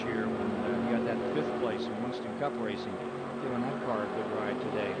Atlanta this year when he got that 5th place in Winston Cup racing. Giving that car a good ride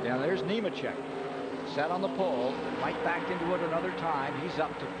today. Now, there's Nemechek. Set on the pole, right back into it another time. He's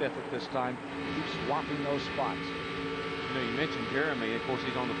up to 5th at this time. Keeps swapping those spots. You know, you mentioned Jeremy. Of course,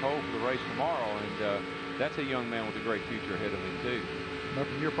 he's on the pole for the race tomorrow, and that's a young man with a great future ahead of him, too. Up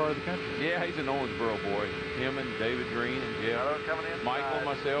in your part of the country. Yeah, he's an Owensboro boy. Him and David Green and Jeff. Coming in. Michael and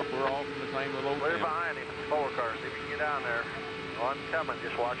myself, we're all from the same little Clear town. behind him. 4 cars. See if you can get down there. One coming.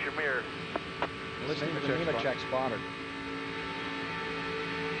 Just watch your mirror. Listen to the Nemechek spotter.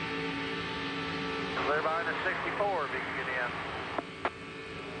 Clear behind the 64 if you can get in.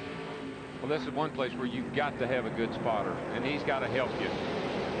 Well, this is one place where you've got to have a good spotter, and he's got to help you.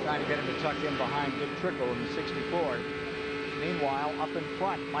 Trying to get him to tuck in behind Dick Trickle in the 64. Meanwhile, up in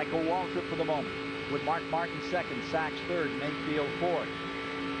front, Michael Waltrip for the moment. With Mark Martin 2nd, Sachs 3rd, Mayfield 4th.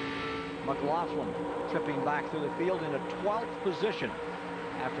 McLaughlin tripping back through the field in a 12th position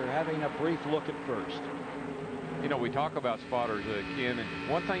after having a brief look at 1st. You know, we talk about spotters, Ken, and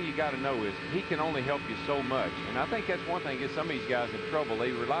one thing you got to know is he can only help you so much. And I think that's one thing that gets some of these guys in trouble.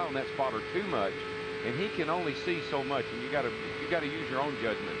 They rely on that spotter too much, and he can only see so much, and you got to use your own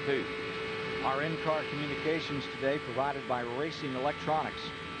judgment too. Our in-car communications today provided by Racing Electronics.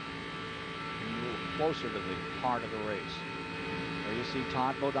 A little closer to the heart of the race. There you see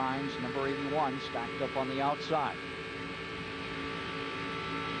Todd Bodine's number 81 stacked up on the outside.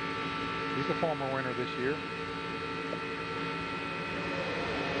 He's a former winner this year.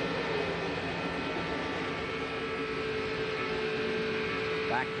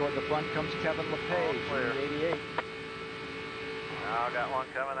 Back toward the front comes Kevin LePage, clear. 88. Now got one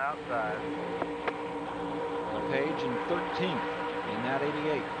coming outside. LePage in 13th in that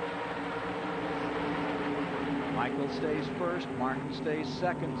 88. Michael stays first, Martin stays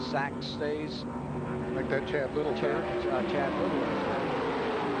second, Sachs stays. Make that Chad Little Chad Little is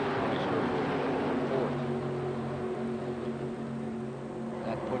fourth.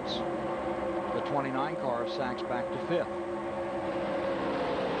 That puts the 29 car of Sachs back to fifth.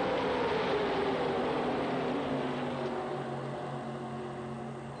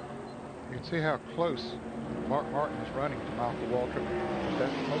 You can see how close Mark Martin is running to Michael Waltrip.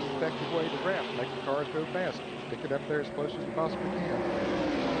 That's the most effective way to draft. Make the cars go fast. Stick it up there as close as you possibly can.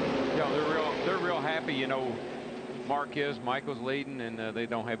 Yeah, they're real happy. You know, Michael's leading, and they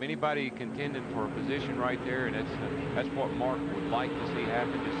don't have anybody contending for a position right there, and that's what Mark would like to see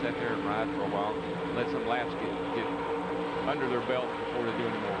happen. Just sit there and ride for a while, let some laps get under their belt before they do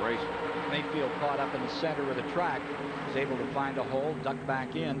any more racing. Mayfield caught up in the center of the track, was able to find a hole, duck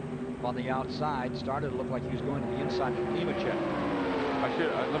back in on the outside. Started to look like he was going to the inside of Nemechek. Let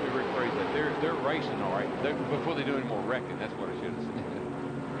me rephrase that. They're racing all right. Before they do any more wrecking, that's what I should have said.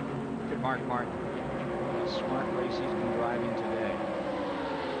 Look at Mark Martin. A smart race he's been driving today.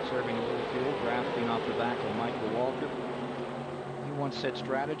 Serving a little fuel, drafting off the back of Michael Waltrip. He once said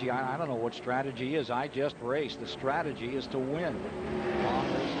strategy. I don't know what strategy is. I just race. The strategy is to win. Long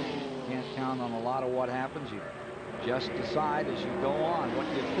racing, can't count on a lot of what happens. You just decide as you go on what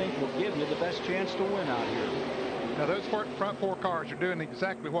you think will give you the best chance to win out here. Now those front four cars are doing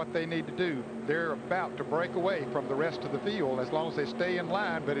exactly what they need to do. They're about to break away from the rest of the field as long as they stay in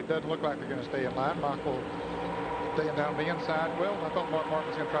line, but it doesn't look like they're going to stay in line. Michael staying down the inside. Well, I thought Mark Martin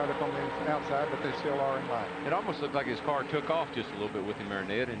was going to try it up on the outside, but they still are in line. It almost looked like his car took off just a little bit with him there,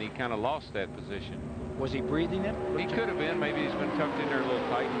 Ned, and he kind of lost that position. Was he breathing it? He could have been. Maybe he's been tucked in there a little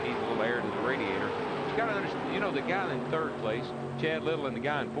tight and needs a little air to the radiator. You got to understand, you know, the guy in third place, Chad Little, and the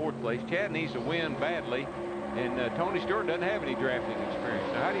guy in fourth place, Chad needs to win badly, and Tony Stewart doesn't have any drafting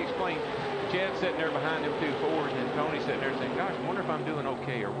experience. Now, how do you explain Chad sitting there behind them two forwards and Tony sitting there saying, gosh, I wonder if I'm doing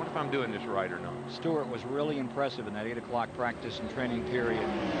okay, or wonder if I'm doing this right or not? Stewart was really impressive in that 8 o'clock practice and training period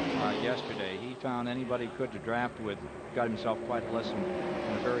yesterday. He found anybody he could to draft with, got himself quite a lesson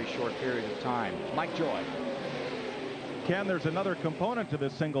in a very short period of time. Mike Joy. Ken, there's another component to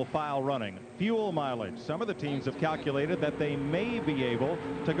this single file running, fuel mileage. Some of the teams have calculated that they may be able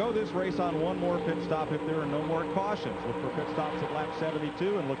to go this race on one more pit stop if there are no more cautions. Look for pit stops at lap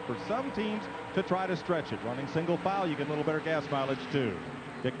 72 and look for some teams to try to stretch it. Running single file, you get a little better gas mileage too.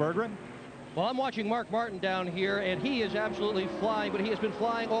 Dick Berggren? Well, I'm watching Mark Martin down here, and he is absolutely flying, but he has been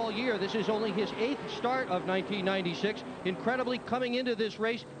flying all year. This is only his 8th start of 1996. Incredibly, coming into this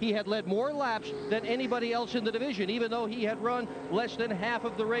race, he had led more laps than anybody else in the division, even though he had run less than half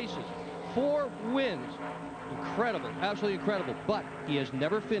of the races. 4 wins. Incredible, absolutely incredible, but he has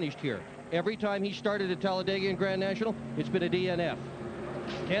never finished here. Every time he started at Talladega and Grand National, it's been a DNF.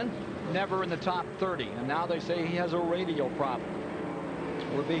 Ken? Never in the top 30, and now they say he has a radio problem.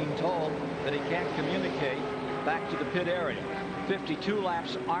 We're being told that he can't communicate back to the pit area. 52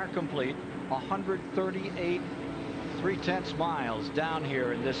 laps are complete. 138 3/10 miles down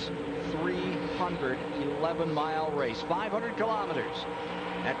here in this 311-mile race. 500 kilometers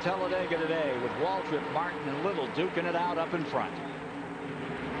at Talladega today with Waltrip, Martin, and Little duking it out up in front.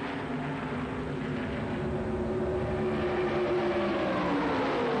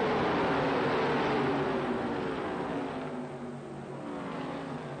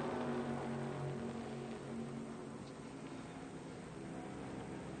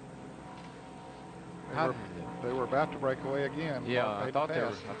 They were about to break away again. Yeah, I thought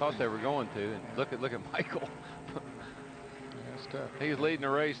they were going to. And look at Michael. That's tough. He's leading the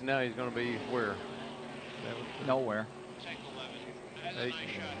race, and now he's going to be where? Nowhere. 8,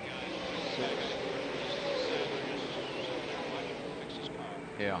 6.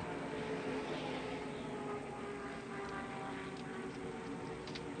 Yeah.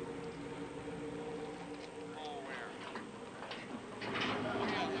 Look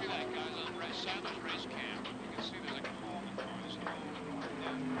at that, guys, on silent race cam. You can see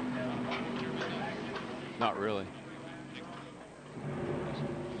Not really.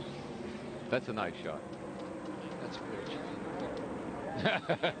 That's a nice shot. That's good.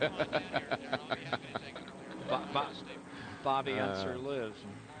 Bobby Unser lives.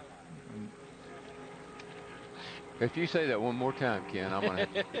 If you say that one more time, Ken, I'm gonna.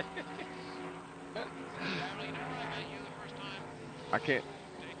 I can't.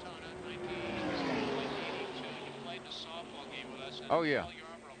 Oh yeah.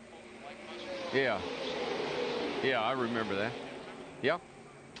 Yeah. Yeah, I remember that. Yep.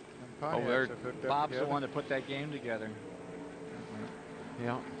 Oh, there. Bob's the one that put that game together.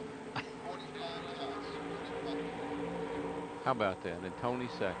 Yeah. How about that? And Tony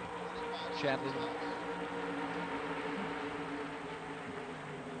second. Chad.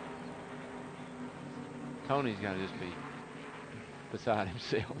 Tony's got to just be beside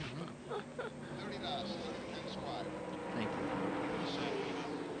himself. Thank you.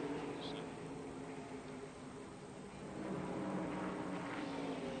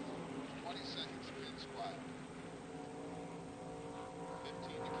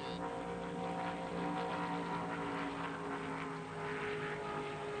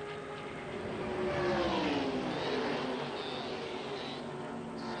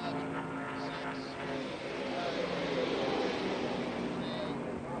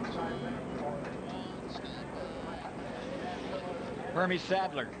 Hermie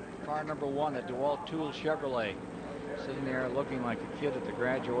Sadler, car number 1 at DeWalt Tool Chevrolet, sitting there looking like a kid at the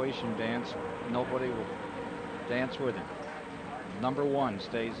graduation dance. Nobody will dance with him. Number 1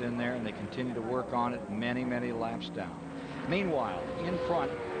 stays in there, and they continue to work on it many, many laps down. Meanwhile, in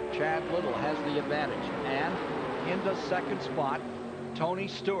front, Chad Little has the advantage, and into second spot, Tony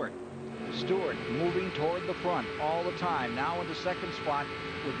Stewart. Stewart moving toward the front all the time. Now into second spot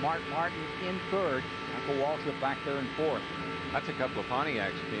with Mark Martin in third. Uncle Waltrip back there in fourth. That's a couple of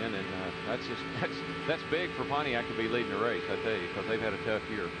Pontiacs, Ken, and that's big for Pontiac to be leading the race, I tell you, because they've had a tough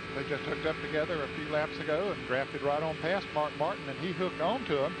year. They just hooked up together a few laps ago and drafted right on past Mark Martin, and he hooked on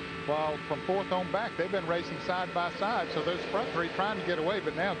to him. While from fourth on back, they've been racing side by side, so those front three trying to get away,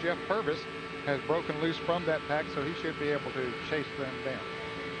 but now Jeff Purvis has broken loose from that pack, so he should be able to chase them down.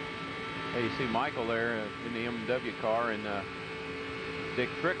 Hey, you see Michael there in the M&W car, and Dick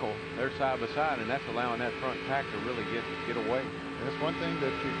Trickle, they're side by side, and that's allowing that front pack to really get away. That's one thing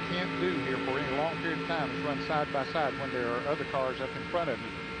that you can't do here for any long period of time is run side by side when there are other cars up in front of you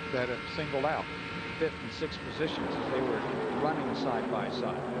that have singled out. Fifth and sixth positions as they were running side by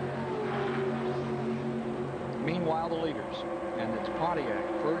side. Meanwhile, the leaders, and it's Pontiac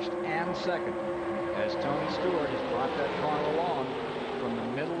first and second, as Tony Stewart has brought that car along from the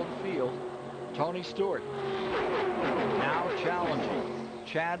middle of the field. Tony Stewart now challenging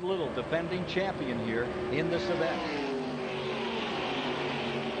Chad Little, defending champion here in this event.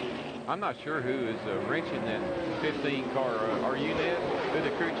 I'm not sure who is wrenching that 15 car. Are you, Ned, who the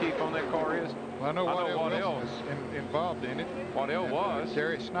crew chief on that car is? Well, I know Waddell is involved in it. Waddell was.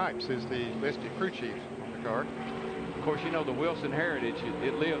 Terry Snipes is the listed crew chief on the car. Of course, you know the Wilson heritage,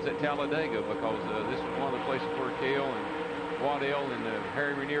 it lives at Talladega because this is one of the places where Cale and Waddell and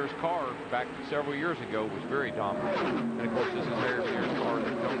Harry Renier's car back several years ago was very dominant. And of course, this is Harry Renier's car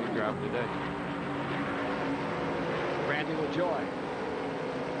that Tony's driving today. Randy LaJoy.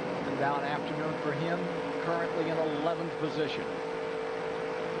 Up and down afternoon for him, currently in 11th position.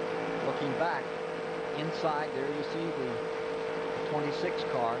 Looking back, inside there you see the 26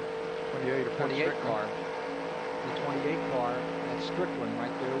 car, 28 car. The 28 car, that's Strickland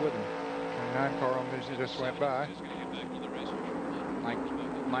right there with him. 29 car on this just went by.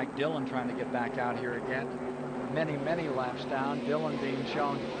 Mike Dillon trying to get back out here again. Many, many laps down. Dillon being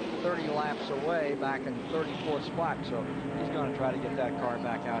shown 30 laps away back in 34th spot. So he's going to try to get that car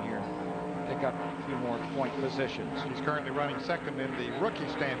back out here and pick up a few more point positions. He's currently running second in the rookie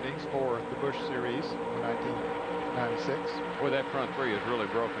standings for the Busch Series in 1996. Boy, that front three is really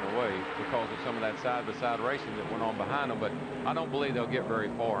broken away because of some of that side-by-side racing that went on behind them. But I don't believe they'll get very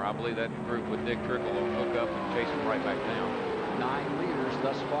far. I believe that group with Dick Trickle will hook up and chase them right back down. 9 leaders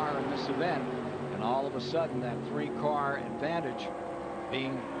thus far in this event, and all of a sudden that 3-car advantage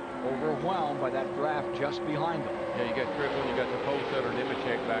being overwhelmed by that draft just behind them. Yeah, you got Trickle, you got the pole setter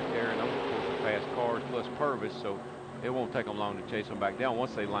Nemechek back there, and those of course are fast cars plus Purvis, so it won't take them long to chase them back down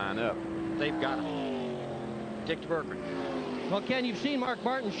once they line up. They've got it. Dick Berger. Well, Ken, you've seen Mark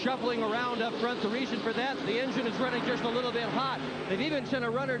Martin shuffling around up front. The reason for that, the engine is running just a little bit hot. They've even sent a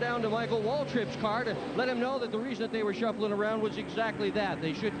runner down to Michael Waltrip's car to let him know that the reason that they were shuffling around was exactly that.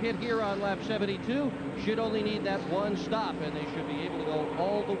 They should pit here on lap 72, should only need that one stop, and they should be able to go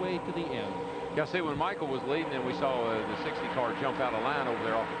all the way to the end. Yeah, see, when Michael was leading and we saw the 60 car jump out of line over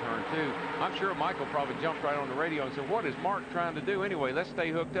there off of turn 2, I'm sure Michael probably jumped right on the radio and said, what is Mark trying to do anyway? Let's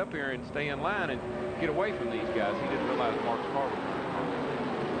stay hooked up here and stay in line and get away from these guys. He didn't realize Mark's car was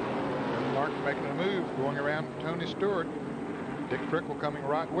running. Mark making a move, going around Tony Stewart. Dick Trickle coming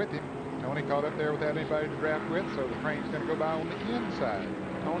right with him. Tony caught up there without anybody to draft with, so the train's going to go by on the inside.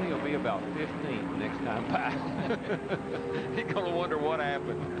 Tony will be about 15 next time by. He's going to wonder what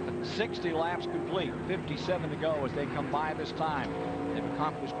happened. 60 laps complete, 57 to go as they come by this time. They've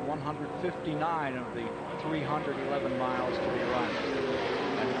accomplished 159 of the 311 miles to be run.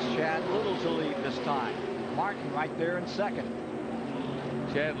 And it's Chad Little to lead this time. Martin right there in second.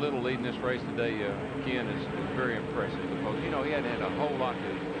 Chad Little leading this race today, again, is very impressive because, you know, he hadn't had a whole lot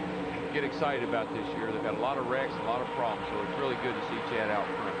to get excited about this year. They've got a lot of wrecks, a lot of problems, so it's really good to see Chad out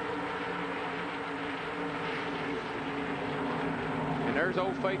front. And there's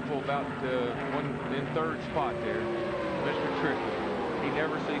Old Faithful about one in third spot there, Mr. Trickle. He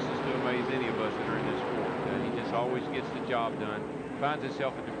never ceases to amaze any of us that are in this sport. He just always gets the job done, finds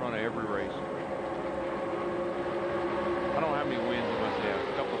himself at the front of every race. I don't know how many wins he must have.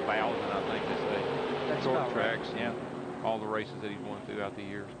 A couple of thousand, I think, this day. That's short about tracks, right. Yeah. all the races that he's won throughout the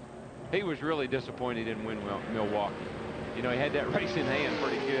years. He was really disappointed he didn't win Milwaukee. You know, he had that race in hand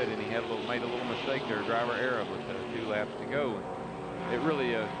pretty good, and he had made a little mistake there, driver error with 2 laps to go. And it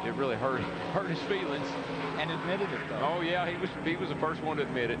really hurt his feelings. And admitted it, though. Oh yeah, he was the first one to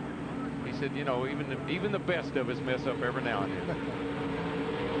admit it. He said, you know, even the best of us mess up every now and then.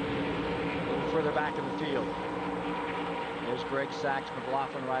 A little further back in the field. There's Greg Sachs,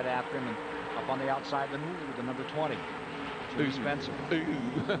 McLaughlin right after him, and up on the outside the number 20. Jimmy Spencer.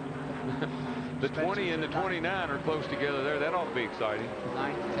 The 20 and the 29 are close together there. That ought to be exciting.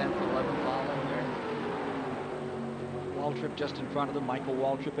 9th, 10th, 11th following there. Waltrip just in front of them. Michael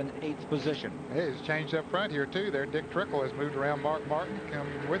Waltrip in 8th position. Hey, he's changed up front here, too. There, Dick Trickle has moved around Mark Martin.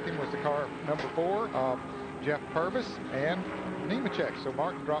 Coming with him was the car number 4, Jeff Purvis, and Nemechek. So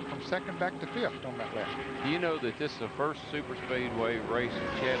Martin dropped from 2nd back to 5th on that lap. You know that this is the first super speedway race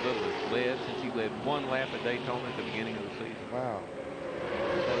that Chad Little has led since he led 1 lap at Daytona at the beginning of the season. Wow.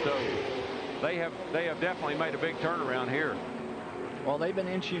 So they have definitely made a big turnaround here. Well, they've been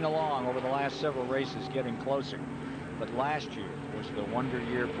inching along over the last several races, getting closer. But last year was the wonder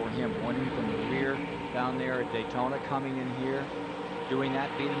year for him, winning from the rear down there at Daytona, coming in here, doing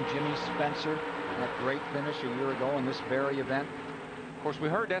that, beating Jimmy Spencer. That great finish a year ago in this very event. Of course, we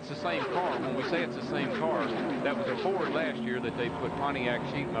heard that's the same car. When we say it's the same car, that was a Ford last year that they put Pontiac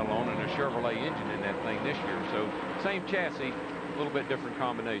sheet metal on and a Chevrolet engine in that thing this year. So same chassis, a little bit different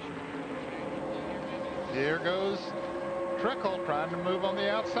combination. Here goes Trickle trying to move on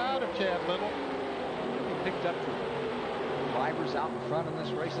the outside of Chad Little. He picked up the drivers out in front in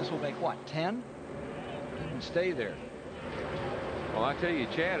this race. This will make, what, 10? And stay there. Well, I tell you,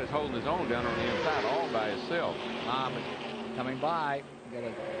 Chad is holding his own down on the inside all by himself. But coming by, got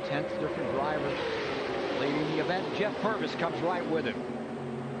a 10th different driver leading the event. Jeff Purvis comes right with him.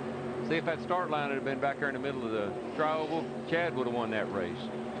 See, if that start line had been back here in the middle of the tri-oval, Chad would have won that race.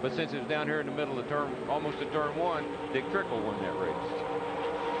 But since it was down here in the middle of turn, almost at turn 1, Dick Trickle won that race.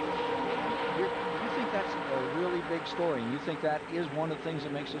 You think that's a really big story, and you think that is one of the things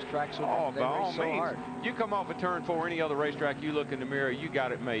that makes this track so, by all means. Hard. You come off a turn 4, any other racetrack, you look in the mirror, you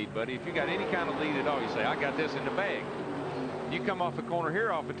got it made, buddy. If you got any kind of lead at all, you say, I got this in the bag. You come off the corner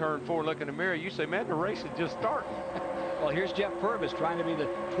here off a turn 4, look in the mirror, you say, man, the race is just starting. Well, here's Jeff Purvis trying to be the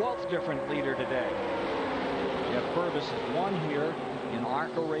 12th different leader today. Jeff Purvis has won here in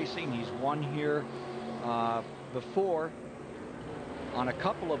ARCA racing. He's won here before on a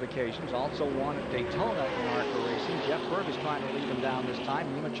couple of occasions, also won at Daytona in ARCA racing. Jeff Purvis trying to lead him down this time.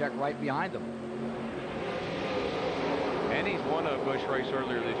 Nemechek right behind him. And he's won a Busch race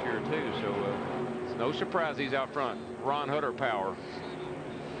earlier this year, too, so it's no surprise he's out front. Ron Hutter power.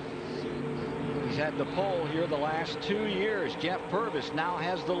 He's had the pole here the last 2 years. Jeff Purvis now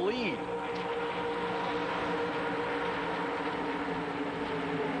has the lead.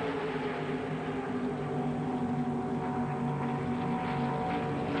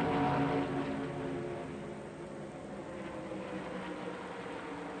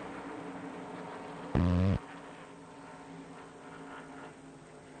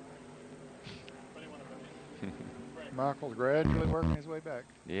 Michael's gradually working his way back.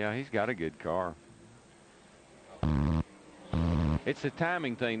 Yeah, he's got a good car. It's a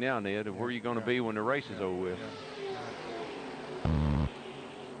timing thing now, Ned, of where you're going to be when the race is over with.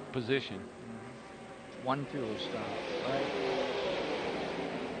 Position. One fuel stop, right?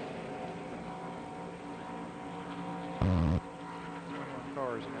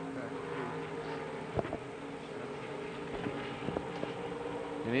 Cars in that pack.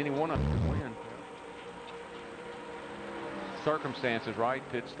 And any one of them can win. Circumstances, right?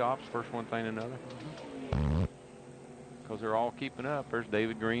 Pit stops, first one thing another. Because they're all keeping up. There's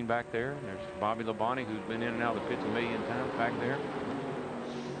David Green back there. There's Bobby Labonte, who's been in and out of the pits a million times back there.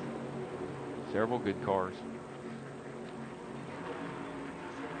 Several good cars.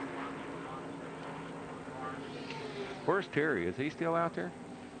 Where's Terry? Is he still out there?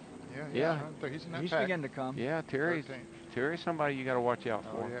 Yeah. He's in that He's pack. beginning to come. Yeah, Terry's somebody you got to watch out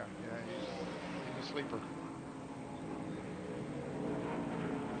for. Oh, yeah. He's a sleeper.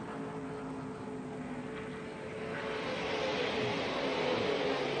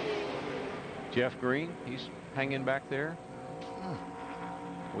 Jeff Green, he's hanging back there.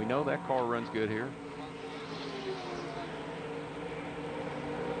 We know that car runs good here.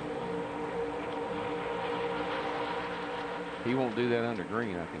 He won't do that under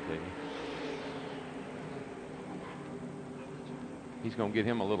green, I can tell you. He's going to get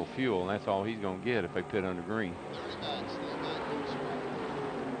him a little fuel, and that's all he's going to get if they pit under green.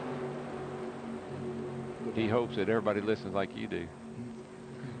 He hopes that everybody listens like you do.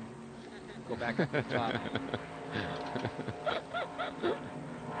 Go back up to the top.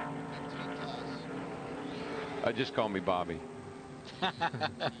 Just call me Bobby.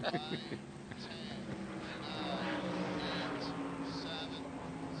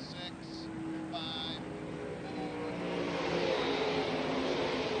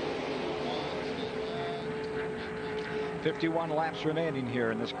 51 laps remaining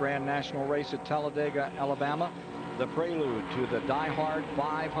here in this Grand National race at Talladega, Alabama. The prelude to the Die Hard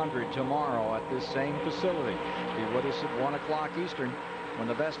 500 tomorrow at this same facility. Be with us at 1 o'clock Eastern when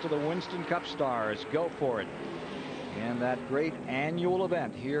the best of the Winston Cup stars go for it in that great annual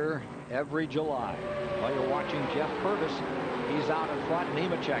event here every July. While you're watching Jeff Purvis, he's out in front.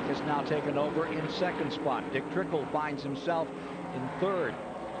 Nemechek has now taken over in second spot. Dick Trickle finds himself in third.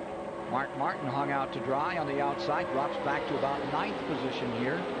 Mark Martin hung out to dry on the outside, drops back to about 9th position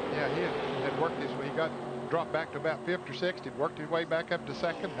here. Yeah, he had worked his way. He got dropped back to about 5th or 6th. He'd worked his way back up to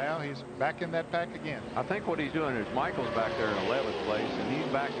second. Now he's back in that pack again. I think what he's doing is Michael's back there in 11th place,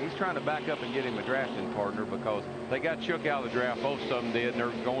 and he's trying to back up and get him a drafting partner because they got shook out of the draft. Both of them did, and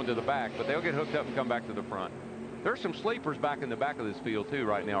they're going to the back, but they'll get hooked up and come back to the front. There's some sleepers back in the back of this field too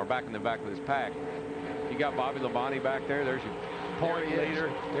right now, or back in the back of this pack. You got Bobby Labonte back there. There's your point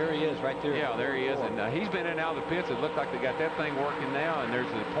leader. There he is, right there. Yeah, there he is. And he's been in and out of the pits. It looked like they got that thing working now. And there's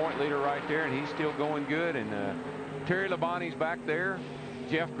the point leader right there, and he's still going good. And Terry Labonte's back there.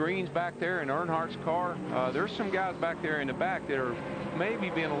 Jeff Green's back there in Earnhardt's car. There's some guys back there in the back that are maybe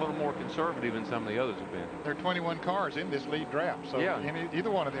being a little more conservative than some of the others have been. There are 21 cars in this lead draft, so yeah,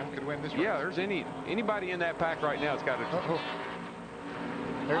 either one of them could win this race. Yeah, there's anybody in that pack right now that's got a...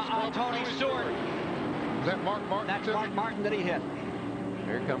 There's Tony Stewart. Is that Mark Martin? That's Mark Martin that he hit.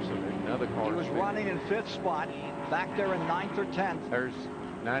 Here comes another car. He was running in 5th spot, back there in 9th or 10th. There's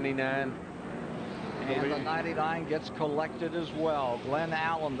 99. And the 99 gets collected as well. Glenn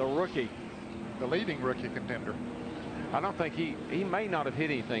Allen, the rookie. The leading rookie contender. I don't think he may not have hit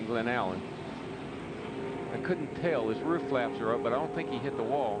anything, Glenn Allen. I couldn't tell. His roof flaps are up, but I don't think he hit the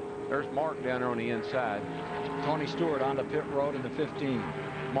wall. There's Mark down there on the inside. Tony Stewart on the pit road in the 15.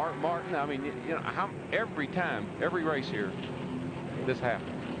 Mark Martin, I mean, you know, every time, every race here, this happens.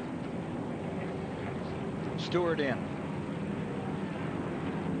 Stewart in.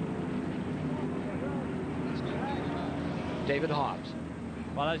 David Hobbs.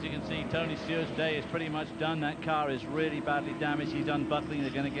 Well, as you can see, Tony Stewart's day is pretty much done. That car is really badly damaged. He's unbuckling.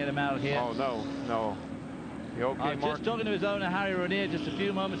 They're going to get him out of here. Oh, no. You okay, Mark? Just talking to his owner, Harry Ranier, just a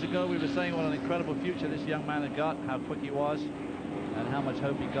few moments ago, we were saying what an incredible future this young man had got, how quick he was, and how much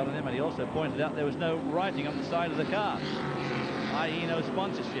hope he got in him. And he also pointed out there was no writing on the side of the car, i.e. no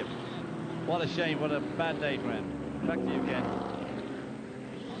sponsorship. What a shame. What a bad day for him. Back to you, Ken.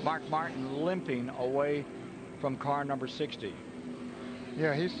 Mark Martin limping away from car number 60.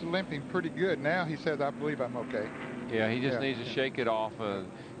 Yeah, he's limping pretty good now. He says, I believe I'm okay. Yeah, he just needs to shake it off.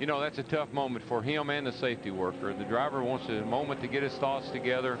 You know, that's a tough moment for him and the safety worker. The driver wants a moment to get his thoughts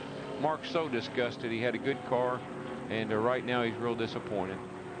together. Mark's so disgusted. He had a good car, and right now he's real disappointed.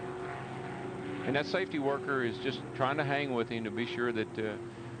 And that safety worker is just trying to hang with him to be sure that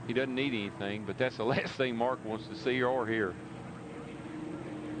he doesn't need anything, but that's the last thing Mark wants to see or hear.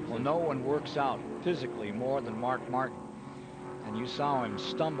 Well, no one works out physically more than Mark Martin. And you saw him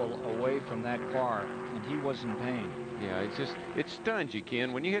stumble away from that car, and he was in pain. Yeah, it stuns you,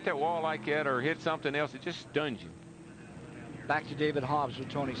 Ken. When you hit that wall like that or hit something else, it just stuns you. Back to David Hobbs with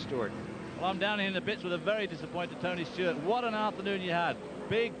Tony Stewart. Well, I'm down here in the pits with a very disappointed Tony Stewart. What an afternoon you had.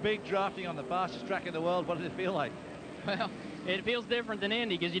 Big drafting on the fastest track in the world. What did it feel like? Well, It feels different than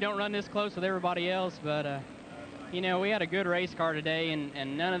Indy because you don't run this close with everybody else, but you know, we had a good race car today,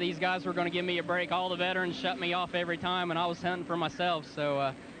 and none of these guys were going to give me a break. All the veterans shut me off every time, and I was hunting for myself, so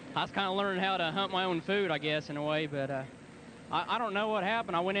I was kind of learning how to hunt my own food, I guess, in a way, but I don't know what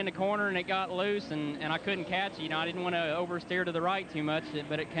happened. I went in the corner, and it got loose, and I couldn't catch it. You know, I didn't want to oversteer to the right too much,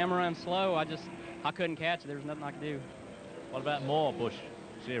 but it came around slow. I couldn't catch it. There was nothing I could do. What about more Busch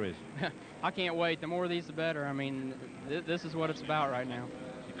series? I can't wait. The more of these, the better. I mean, this is what it's about right now.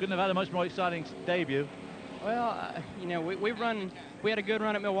 You couldn't have had a much more exciting debut. Well, you know, we had a good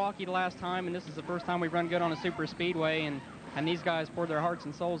run at Milwaukee the last time, and this is the first time we've run good on a super speedway, and these guys poured their hearts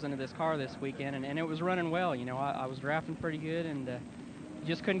and souls into this car this weekend, and it was running well. You know, I was drafting pretty good, and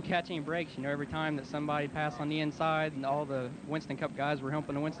just couldn't catch any breaks. You know, every time that somebody passed on the inside, and all the Winston Cup guys were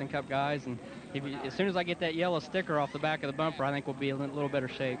helping the Winston Cup guys, and as soon as I get that yellow sticker off the back of the bumper, I think we'll be in a little better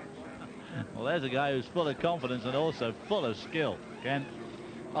shape. Well, there's a guy who's full of confidence and also full of skill, Ken.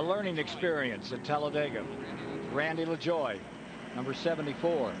 A learning experience at Talladega. Randy LaJoie, number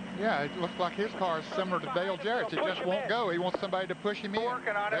 74. Yeah, it looks like his car is similar to Dale Jarrett's. He just won't go. He wants somebody to push him in.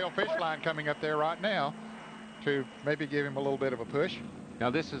 Dale Fishline coming up there right now to maybe give him a little bit of a push. Now,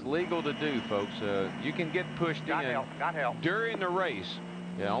 this is legal to do, folks. You can get pushed in during the race.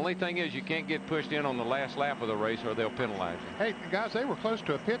 The only thing is you can't get pushed in on the last lap of the race or they'll penalize you. Hey, guys, they were close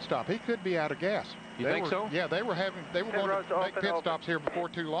to a pit stop. He could be out of gas. You think so? Yeah, they were going to make pit stops here before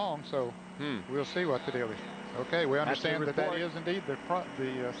too long, so we'll see what the deal is. Okay, we understand that is indeed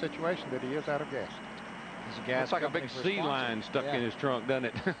the situation, that he is out of gas. It's like a big sea line stuck in his trunk, doesn't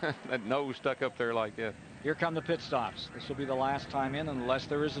it? That nose stuck up there like that. Here come the pit stops. This will be the last time in, unless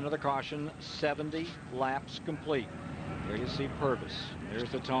there is another caution. 70 laps complete. There you see Purvis.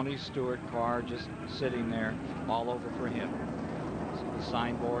 There's the Tony Stewart car just sitting there, all over for him. See the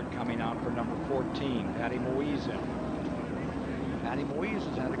signboard coming out for number 14, Patty Moise in. Patty Moise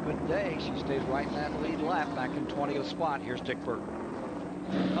has had a good day. She stays right in that lead lap, back in 20th spot. Here's Dick Berger.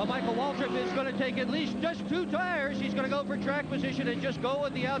 Michael Waltrip is going to take at least just 2 tires. He's going to go for track position and just go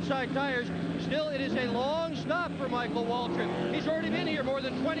with the outside tires. Still, it is a long stop for Michael Waltrip. He's already been here more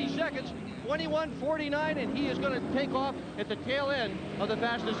than 20 seconds, 21:49, and he is going to take off at the tail end of the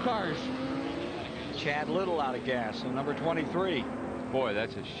fastest cars. Chad Little out of gas in number 23. Boy,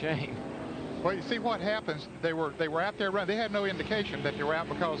 that's a shame. Well, you see what happens. They were out there running. They had no indication that they were out,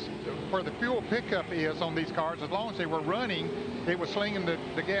 because where the fuel pickup is on these cars, as long as they were running, it was slinging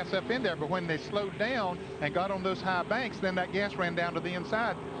the gas up in there. But when they slowed down and got on those high banks, then that gas ran down to the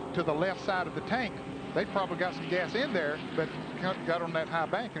inside, to the left side of the tank. They probably got some gas in there, but got on that high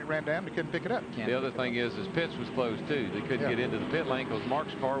bank and it ran down. They couldn't pick it up. The other thing is pits was closed too. They couldn't get into the pit lane because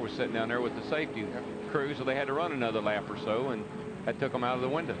Mark's car was sitting down there with the safety crew, so they had to run another lap or so, and that took them out of the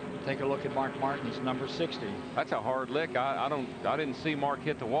window. Take a look at Mark Martin's number 60. That's a hard lick. I didn't see Mark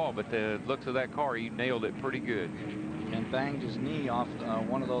hit the wall, but the looks of that car, he nailed it pretty good. And banged his knee off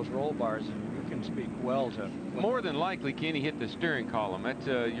one of those roll bars, and you can speak well to. More than likely, Kenny hit the steering column. That's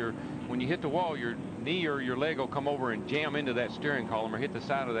when you hit the wall, your knee or your leg will come over and jam into that steering column or hit the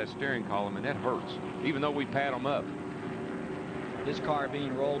side of that steering column, and that hurts, even though we pat them up. His car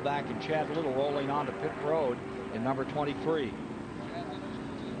being rolled back, and Chad Little rolling onto pit road in number 23.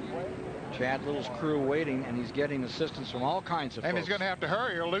 Chad Little's crew waiting, and he's getting assistance from all kinds of folks. And he's going to have to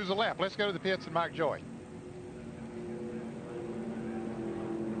hurry or lose a lap. Let's go to the pits and Mike Joy.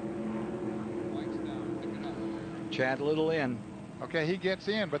 Chad Little in. Okay, he gets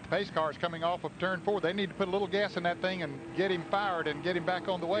in, but the pace car is coming off of turn 4. They need to put a little gas in that thing and get him fired and get him back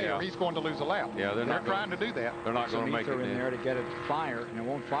on the way, or he's going to lose a lap. Yeah, they're trying to do that. They're not going to make it in there to get it to fire, and it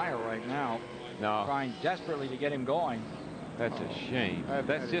won't fire right now. No. Trying desperately to get him going. That's a shame.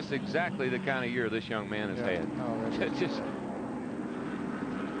 That's just exactly the kind of year this young man has had. No, that's just.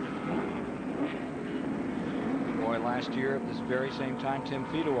 Boy, last year at this very same time, Tim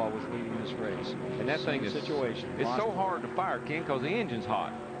Fedewa was leading this race. And that thing is situation. It's so hard to fire, Ken, because the engine's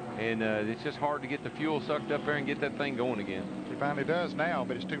hot, and it's just hard to get the fuel sucked up there and get that thing going again. He finally does now,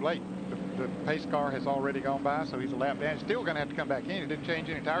 but it's too late. The pace car has already gone by, so he's a lap down. He's still going to have to come back in. He didn't change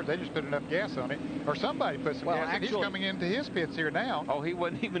any tires. They just put enough gas on it, or somebody put some gas. And he's coming into his pits here now. Oh, he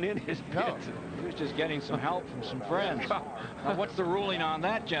wasn't even in his pits. No, he was just getting some help from some friends. Now, what's the ruling on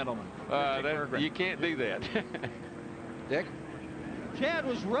that, gentlemen? You can't do that. Dick? Chad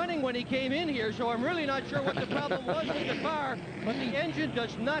was running when he came in here, so I'm really not sure what the problem was with the car, but the engine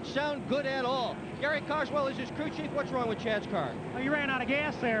does not sound good at all. Gary Carswell is his crew chief. What's wrong with Chad's car? Well, you ran out of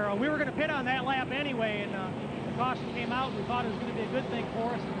gas there. We were going to pit on that lap anyway, and the caution came out. We thought it was going to be a good thing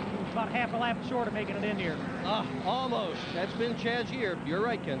for us. It was about half a lap short of making it in here. Almost. That's been Chad's year. You're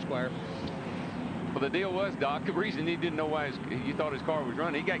right, Ken Squire. Well, the deal was, Doc, the reason he didn't know why you thought his car was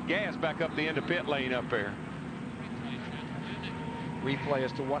running, he got gas back up the end of pit lane up there. Replay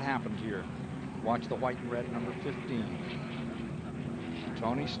as to what happened here. Watch the white and red, number 15.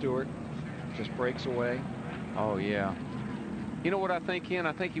 Tony Stewart just breaks away. Oh, yeah. You know what I think, Ken?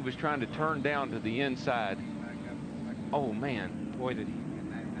 I think he was trying to turn down to the inside. Oh, man. Boy, did he.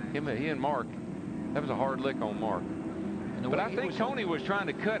 He and Mark, that was a hard lick on Mark. But I think Tony was trying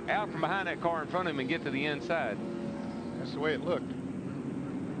to cut out from behind that car in front of him and get to the inside. That's the way it looked.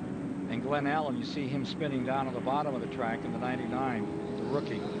 And Glenn Allen, you see him spinning down on the bottom of the track in the 99, the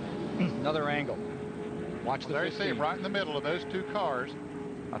rookie. Another angle. Watch the 15. There you see him right in the middle of those two cars.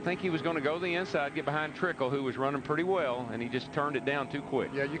 I think he was going to go the inside, get behind Trickle, who was running pretty well, and he just turned it down too quick.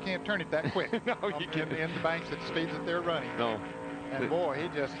 Yeah, you can't turn it that quick. No, you can't. In the banks at the speeds that they're running. No. And boy, he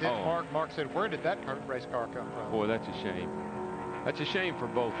just hit Mark. Mark said, where did that race car come from? Boy, that's a shame. That's a shame for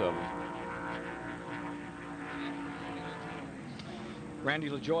both of them. Randy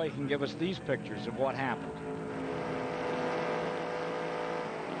LaJoie can give us these pictures of what happened.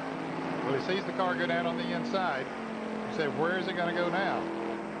 Well, he sees the car go down on the inside. He said, where is it going to go now?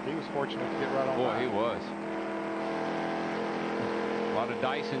 He was fortunate to get right on. Boy, he was. A lot of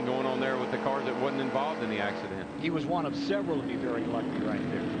dicing going on there with the car that wasn't involved in the accident. He was one of several to be very lucky right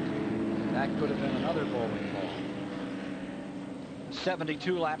there. That could have been another bowling ball.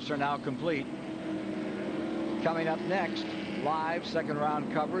 72 laps are now complete. Coming up next, live second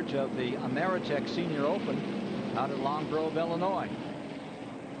round coverage of the Ameritech Senior Open out at Long Grove, Illinois.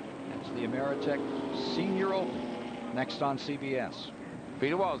 That's the Ameritech Senior Open next on CBS.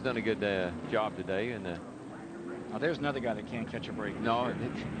 Peter Wall's done a good job today. And now there's another guy that can't catch a break. No,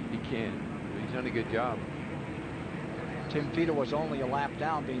 he can't. He's done a good job. Tim Feeder was only a lap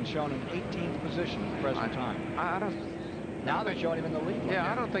down, being shown in 18th position at the present time. I don't. Now they're showing him in the lead.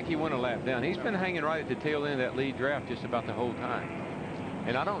 Yeah, I don't think he went a lap down. He's been hanging right at the tail end of that lead draft just about the whole time.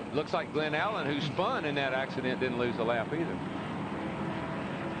 And looks like Glenn Allen, who spun in that accident, didn't lose a lap either.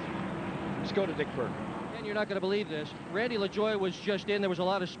 Let's go to Dick Berger. And you're not going to believe this. Randy LaJoie was just in. There was a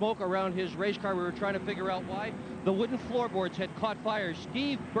lot of smoke around his race car. We were trying to figure out why. The wooden floorboards had caught fire.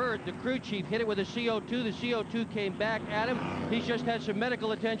 Steve Bird, the crew chief, hit it with a CO2. The CO2 came back at him. He's just had some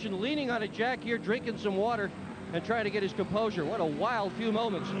medical attention, leaning on a jack here, drinking some water, and trying to get his composure. What a wild few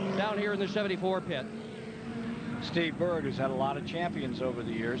moments down here in the 74 pit. Steve Bird, who's had a lot of champions over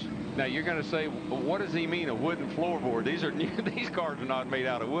the years. Now you're going to say, well, what does he mean, a wooden floorboard? These cars are not made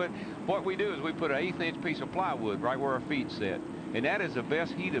out of wood. What we do is we put an 1/8 inch piece of plywood right where our feet sit, and that is the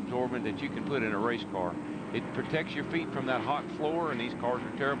best heat absorbent that you can put in a race car. It protects your feet from that hot floor, and these cars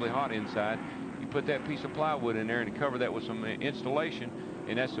are terribly hot inside. You put that piece of plywood in there and cover that with some insulation,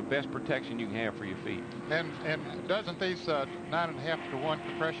 and that's the best protection you can have for your feet. And doesn't these 9.5 to 1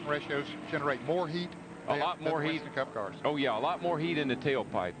 compression ratios generate more heat? A lot more heat. Cup cars. Oh yeah, a lot more heat in the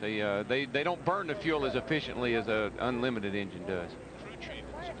tailpipe. They don't burn the fuel as efficiently as an unlimited engine does.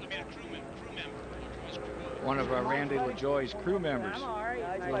 One of Randy LaJoie's crew members,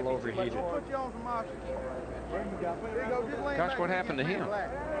 a little overheated. Gosh, what happened to him?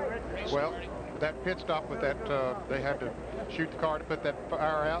 Well, that pit stop with that, they had to shoot the car to put that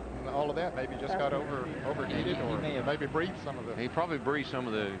fire out and all of that. Maybe just got overheated, or maybe breathed some of the. He probably breathed some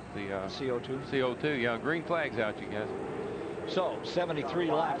of the CO2. CO2, yeah. Green flag's out, you guys. So 73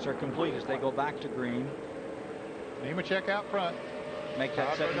 laps are complete as they go back to green. Nemechek out front. Make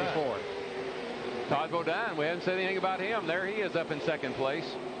that 74. Todd Bodine, we haven't said anything about him. There he is up in second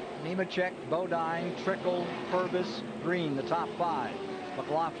place. Nemechek, Bodine, Trickle, Purvis, Green, the top 5.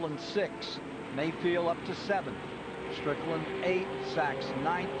 McLaughlin 6. Mayfield up to 7. Strickland 8. Sachs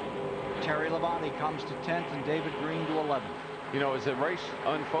 9th. Terry Labonte comes to 10th, and David Green to 11th. You know, as the race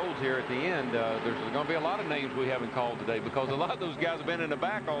unfolds here at the end, there's going to be a lot of names we haven't called today, because a lot of those guys have been in the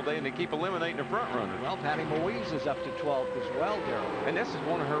back all day and they keep eliminating the front runners. Well, Patty Moise is up to 12th as well, Darrell. And this is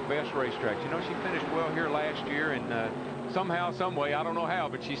one of her best racetracks. You know, she finished well here last year, and somehow, some way, I don't know how,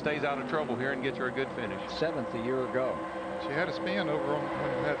 but she stays out of trouble here and gets her a good finish. 7th a year ago. She had a spin over on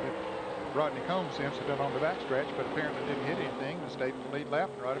when you had the Rodney Combs incident on the backstretch, but apparently didn't hit anything and stayed in the lead lap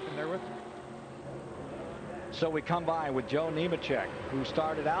and right up in there with her. So we come by with Joe Nemechek, who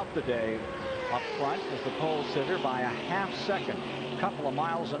started out the day up front as the pole sitter by a half second, a couple of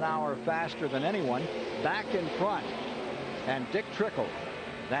miles an hour faster than anyone, back in front. And Dick Trickle,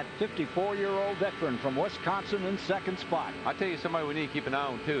 that 54-year-old veteran from Wisconsin, in second spot. I tell you, somebody we need to keep an eye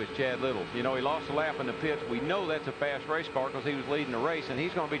on too is Chad Little. You know, he lost a lap in the pits. We know that's a fast race car because he was leading the race, and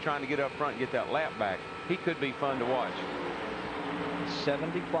he's going to be trying to get up front and get that lap back. He could be fun to watch.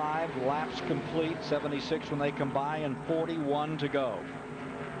 75 laps complete, 76 when they come by, and 41 to go.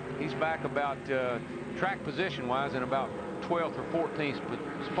 He's back about track position-wise in about 12th or 14th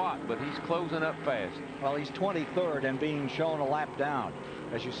spot, but he's closing up fast. Well, he's 23rd and being shown a lap down.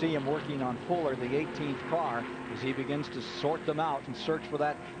 As you see him working on Fuller, the 18th car, as he begins to sort them out and search for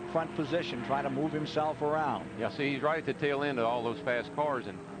that front position, try to move himself around. Yeah, see, he's right at the tail end of all those fast cars,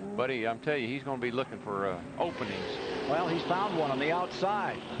 and buddy, I'm telling you, he's going to be looking for openings. Well, he's found one on the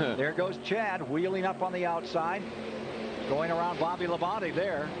outside. There goes Chad wheeling up on the outside, going around Bobby Labonte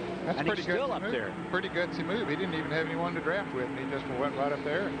there. That's and pretty he's still up move. there. Pretty gutsy move. He didn't even have anyone to draft with, and he just went right up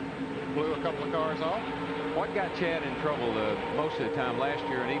there and blew a couple of cars off. What got Chad in trouble most of the time last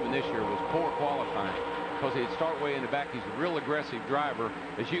year and even this year was poor qualifying, because he'd start way in the back. He's a real aggressive driver,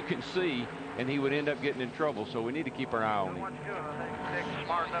 as you can see, and he would end up getting in trouble. So we need to keep our eye on him.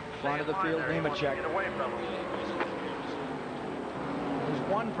 Front of the field, Nemechek. There's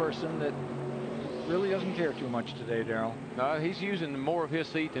one person that really doesn't care too much today, Darrell. No, he's using more of his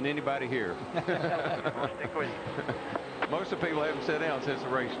seat than anybody here. Most of the people haven't sat down since the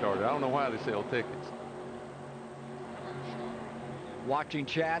race started. I don't know why they sell tickets. Watching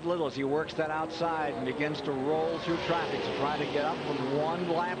Chad Little as he works that outside and begins to roll through traffic to try to get up from one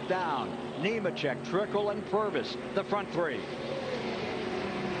lap down. Nemechek, Trickle, and Purvis, the front three.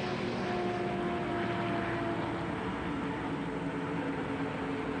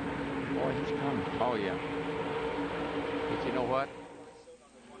 Boy, he's coming. Oh, yeah. But you know what?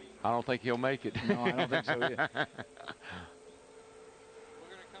 I don't think he'll make it. No, I don't think so either. We're going to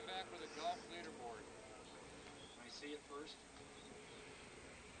come back with a golf leaderboard. Can I see it first?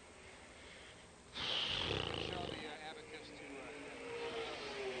 Show the abacus to...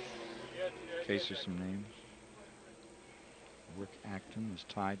 Okay, so some names. Rick Acton is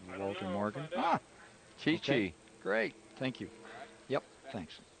tied with Walter Morgan. Ah! Chi-Chi. Okay. Great. Thank you. Yep,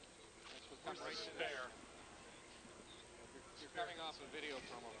 thanks. You're coming off a video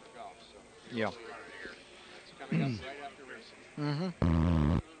promo for golf, so... Yeah. It's coming up right after racing. Mm-hmm.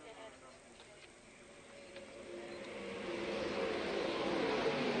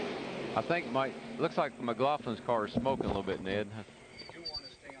 I think looks like McLaughlin's car is smoking a little bit, Ned.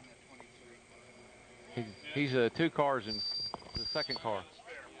 He's 2 cars in the second car.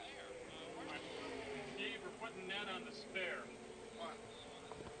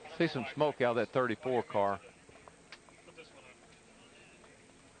 See some smoke out of that 34 car.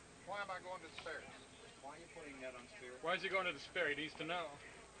 Why am I going to the spare? Why are you putting that on spare? Why is he going to the spare? He needs to know.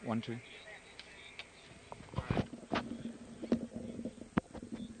 1, 2.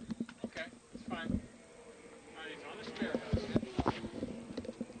 Okay, it's fine. He's on the spare.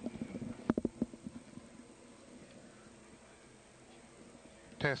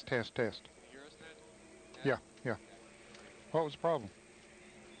 Test, test, test. Can you hear us, Ned? Yeah. What was the problem?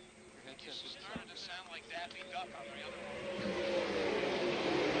 Your headset just started to sound like Daffy Duck on the other one.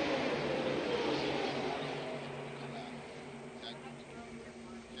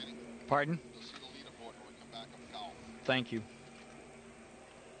 Pardon? You'll see the leaderboard when we come back on golf. Thank you.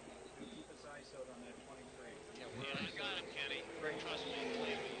 Keep us eyes out on that 23. Yeah, I got him, Kenny. Trust me,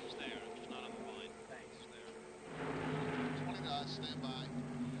 believe me, he's there. He's not on the line. Thanks. He's there. 20 guys, stand by.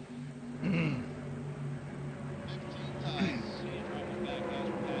 15 ties.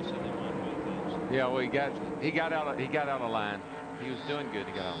 Yeah, well, he got out of line. He was doing good.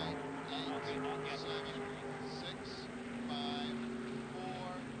 He got out of line. 7, 6, 5, 4,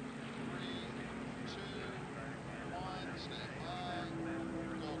 3, 2, 1. Stand by.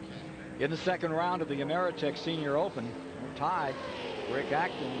 Go, Ken. In the second round of the Ameritech Senior Open, we're tied. Rick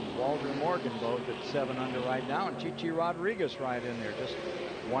Acton and Walter Morgan both at 7 under right now, and Chi-Chi Rodriguez right in there, just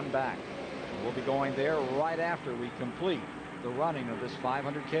 1 back. And we'll be going there right after we complete the running of this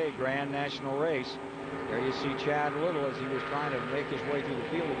 500K Grand National race. There you see Chad Little as he was trying to make his way through the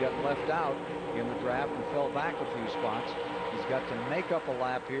field. He got left out in the draft and fell back a few spots. He's got to make up a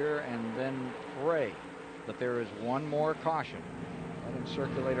lap here and then pray that there is one more caution. Let him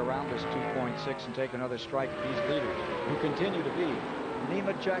circulate around this 2.6 and take another strike at these leaders, who continue to be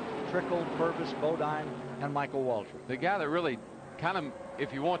Nemechek, Trickle, Purvis, Bodine, and Michael Waltrip. The guy that really kind of,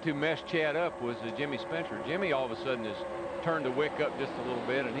 if you want to, mess Chad up was Jimmy Spencer. Jimmy all of a sudden has turned the wick up just a little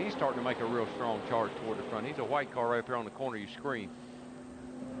bit, and he's starting to make a real strong charge toward the front. He's a white car right up here on the corner of your screen.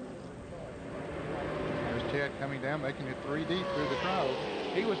 There's Chad coming down, making it 3 deep through the crowd.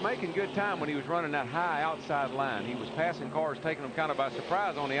 He was making good time when he was running that high outside line. He was passing cars, taking them kind of by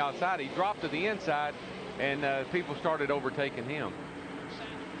surprise on the outside. He dropped to the inside, and people started overtaking him.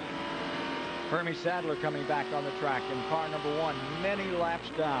 Fermi Sadler coming back on the track in car number 1, many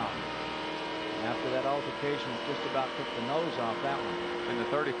laps down. After that altercation, just about took the nose off that one. In the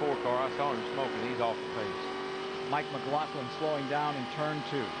 34 car, I saw him smoking. He's off the pace. Mike McLaughlin slowing down in turn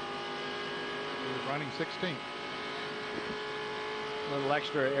 2. He's running 16th. A little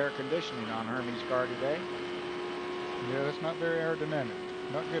extra air conditioning on Hermie's car today. Yeah, that's not very aerodynamic.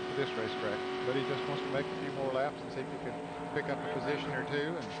 Not good for this racetrack. But he just wants to make a few more laps and see if he can pick up a position or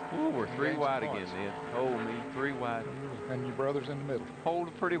two. And ooh, we're 3 wide again, then. Oh, me, 3 wide. And your brother's in the middle. Hold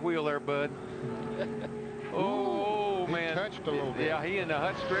a pretty wheel there, bud. Oh, he man. touched a little bit. Yeah, he and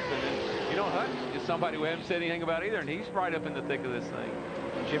Hutch Strickland. And, you know, Hutch is somebody we haven't said anything about either, and he's right up in the thick of this thing.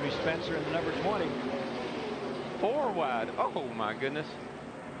 And Jimmy Spencer in the number 20. 4 wide. Oh, my goodness.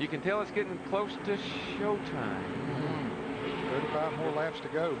 You can tell it's getting close to showtime. 35 more laps to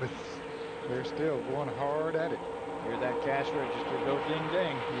go, but they're still going hard at it. Hear that cash register go ding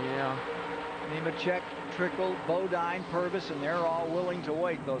ding. Yeah. Nemechek, Trickle, Bodine, Purvis, and they're all willing to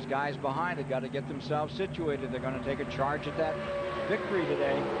wait. Those guys behind have got to get themselves situated. They're going to take a charge at that victory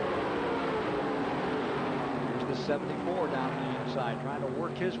today. Here's the 74 down on the inside, trying to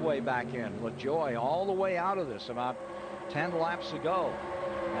work his way back in. LaJoie all the way out of this, about 10 laps to go.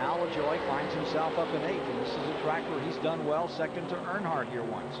 Now LaJoie finds himself up in 8th, and this is a track where he's done well, second to Earnhardt here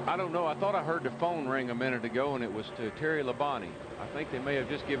once. I don't know. I thought I heard the phone ring a minute ago, and it was to Terry Labonte. I think they may have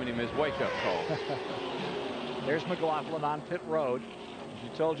just given him his wake-up call. There's McLaughlin on pit road. As you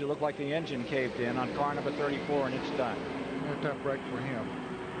told you, looked like the engine caved in on car number 34, and it's done. A tough break for him.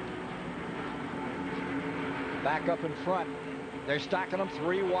 Back up in front. They're stacking them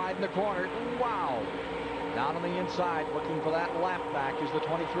 3 wide in the corner. Wow. Down on the inside, looking for that lap back, is the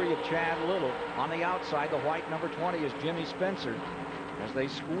 23 of Chad Little. On the outside, the white number 20 is Jimmy Spencer, as they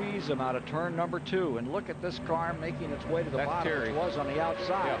squeeze him out of turn number 2. And look at this car making its way to the bottom, which was on the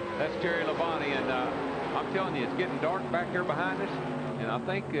outside. Yeah, that's Terry Labonte, and I'm telling you, it's getting dark back here behind us. And I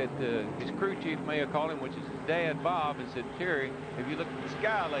think that his crew chief may have called him, which is his dad, Bob, and said, Terry, have you looked at the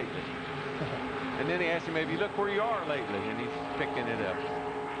sky lately? And then he asked him, have you looked where you are lately? And he's picking it up.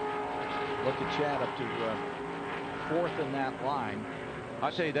 Look at Chad up to 4th in that line.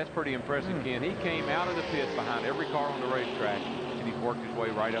 I tell you, that's pretty impressive, Ken. He came out of the pits behind every car on the racetrack, and he's worked his way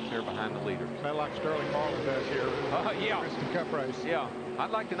right up there behind the leader. Kind of like Sterling Marlin does here. Yeah. Winston Cup race. Yeah.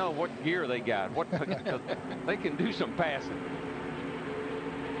 I'd like to know what gear they got. They can do some passing.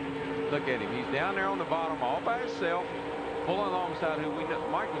 Look at him. He's down there on the bottom all by himself, pulling alongside who we know.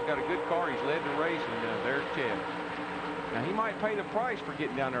 Michael's got a good car. He's led the race, and there's Chad. Now, he might pay the price for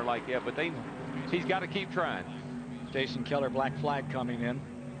getting down there like that, but he's got to keep trying. Jason Keller, black flag coming in.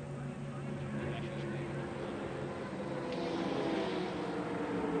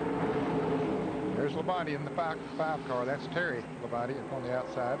 There's Labonte in the 5 car. That's Terry Labonte up on the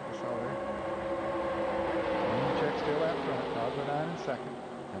outside. We saw there. Check still out front. Todd Bodine in second.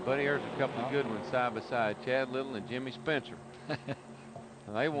 Now, buddy, there's a couple of good ones side by side. Chad Little and Jimmy Spencer.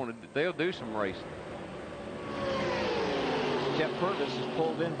 They'll do some racing. Jeff Purvis is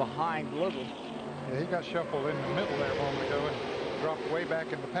pulled in behind Little. Yeah, he got shuffled in the middle there a moment ago and dropped way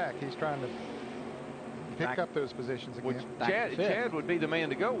back in the pack. He's trying to pick up those positions again. Chad would be the man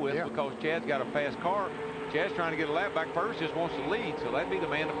to go with, because Chad's got a fast car. Chad's trying to get a lap back. Purvis just wants to lead, so that'd be the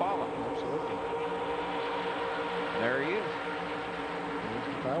man to follow. Absolutely. There he is.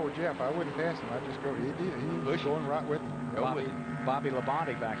 If I were Jeff, I wouldn't pass him. I'd just go. He's going right with him. Bobby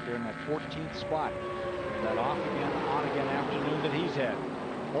Labonte back there in that 14th spot. That off again, on again afternoon that he's had.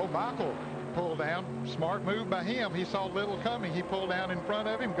 Oh, Michael pulled down. Smart move by him. He saw Little coming. He pulled down in front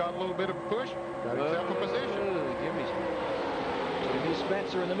of him, got a little bit of a push, got himself a position. Jimmy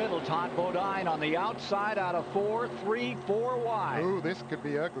Spencer in the middle. Todd Bodine on the outside out of 4 wide. Ooh, this could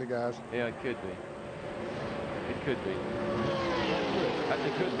be ugly, guys. Yeah, it could be. It could be.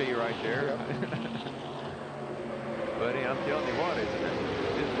 It could be right there. Yep. Buddy, I'm telling you what, is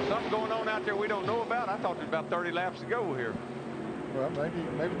there something going on out there we don't know about? I thought there was about 30 laps to go here. Well,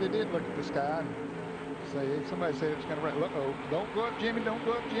 maybe they did look at the sky and say, somebody said it's going to rain. Uh-oh, don't go up, Jimmy. Don't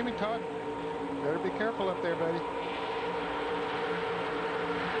go up, Jimmy. Todd, better be careful up there, buddy.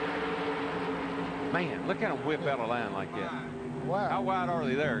 Man, look at them whip out of line like that. Wow. How wide are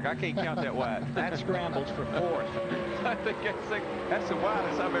they there? I can't count that wide. That scrambles for 4th. I think that's the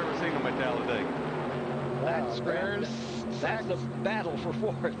widest I've ever seen them at Talladega. Wow, that's the battle for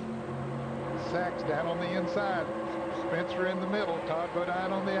 4th. Sachs down on the inside. Spencer in the middle. Todd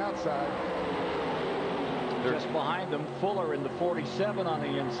Bodine on the outside. Just behind them, Fuller in the 47 on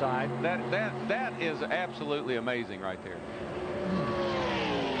the inside. That is absolutely amazing right there.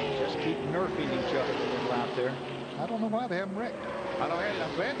 Just keep nerfing each other a little out there. I don't know why they haven't wrecked. I'm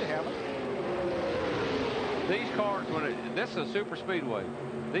glad they haven't. These cars, this is a super speedway.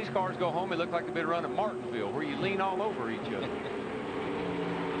 These cars go home, they look like they've been running Martinsville, where you lean all over each other.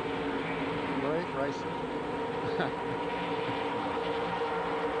 Great racing.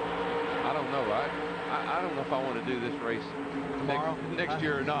 I don't don't know. I don't know if I want to do this race tomorrow next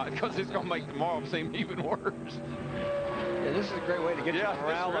year or not, because it's going to make tomorrow seem even worse. Yeah, this is a great way to get your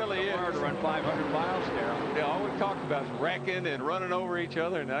morale up tomorrow to run 500 miles, Darrell. Yeah, all we've talked about is wrecking and running over each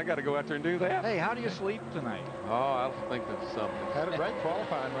other, and I got to go out there and do that. Hey, how do you sleep tonight? Oh, I think that's something. Had a great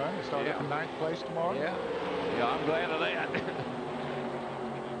qualifying run. They started up in 9th place tomorrow. Yeah, I'm glad of that.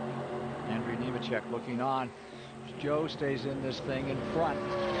 Andrew Nemechek looking on. Joe stays in this thing in front.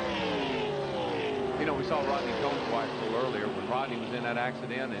 You know, we saw Rodney Combs' wife a little earlier when Rodney was in that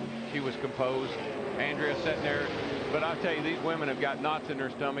accident, and she was composed. Andrea sitting there. But I tell you, these women have got knots in their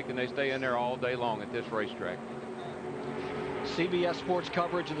stomach, and they stay in there all day long at this racetrack. CBS Sports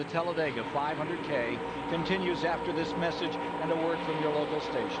coverage of the Talladega 500K continues after this message and a word from your local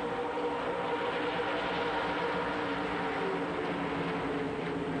station.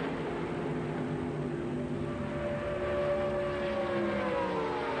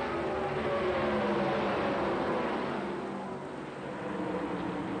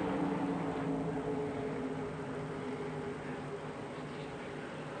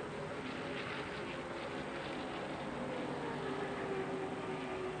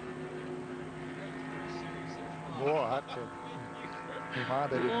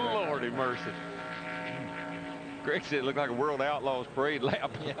 Lordy mercy. Greg said it looked like a World Outlaws parade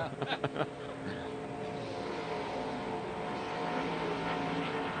lap. Yeah.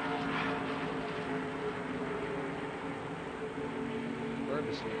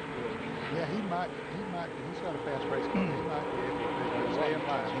 Yeah, he's got a fast race car. He might be able to stay in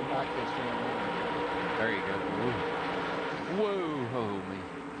line. He might get staying. There you go. Whoa, oh me.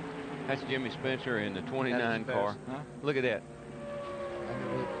 That's Jimmy Spencer in the 29 car. Huh? Look at that.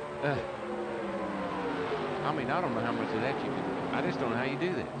 I mean, I don't know how much of that you can. I just don't know how you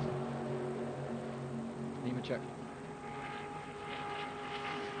do that. Nemechek.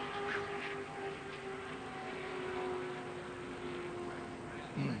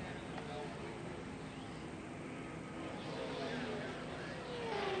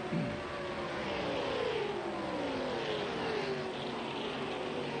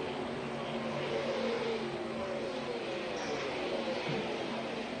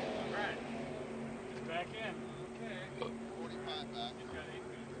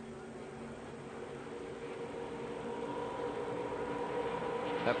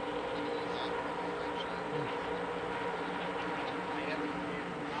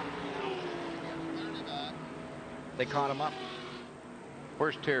 They caught him up.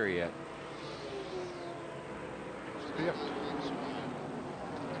 Where's Terry at? Fifth.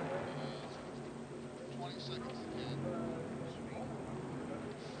 20 seconds again.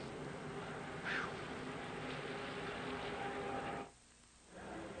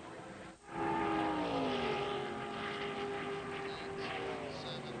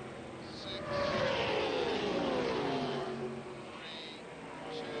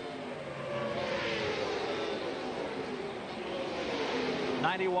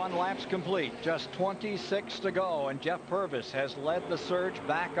 Laps complete, just 26 to go, and Jeff Purvis has led the surge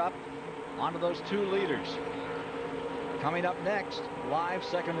back up onto those two leaders. Coming up next, live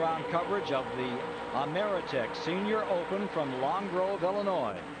second round coverage of the Ameritech Senior Open from Long Grove,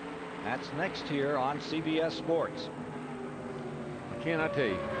 Illinois. That's next here on CBS Sports. Can I tell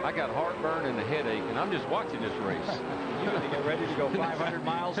you, I got heartburn and a headache, and I'm just watching this race. You got to get ready to go 500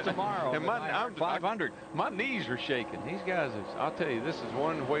 miles tomorrow. And I'm 500. My knees are shaking. These guys, I'll tell you, this is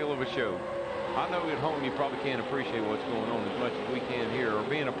one whale of a show. I know at home you probably can't appreciate what's going on as much as we can here or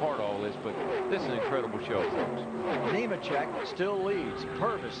being a part of all this, but this is an incredible show, folks. Nemechek still leads.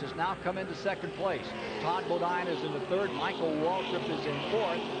 Purvis has now come into second place. Todd Bodine is in the third. Michael Waltrip is in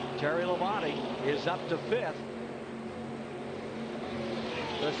fourth. Terry Labonte is up to fifth.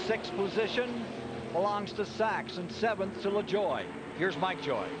 The sixth position belongs to Sachs and seventh to LaJoy. Here's Mike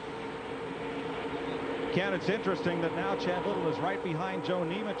Joy. Ken, it's interesting that now Chad Little is right behind Joe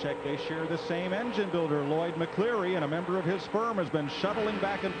Nemechek. They share the same engine builder, Lloyd McCleary, and a member of his firm has been shuttling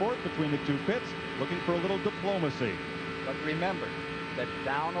back and forth between the two pits, looking for a little diplomacy. But remember that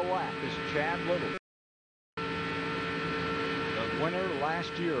down a lap is Chad Little, the winner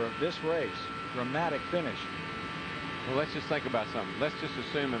last year of this race. Dramatic finish. Well, let's just think about something. Let's just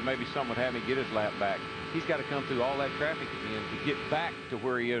assume that maybe someone would have him get his lap back. He's got to come through all that traffic again to get back to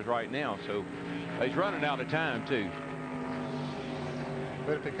where he is right now. So he's running out of time, too.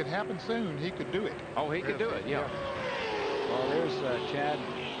 But if it could happen soon, he could do it. Oh, he could do it, yeah. Well, there's Chad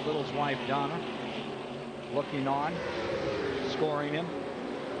Little's wife, Donna, looking on, scoring him.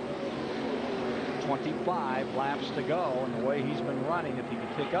 25 laps to go, and the way he's been running, if he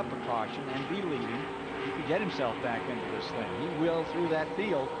could pick up a caution and be leading, he could get himself back into this thing. He will through that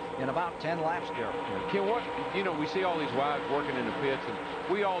field in about 10 laps, Darrell. Ken, what, you know, we see all these wives working in the pits, and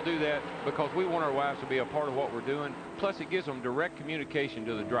we all do that because we want our wives to be a part of what we're doing. Plus, it gives them direct communication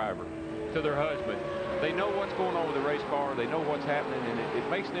to the driver, to their husband. They know what's going on with the race car. They know what's happening, and it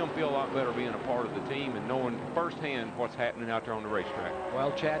makes them feel a lot better being a part of the team and knowing firsthand what's happening out there on the racetrack.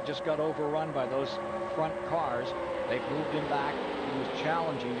 Well, Chad just got overrun by those front cars. They've moved him back. He was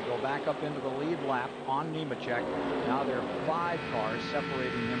challenging to go back up into the lead lap on Nemechek. Now there are 5 cars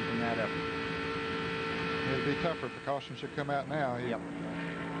separating him from that effort. It'd be tougher if the caution should come out now. He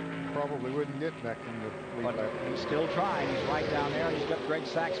probably wouldn't get back in the lead lap. He's still trying. He's right down there, and he's got Greg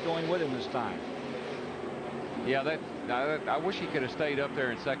Sachs going with him this time. Yeah, I wish he could have stayed up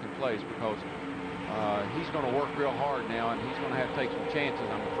there in second place because he's going to work real hard now, and he's going to have to take some chances,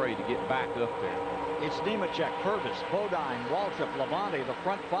 I'm afraid, to get back up there. It's Nemechek, Purvis, Bodine, Waltrip, Labonte, the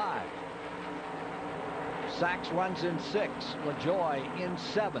front 5. Sachs runs in 6th. LaJoie in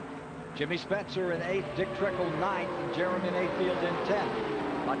 7th. Jimmy Spencer in 8th. Dick Trickle 9th. And Jeremy Mayfield in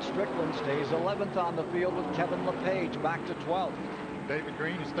 10th. But Strickland stays 11th on the field with Kevin LePage back to 12th. David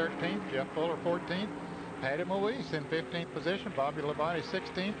Green is 13th. Jeff Fuller 14th. Patty Moise in 15th position. Bobby Labonte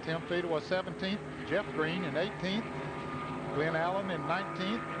 16th. Tim Fiedel was 17th. Jeff Green in 18th. Glenn Allen in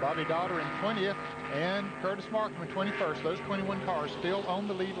 19th. Bobby Daughter in 20th. And Curtis Markham in 21st. Those 21 cars still on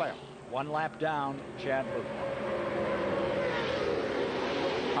the lead lap. 1 lap down, Chad Booth.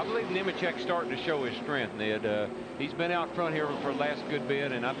 I believe Nemechek's starting to show his strength, Ned. He's been out front here for the last good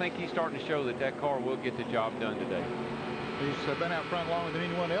bit, and I think he's starting to show that that car will get the job done today. He's been out front longer than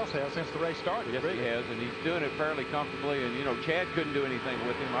anyone else has since the race started. Yes, he has, and he's doing it fairly comfortably. And, you know, Chad couldn't do anything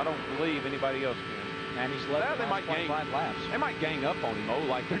with him. I don't believe anybody else can. And he's led the last 25 laps. They might gang up on him,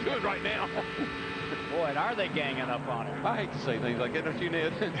 like they're doing right now. Boy, and are they ganging up on him? I hate to say things like that, don't you,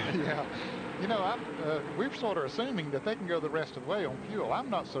 Ned? Yeah. You know, we're sort of assuming that they can go the rest of the way on fuel. I'm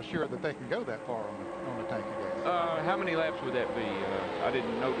not so sure that they can go that far on the tank of gas. How many laps would that be? I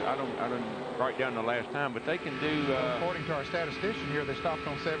didn't know. I don't write down the last time, but they can do. According to our statistician here, they stopped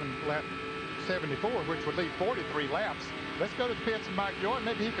on lap 74, which would leave 43 laps. Let's go to the pits and Mike Jordan.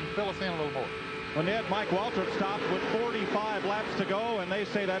 Maybe he can fill us in a little more. Well, Ned, Mike Waltrip stopped with 45 laps to go, and they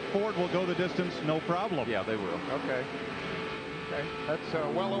say that Ford will go the distance no problem. Yeah, they will. Okay. That's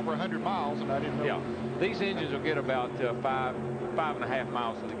well over 100 miles, and I didn't know. Yeah, these engines will get about 5.5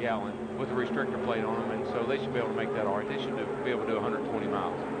 miles to the gallon with a restrictor plate on them, and so they should be able to make that all right. They should be able to do 120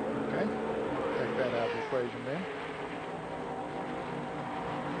 miles. Okay, take that out of the equation then.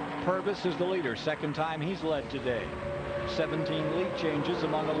 Purvis is the leader. Second time he's led today. 17 lead changes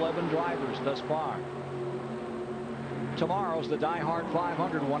among 11 drivers thus far. Tomorrow's the Die Hard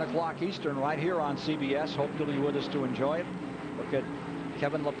 500, 1 o'clock Eastern, right here on CBS. Hope you'll be with us to enjoy it. Look at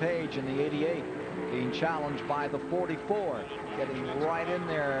Kevin LePage in the 88 being challenged by the 44, getting right in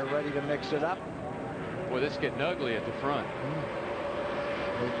there, ready to mix it up. Boy, this is getting ugly at the front.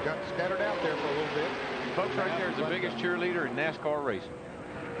 They got scattered out there for a little bit. Folks, right there is the biggest cheerleader in NASCAR racing.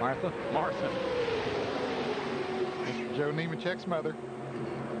 Martha? Martha. Joe Nemechek's mother.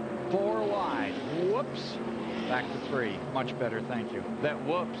 4 wide. Whoops. Back to 3. Much better, thank you. That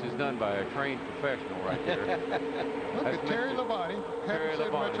whoops is done by a trained professional right there. Look at Terry Labonte. Haven't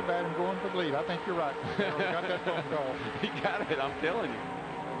said much about him going for the lead. I think you're right. Got that phone call. He got it, I'm telling you.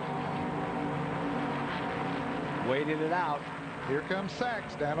 Waited it out. Here comes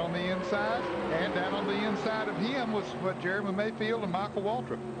Sachs down on the inside, and down on the inside of him was Jeremy Mayfield and Michael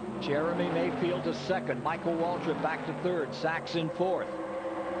Waltrip. Jeremy Mayfield to second. Michael Waltrip back to third. Sachs in fourth.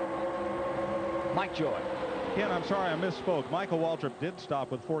 Mike Joy. Ken, I'm sorry I misspoke. Michael Waltrip did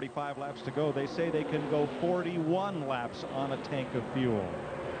stop with 45 laps to go. They say they can go 41 laps on a tank of fuel.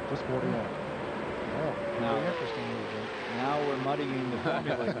 Just 41. Oh, now interesting. Now we're muddying the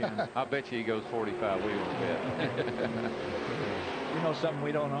formula again. I bet you he goes 45 wheels a bit. You know something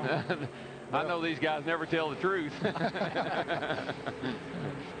we don't know? I know these guys never tell the truth.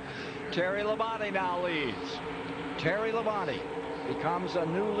 Terry Labonte now leads. Terry Labonte becomes a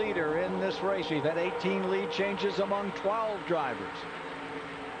new leader in this race. We've had 18 lead changes among 12 drivers.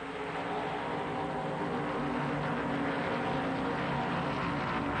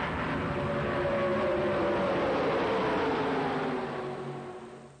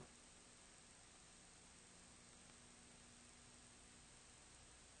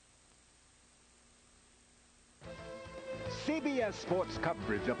 CBS Sports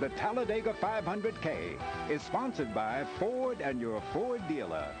coverage of the Talladega 500K is sponsored by Ford and your Ford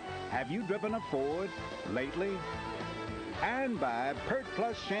dealer. Have you driven a Ford lately? And by Pert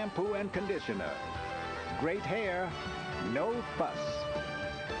Plus shampoo and conditioner. Great hair, no fuss.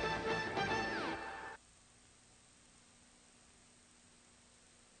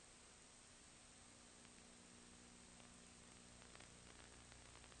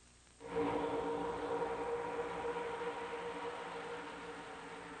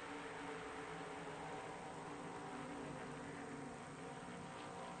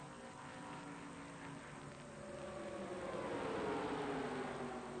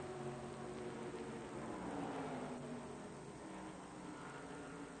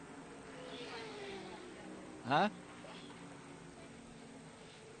 Huh?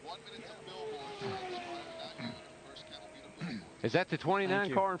 1 minute to Billboard. First cattle beat a Billboard. Is that the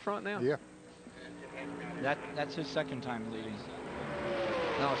 29 car in front now? Yeah. That's his second time leading.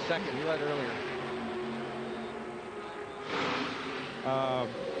 No, second. He led earlier.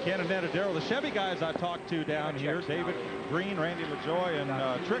 Ken and Ned Darrell, the Chevy guys I talked to down here, David Green, Randy LaJoy,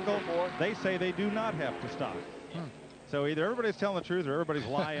 and Trickle, they say they do not have to stop. So either everybody's telling the truth or everybody's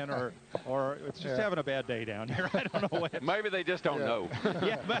lying, or it's just having a bad day down here. I don't know what. Maybe they just don't know.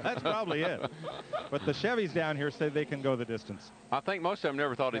 Yeah, but that's probably it. But the Chevys down here say they can go the distance. I think most of them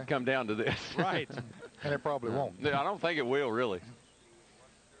never thought it'd come down to this. Right. And it probably won't. I don't think it will, really.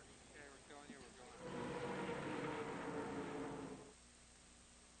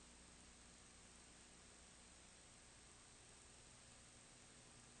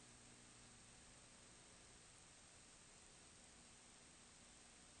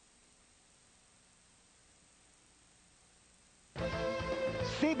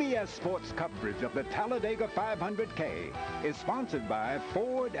 CBS Sports coverage of the Talladega 500K is sponsored by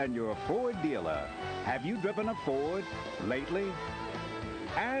Ford and your Ford dealer. Have you driven a Ford lately?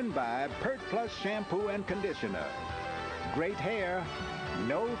 And by Pert Plus shampoo and conditioner. Great hair,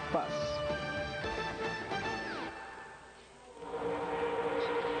 no fuss.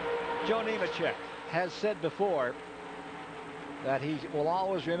 Joe Nemechek has said before that he will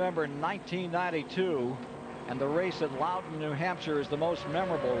always remember 1992 and the race at Loudon, New Hampshire is the most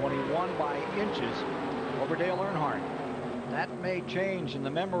memorable when he won by inches over Dale Earnhardt. That may change in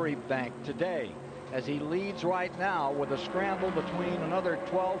the memory bank today as he leads right now with a scramble between another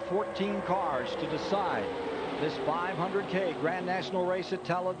 12, 14 cars to decide this 500K Grand National race at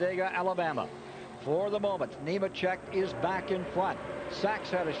Talladega, Alabama. For the moment, Nemechek is back in front. Sachs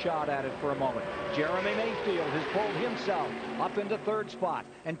had a shot at it for a moment. Jeremy Mayfield has pulled himself up into third spot.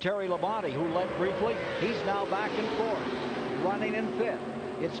 And Terry Labonte, who led briefly, he's now back in fourth. Running in fifth,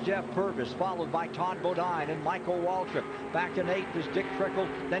 it's Jeff Purvis, followed by Todd Bodine and Michael Waltrip. Back in eighth is Dick Trickle.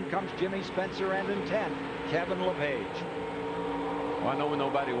 Then comes Jimmy Spencer, and in 10th, Kevin LePage. Well, I know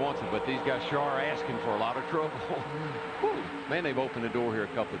nobody wants it, but these guys sure are asking for a lot of trouble. Man, they've opened the door here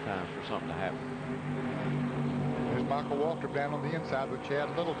a couple of times for something to happen. There's Michael Waltrip down on the inside with Chad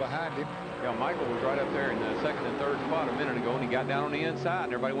Little behind him. Yeah, Michael was right up there in the second and third spot a minute ago, and he got down on the inside,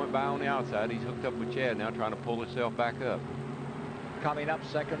 and everybody went by on the outside. He's hooked up with Chad now, trying to pull himself back up. Coming up,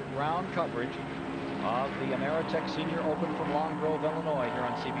 second round coverage of the Ameritech Senior Open from Long Grove, Illinois, here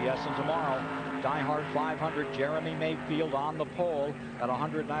on CBS. And tomorrow, Die Hard 500, Jeremy Mayfield on the pole at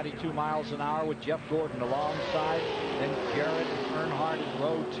 192 miles an hour with Jeff Gordon alongside. Then Jarrett Earnhardt in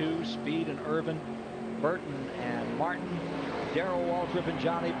row 2, Speed and Irvin, Burton and Martin, Darrell Waltrip and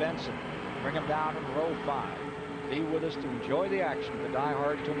Johnny Benson. Bring them down in row 5. Be with us to enjoy the action for Die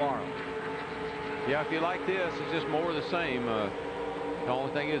Hard tomorrow. Yeah, if you like this, it's just more of the same. The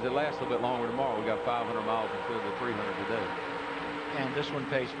only thing is it lasts a little bit longer tomorrow. We got 500 miles instead of the 300 today. And this one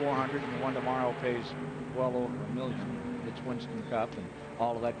pays 400, and the one tomorrow pays well over $1 million. It's Winston Cup and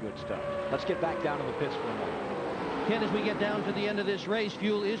all of that good stuff. Let's get back down to the pits for a moment. Ken, as we get down to the end of this race,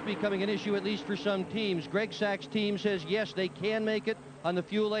 fuel is becoming an issue, at least for some teams. Greg Sachs' team says, yes, they can make it on the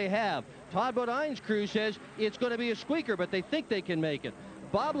fuel they have. Todd Bodine's crew says it's going to be a squeaker, but they think they can make it.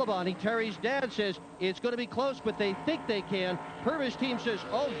 Bob Labonte, Terry's dad, says it's going to be close, but they think they can. Purvis' team says,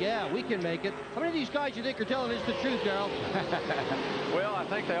 oh, yeah, we can make it. How many of these guys you think are telling us the truth, Darrell? Well, I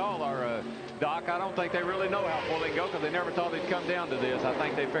think they all are, Doc. I don't think they really know how far they can go because they never thought it'd come down to this. I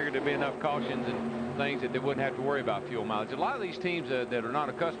think they figured there'd be enough cautions and things that they wouldn't have to worry about fuel mileage. A lot of these teams that are not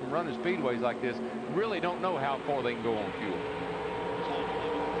accustomed to running speedways like this really don't know how far they can go on fuel.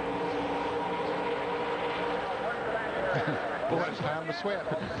 Boy, it's time to sweat.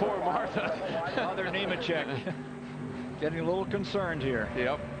 Poor Martha. Mother Nemechek getting a little concerned here.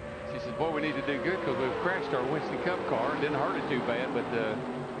 Yep. She said, boy, we need to do good because we've crashed our Winston Cup car. Didn't hurt it too bad, but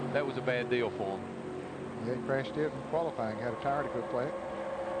that was a bad deal for him. Yeah, he crashed it in qualifying. Had a tire to go play it.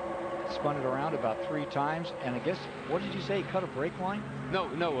 Spun it around about 3 times. And I guess, what did you say? He cut a brake line? No.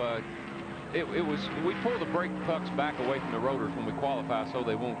 It was, we pull the brake pucks back away from the rotors when we qualify so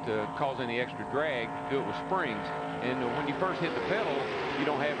they won't cause any extra drag. Do it with springs. And when you first hit the pedal, you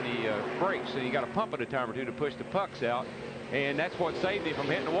don't have any brakes, so you got to pump it a time or two to push the pucks out. And that's what saved him from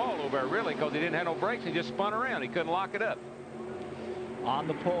hitting the wall over there, really, because he didn't have no brakes. He just spun around. He couldn't lock it up. On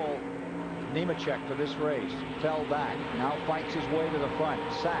the pole, Nemechek for this race. Fell back. Now fights his way to the front.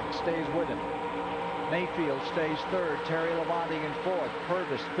 Sachs stays with him. Mayfield stays third. Terry Labonte in fourth.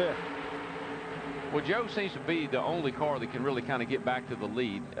 Purvis fifth. Well, Joe seems to be the only car that can really kind of get back to the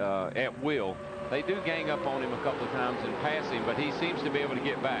lead at will. They do gang up on him a couple of times and pass him, but he seems to be able to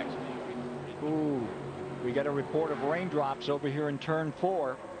get back. Ooh, We get a report of raindrops over here in turn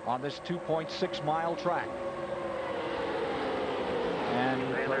 4 on this 2.6-mile track. And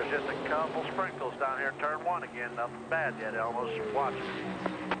there's just a couple sprinkles down here in turn 1 again. Nothing bad yet. Almost watching.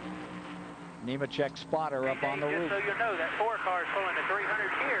 Nemechek spotter up on the roof. So you know that 4 car is pulling the 300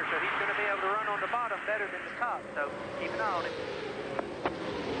 gear, so he's going to be able to run on the bottom better than the top. So keep an eye on him.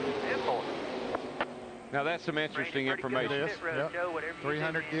 And 4. Now that's some interesting information. It is. Yep.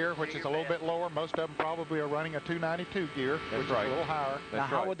 300 gear, which is a little bit lower. Most of them probably are running a 292 gear, which is a little higher. Now,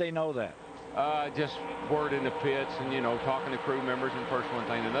 how would they know that? Just word in the pits and, you know, talking to crew members and first one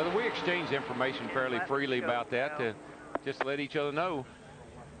thing to another. We exchange information fairly freely about that to just let each other know.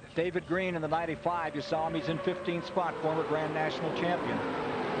 David Green in the 95. You saw him. He's in 15th spot, former Grand National champion.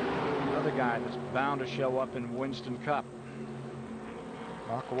 Another guy that's bound to show up in Winston Cup.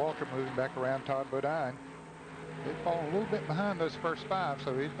 Michael Waltrip moving back around Todd Bodine. They've fallen a little bit behind those first 5,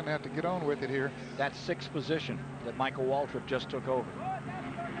 so he's going to have to get on with it here. That 6th position that Michael Waltrip just took over.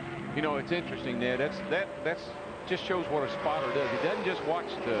 You know, it's interesting, Ned. That's just shows what a spotter does. He doesn't just watch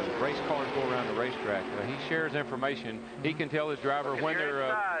the race cars go around the racetrack. He shares information. He can tell his driver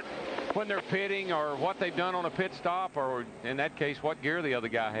when they're pitting or what they've done on a pit stop, or in that case, what gear the other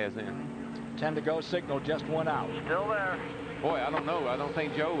guy has in. 10 to go signal just went out. Still there. Boy, I don't know. I don't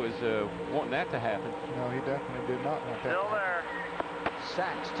think Joe is wanting that to happen. No, he definitely did not want that. Still there.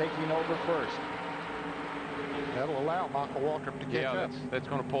 Sachs taking over first. That'll allow Michael Waltrip to catch up. That's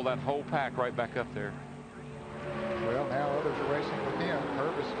going to pull that whole pack right back up there. Well, now others are racing with him.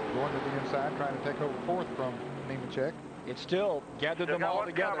 Purvis going to the inside, trying to take over 4th from Nemechek. It still gathered them all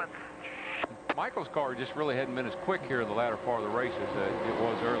together. Michael's car just really hadn't been as quick here in the latter part of the race as it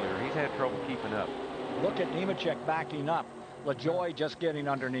was earlier. He's had trouble keeping up. Look at Nemechek backing up. LaJoie just getting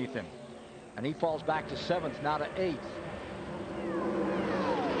underneath him. And he falls back to 7th, now to 8th.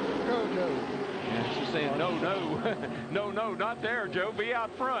 Go, Joe. And she's saying, no, no, not there, Joe. Be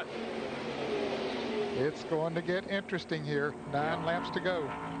out front. It's going to get interesting here. 9 laps to go.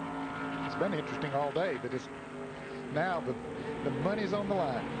 It's been interesting all day, but it's now the money's on the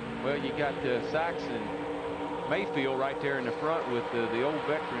line. Well, you got Sachs and Mayfield right there in the front with the old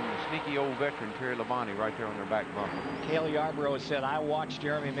veteran, the sneaky old veteran, Terry Labonte, right there on their back bumper. Cale Yarborough has said, I watched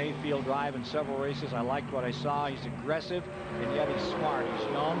Jeremy Mayfield drive in several races. I liked what I saw. He's aggressive, and yet he's smart. He's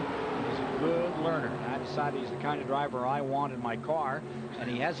young. He's a good learner. I decided he's the kind of driver I want in my car, and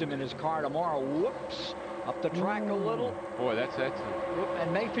he has him in his car tomorrow. Whoops. Up the track a little. Boy, that's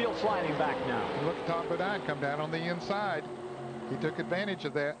and Mayfield sliding back now. Look at Todd Bodine come down on the inside. He took advantage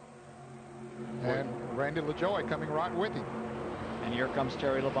of that. And Randy LaJoie coming right with him. And here comes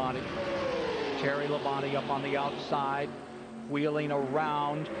Terry Labonte. Terry Labonte up on the outside, wheeling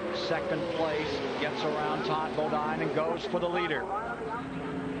around, 2nd place, gets around Todd Bodine and goes for the leader.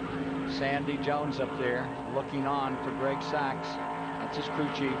 Sandy Jones up there looking on for Greg Sachs. That's his crew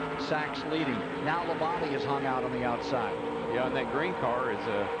chief. Sachs leading. Now Labonte is hung out on the outside. Yeah, and that green car is,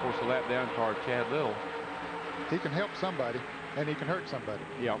 of course, a lap down car, Chad Little. He can help somebody, and he can hurt somebody.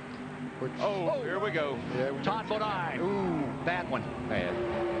 Yeah. Here we go. Yeah, Todd Bodine. Ooh, bad one. Bad.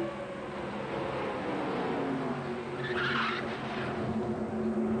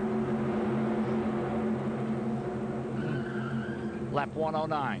 Lap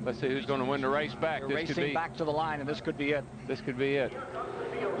 109. Let's see who's going to win the race back. They're racing back to the line, and this could be it. This could be it.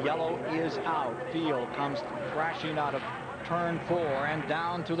 Yellow is out. Field comes crashing out of turn 4 and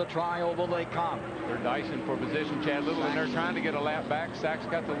down to the tri-oval they come. They're dicing for position. Chad Little in there trying to get a lap back. Sachs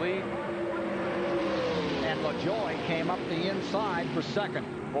got the lead. And LaJoie came up the inside for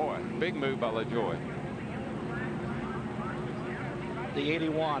 2nd. Boy, big move by LaJoie. The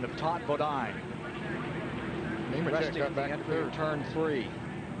 81 of Todd Bodine. Resting at the entry of turn 3.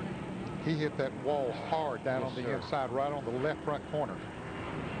 He hit that wall hard down on the inside, right on the left front corner.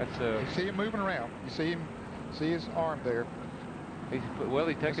 That's you see him moving around. You see him, see his arm there. He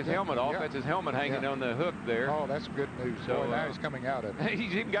took his helmet off. That's his helmet hanging on the hook there. Oh, that's good news. So boy, now he's coming out of it.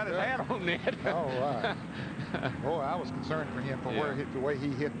 He's even got his hat on, Ned. Oh, wow. Boy, I was concerned for him for the way he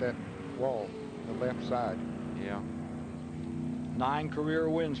hit that wall, the left side. Yeah. 9 career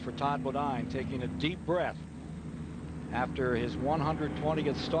wins for Todd Bodine, taking a deep breath after his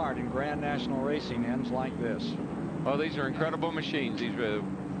 120th start in Grand National Racing ends like this. Oh, these are incredible machines. These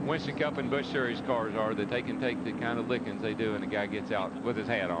Winston Cup and Busch Series cars are that they can take the kind of lickings they do, and the guy gets out with his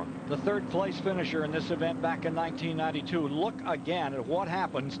hat on. The 3rd place finisher in this event back in 1992. Look again at what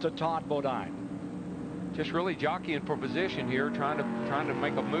happens to Todd Bodine. Just really jockeying for position here, trying to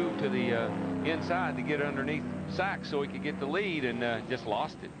make a move to the inside to get underneath Sachs so he could get the lead, and just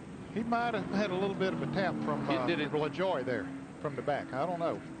lost it. He might have had a little bit of a tap from LaJoie there from the back. I don't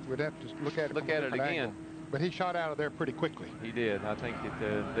know. We'd have to look at it. Look at it again. But he shot out of there pretty quickly. He did. I think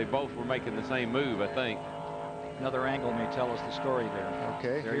that they both were making the same move, I think. Another angle may tell us the story there.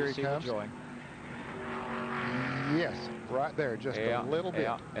 Okay, there here you he see comes. LaJoy. Yes, right there, just a little bit.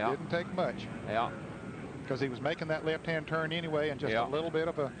 Didn't take much. Yeah. Because he was making that left-hand turn anyway, and just a little bit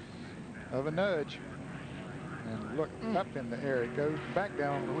of a nudge. And look up in the air. It goes back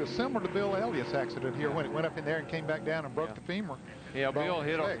down. It was similar to Bill Elliott's accident here when it went up in there and came back down and broke the femur. Yeah, Bill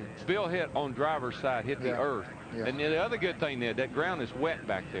hit on driver's side, hit the earth. Yeah. And the other good thing there, that ground is wet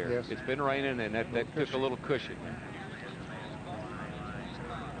back there. Yes. It's been raining, and that took a little cushion.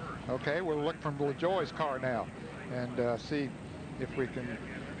 Okay, we'll look from LaJoy's car now and see if we can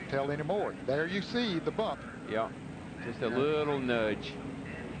tell any more. There you see the bump. Yeah, just a little nudge.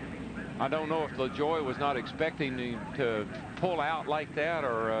 I don't know if LaJoy was not expecting to pull out like that,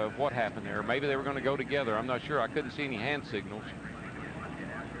 or what happened there. Maybe they were going to go together. I'm not sure. I couldn't see any hand signals.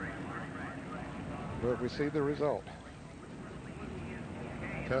 But we see the result.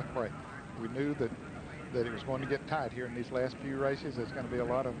 Tough break. We knew that it was going to get tight here in these last few races. There's going to be a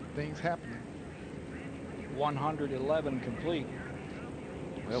lot of things happening. 111 complete.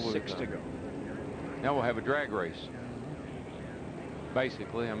 Well, 6 to go. Now we'll have a drag race.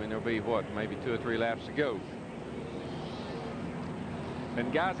 Basically, I mean, there'll be, what, maybe 2 or 3 laps to go.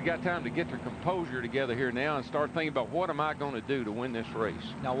 And guys have got time to get their composure together here now and start thinking about, what am I going to do to win this race?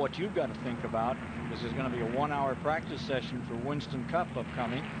 Now, what you've got to think about is there's going to be a 1-hour practice session for Winston Cup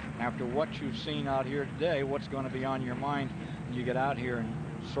upcoming. After what you've seen out here today, what's going to be on your mind when you get out here and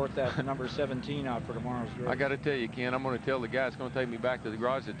sort that number 17 out for tomorrow's race? I got to tell you, Ken, I'm going to tell the guy it's going to take me back to the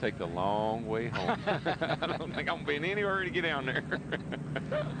garage to take the long way home. I don't think I'm going to be in any hurry to get down there.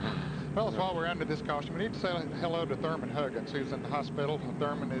 Well, while we're under this caution, we need to say hello to Thurman Huggins, who's in the hospital.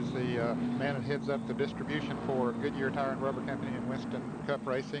 Thurman is the man that heads up the distribution for Goodyear Tire and Rubber Company in Winston Cup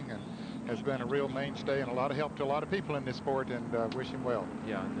Racing, and has been a real mainstay and a lot of help to a lot of people in this sport, and wish him well.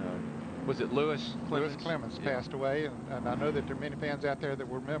 Yeah, and was it Lewis Clemens? Lewis Clemens passed away, and I know that there are many fans out there that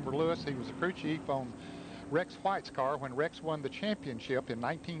will remember Lewis. He was a crew chief on Rex White's car when Rex won the championship in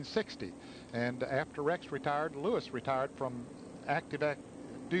 1960. And after Rex retired, Lewis retired from active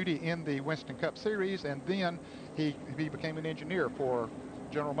duty in the Winston Cup Series, and then he became an engineer for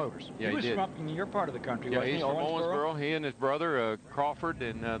General Motors. Yeah, he was from your part of the country, yeah, wasn't he? He's from Owensboro. He and his brother, Crawford,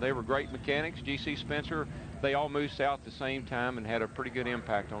 and they were great mechanics. G.C. Spencer, they all moved south at the same time and had a pretty good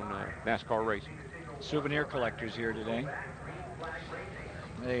impact on NASCAR racing. Souvenir collectors here today.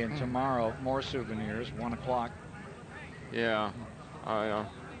 Hey, and tomorrow, more souvenirs, 1 o'clock. Yeah,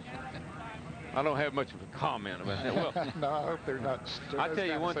 I don't have much of a comment about that. Well, no, I hope they're not. I tell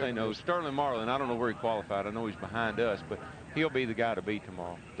you one thing, though, Sterling Marlin, I don't know where he qualified. I know he's behind us, but he'll be the guy to beat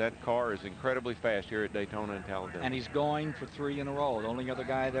tomorrow. That car is incredibly fast here at Daytona and Talladega. And he's going for 3 in a row. The only other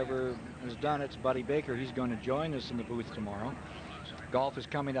guy that ever has done it's Buddy Baker. He's going to join us in the booth tomorrow. Golf is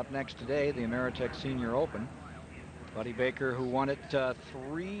coming up next today, the Ameritech Senior Open. Buddy Baker, who won it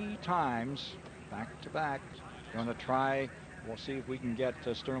 3 times back-to-back, going to try. We'll see if we can get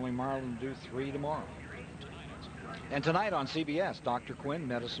Sterling Marlin to do 3 tomorrow. And tonight on CBS, Dr. Quinn,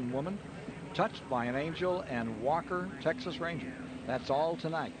 Medicine Woman, Touched by an Angel, and Walker, Texas Ranger. That's all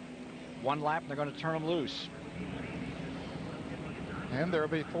tonight. 1 lap, and they're going to turn them loose. And there'll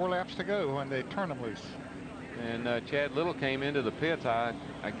be 4 laps to go when they turn them loose. And Chad Little came into the pits. I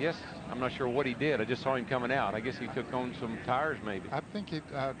guess, I'm not sure what he did. I just saw him coming out. I guess he took on some tires, maybe. I think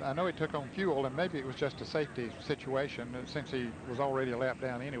I know he took on fuel, and maybe it was just a safety situation since he was already a lap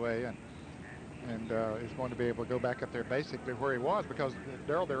down anyway, and is going to be able to go back up there basically where he was, because,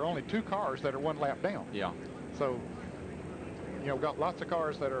 Darrell, there are only 2 cars that are 1 lap down. Yeah. So, you know, got lots of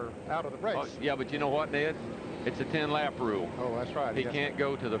cars that are out of the race. Oh, yeah, but you know what, Ned? It's a 10-lap rule. Oh, that's right. He can't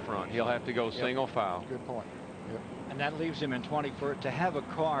go to the front. He'll have to go single file. Good point. Yep. And that leaves him in 21st. To have a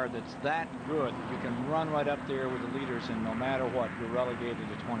car that's that good, you can run right up there with the leaders, and no matter what, you're relegated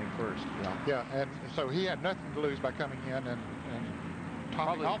to 21st. Yeah, and so he had nothing to lose by coming in and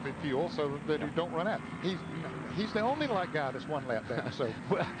topping off in fuel so that he don't run out. He's the only guy that's 1 lap down. So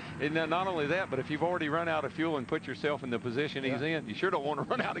well, and not only that, but if you've already run out of fuel and put yourself in the position he's in, you sure don't want to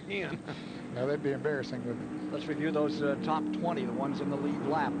run out again. No, that'd be embarrassing, wouldn't it? Let's review those top 20, the ones in the lead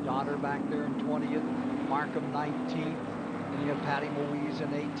lap. Donner back there in 20th, Markham 19th, and you have Patty Moise in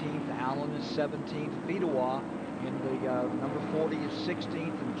 18th, Allen is 17th, Vidawa in the number 40 is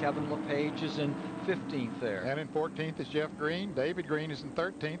 16th, and Kevin LePage is in 15th there. And in 14th is Jeff Green. David Green is in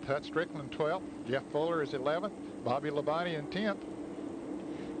 13th. Hut Strickland 12th. Jeff Fuller is 11th. Bobby Labonte in 10th.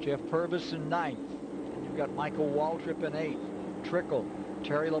 Jeff Purvis in 9th. And you've got Michael Waltrip in 8th. Trickle,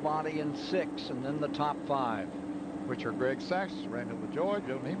 Terry Labonte in 6th, and then the top 5. Which are Greg Sachs, Randall LaJoy,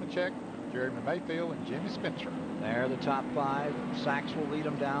 Joe Nemechek, Jeremy Mayfield and Jimmy Spencer. They're the top 5. Sachs will lead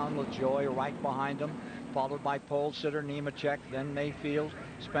them down. LaJoy right behind them, followed by pole sitter Nemechek, then Mayfield,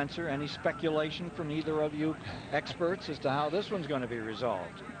 Spencer. Any speculation from either of you experts as to how this one's going to be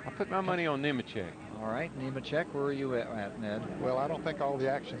resolved? I put my money on Nemechek. All right, Nemechek, where are you at, Ned? Well, I don't think all the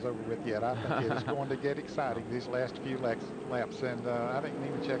action's over with yet. I think it's going to get exciting these last few laps. And I think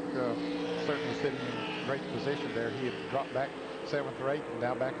Nemechek certainly sitting in great position there. He had dropped back 7th or 8th and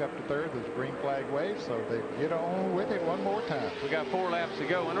now back up to 3rd. There's a green flag wave, so they get on with it one more time. We got 4 laps to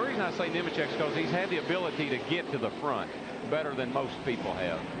go. And the reason I say Nemechek is because he's had the ability to get to the front better than most people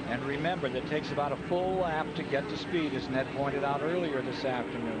have. And remember, that takes about a full lap to get to speed, as Ned pointed out earlier this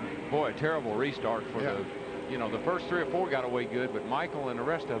afternoon. Boy, a terrible restart for the first 3 or 4 got away good, but Michael and the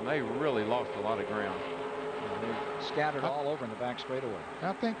rest of them, they really lost a lot of ground. They scattered all over in the back straightaway.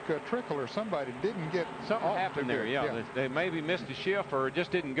 I think Trickle or somebody didn't get something happened there. Yeah. They maybe missed a shift or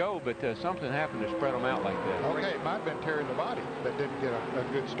just didn't go, but something happened to spread them out like that. Okay, it might have been Terry Labonte that didn't get a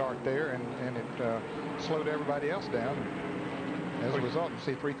good start there, and it slowed everybody else down. As a result, you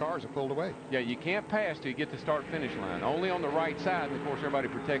see 3 cars have pulled away. Yeah, you can't pass till you get to start-finish line. Only on the right side, and of course everybody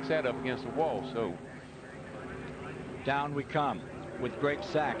protects that up against the wall. So down we come with Greg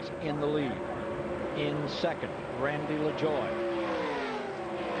Sachs in the lead. In second, Randy LaJoy.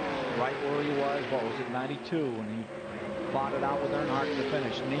 Right where he was, what was it, 92, when he fought it out with Earnhardt to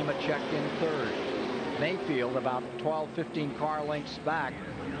finish. Nemechek in 3rd. Mayfield about 12, 15 car lengths back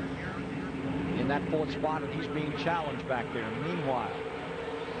in that 4th spot, and he's being challenged back there. Meanwhile,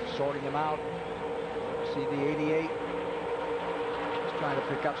 sorting him out, see the 88. He's trying to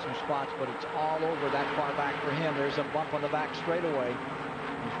pick up some spots, but it's all over that far back for him. There's a bump on the back straightaway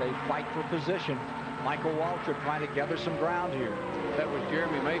as they fight for position. Michael Waltrip trying to gather some ground here. That was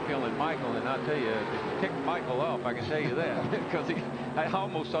Jeremy Mayfield and Michael, and I'll tell you, it ticked Michael off, I can tell you that, because I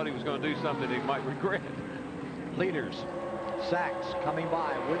almost thought he was going to do something he might regret. Leaders, Sachs coming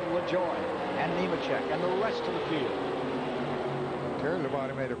by with LaJoy and Nemechek and the rest of the field. Terry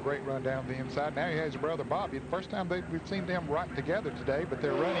Labonte made a great run down the inside. Now he has his brother Bobby. The first time we've seen them right together today, but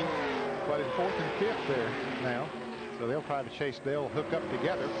they're running in 4th and 5th there now. So they'll try to chase, they'll hook up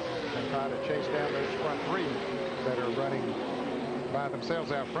together and try to chase down those front 3 that are running by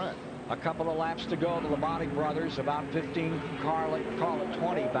themselves out front. A couple of laps to go. The Labonte brothers, about 15 car length, call it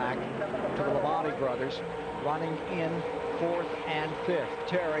 20 back to the Labonte brothers, running in 4th and 5th.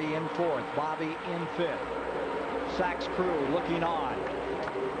 Terry in 4th, Bobby in 5th. Sachs crew looking on.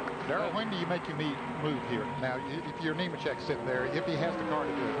 Darrell, when do you make your move here? Now, if you're Nemechek sitting there, if he has the car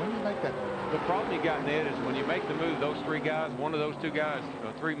to do it, when do you make that move? The problem you got, Ned, is when you make the move, those 3 guys, one of those 2 guys,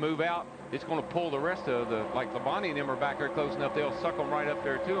 3 move out, it's going to pull the rest of like Labonte and them are back there close enough, they'll suck them right up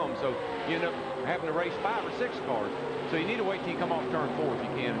there to them. So you end up having to race 5 or 6 cars. So you need to wait till you come off turn 4 if you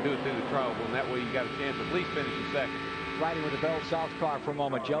can and do it through the trial, and that way you got a chance of at least finishing second. Riding with the Bell South car for a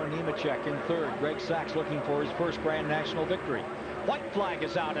moment, Joe Nemechek in 3rd. Greg Sachs looking for his first Grand National victory. White flag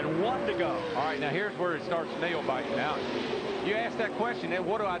is out and 1 to go. All right, now here's where it starts nail biting out. You asked that question, then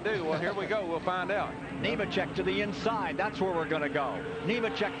what do I do? Well, here we go. We'll find out. Nemechek to the inside. That's where we're going to go.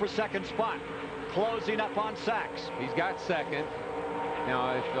 Nemechek for 2nd spot. Closing up on Sachs. He's got 2nd.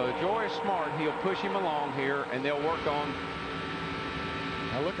 Now, if LaJoy is smart, he'll push him along here, and they'll work on.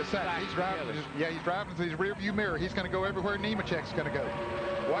 Now look at Sachs. He's driving. He's driving through his rearview mirror. He's going to go everywhere Nemechek's going to go.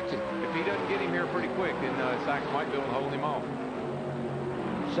 Watch it. If he doesn't get him here pretty quick, then Sachs might be able to hold him off.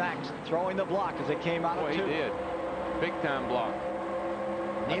 Sachs throwing the block as it came out of 2. He did. Big time block.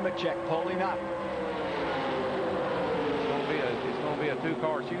 Nemechek pulling up. It's going to be a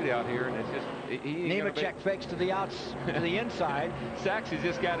 2-car shootout here, and it's just Nemechek fakes to the outs to the inside. Sachs has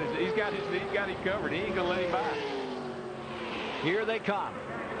just got he's got him covered. He ain't going to let him by. Here they come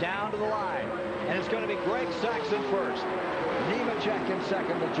down to the line, and it's going to be Greg Sachs in 1st. Nemechek in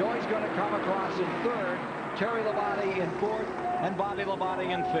 2nd. LaJoy's going to come across in 3rd. Terry Labonte in 4th, and Bobby Labonte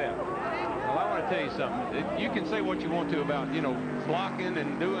in 5th. Well, I want to tell you something. You can say what you want to about, blocking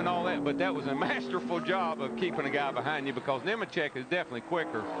and doing all that, but that was a masterful job of keeping a guy behind you, because Nemechek is definitely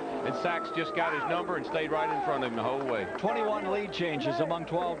quicker, and Sachs just got his number and stayed right in front of him the whole way. 21 lead changes among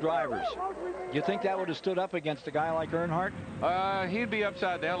 12 drivers. You think that would have stood up against a guy like Earnhardt? He'd be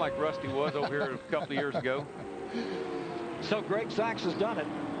upside down like Rusty was over here a couple of years ago. So Greg Sachs has done it.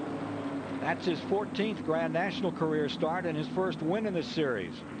 That's his 14th Grand National career start and his first win in this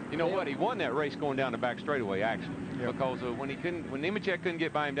series. You know what? He won that race going down the back straightaway, actually, because when Nemechek couldn't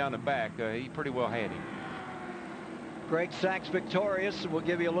get by him down the back, he pretty well had him. Greg Sachs victorious. We'll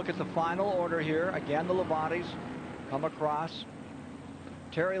give you a look at the final order here. Again, the Labontes come across.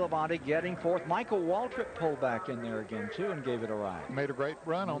 Terry Labonte getting fourth. Michael Waltrip pulled back in there again, too, and gave it a ride. Made a great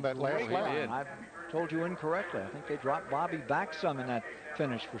run on that last lap. I told you incorrectly. I think they dropped Bobby back some in that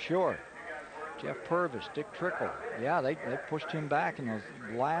finish for sure. Jeff Purvis, Dick Trickle. Yeah, they pushed him back in those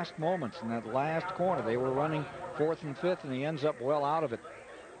last moments in that last corner. They were running fourth and fifth, and he ends up well out of it.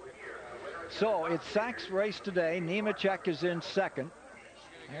 So it's Sachs' race today. Nemechek is in second.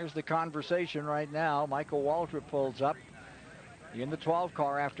 There's the conversation right now. Michael Waltrip pulls up in the 12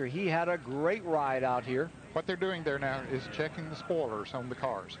 car after he had a great ride out here. What they're doing there now is checking the spoilers on the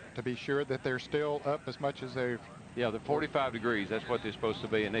cars to be sure that they're still up as much as they've... Yeah, they're 45 degrees. That's what they're supposed to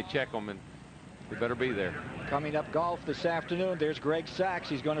be, and they check them, and they better be there. Coming up golf this afternoon, there's Greg Sachs.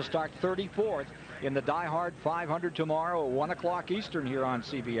 He's going to start 34th in the Die Hard 500 tomorrow at 1 o'clock Eastern here on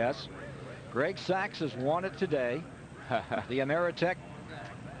CBS. Greg Sachs has won it today. The Ameritech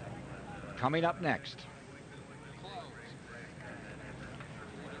coming up next.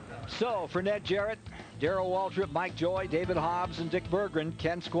 So for Ned Jarrett, Darrell Waltrip, Mike Joy, David Hobbs, and Dick Berggren,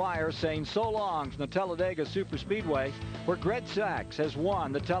 Ken Squire saying so long from the Talladega Superspeedway, where Greg Sachs has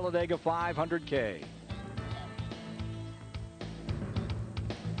won the Talladega 500K.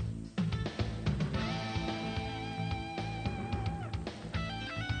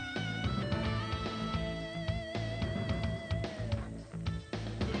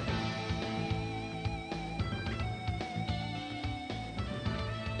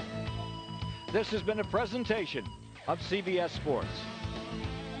 This has been a presentation of CBS Sports.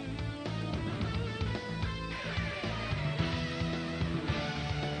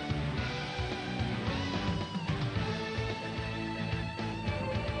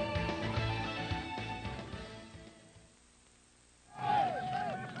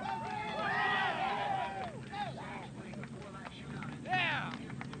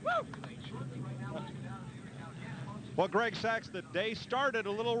 Well, Greg Sachs, the day started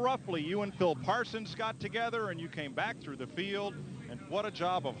a little roughly. You and Phil Parsons got together, and you came back through the field. And what a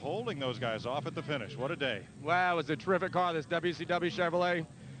job of holding those guys off at the finish. What a day. Wow, it was a terrific car, this WCW Chevrolet.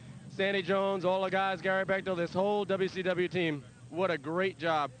 Sandy Jones, all the guys, Gary Bechtel, this whole WCW team. What a great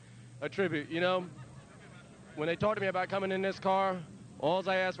job. A tribute. You know, when they talked to me about coming in this car, all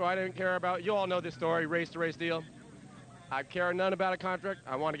I asked for, I didn't care about. You all know this story, race-to-race deal. I care none about a contract.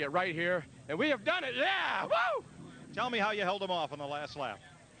 I want to get right here. And we have done it. Yeah! Woo! Tell me how you held him off on the last lap.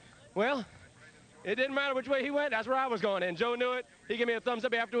 Well, it didn't matter which way he went. That's where I was going. And Joe knew it. He gave me a thumbs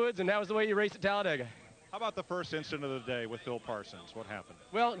up afterwards, and that was the way he raced at Talladega. How about the first incident of the day with Phil Parsons? What happened?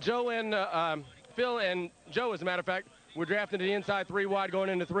 Well, Joe and Phil and Joe, as a matter of fact, were drafted to the inside 3 wide going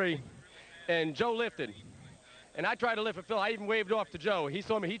into 3. And Joe lifted. And I tried to lift with Phil. I even waved off to Joe. He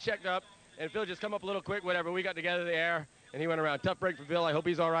saw me. He checked up. And Phil just come up a little quick, whatever. We got together in the air, and he went around. Tough break for Phil. I hope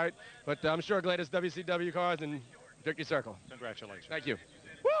he's all right. But I'm sure greatest WCW cars and Victory Circle. Congratulations. Thank you.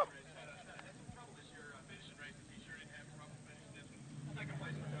 Woo!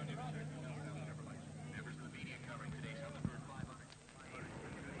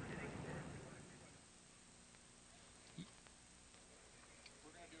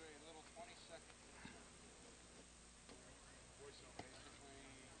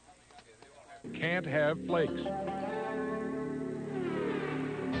 Can't have flakes.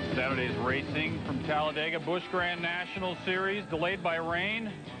 Saturday's racing from Talladega. Busch Grand National Series delayed by rain.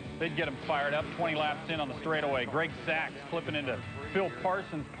 They'd get him fired up. 20 laps in on the straightaway. Greg Sachs clipping into Phil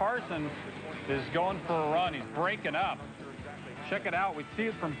Parsons. Parsons is going for a run. He's breaking up. Check it out. We see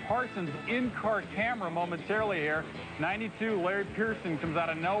it from Parsons' in-car camera momentarily here. 92, Larry Pearson comes out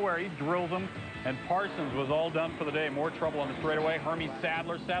of nowhere. He drills him, and Parsons was all done for the day. More trouble on the straightaway. Hermie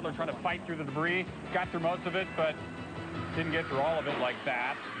Sadler trying to fight through the debris. Got through most of it, but didn't get through all of it like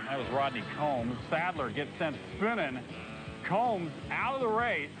that. That was Rodney Combs. Sadler gets sent spinning. Combs out of the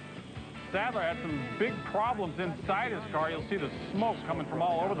race. Sadler had some big problems inside his car. You'll see the smoke coming from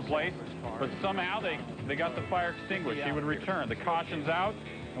all over the place, but somehow they got the fire extinguished. He would return. The caution's out,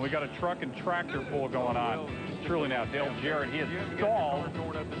 and we got a truck and tractor pull going on. Truly now, Dale Jarrett, he had stalled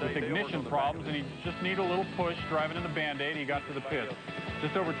with ignition problems, and he just needed a little push driving in the Band-Aid. He got to the pits.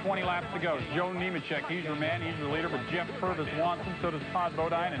 Just over 20 laps to go. Joe Nemechek, he's your man, he's your leader, but Jeff Purvis wants him, so does Todd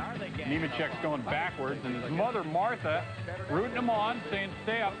Bodine, and Nemechek's going backwards, and his mother, Martha, rooting him on, saying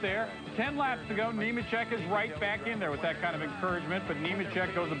stay up there. 10 laps to go. Nemechek is right back in there with that kind of encouragement, but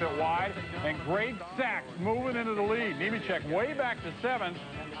Nemechek goes a bit wide, and Greg Sachs moving into the lead. Nemechek way back to 7th.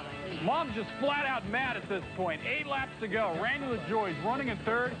 Mom's just flat out mad at this point. 8 laps to go. Randy LaJoie's running in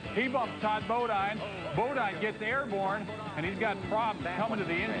 3rd. He bumps Todd Bodine. Bodine gets airborne, and he's got problems coming to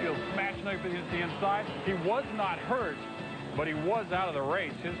the infield, smashing up against the inside. He was not hurt, but he was out of the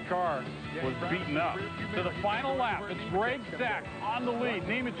race. His car was beaten up. To the final lap, it's Greg Sachs on the lead.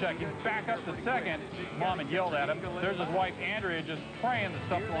 Nemechek, he's back up to second. Mom had yelled at him. There's his wife, Andrea, just praying that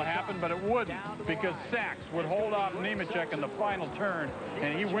something will happen, but it wouldn't, because Sachs would hold off Nemechek in the final turn,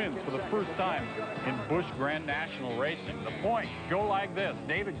 and he wins for the first time in Busch Grand National Racing. The points go like this.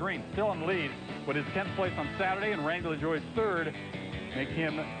 David Green still in the lead, but his 10th place on Saturday and Randy LaJoie's third make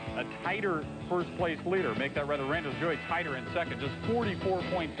him a tighter first-place leader. Make that rather Randy LaJoie tighter in second, just 44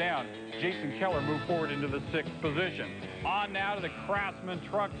 points down. Jason Keller moved forward into the 6th position. On now to the Craftsman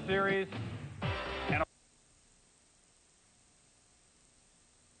Truck Series. And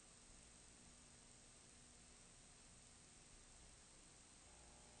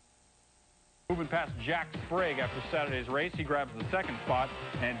moving past Jack Sprague after Saturday's race, he grabs the 2nd spot,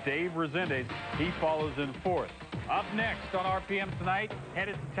 and Dave Resendez, he follows in 4th. Up next on RPM tonight,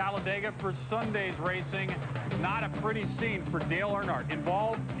 headed to Talladega for Sunday's racing. Not a pretty scene for Dale Earnhardt,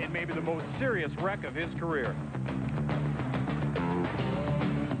 involved in maybe the most serious wreck of his career.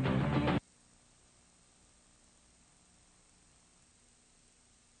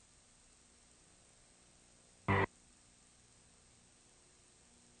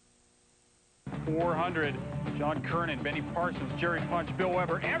 .400, John Kernan, Benny Parsons, Jerry Punch, Bill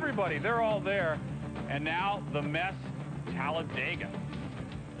Weber, everybody, they're all there. And now the mess, Talladega.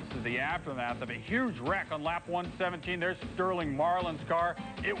 This is the aftermath of a huge wreck on lap 117. There's Sterling Marlin's car.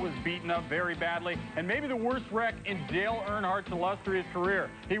 It was beaten up very badly, and maybe the worst wreck in Dale Earnhardt's illustrious career.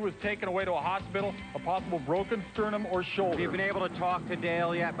 He was taken away to a hospital, a possible broken sternum or shoulder. Have you been able to talk to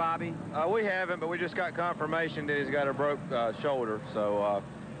Dale yet, Bobby? We haven't, but we just got confirmation that he's got a broke shoulder, so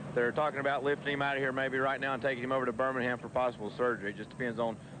they're talking about lifting him out of here maybe right now and taking him over to Birmingham for possible surgery. It just depends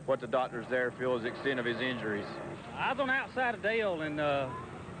on what the doctors there feel is the extent of his injuries. I was on the outside of Dale, and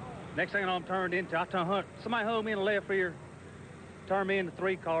next thing I know, I'm turned into, somebody hung me in the left rear, turned me into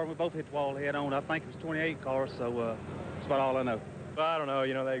 3 car, and we both hit the wall head on. I think it was 28 cars, so that's about all I know. Well, I don't know.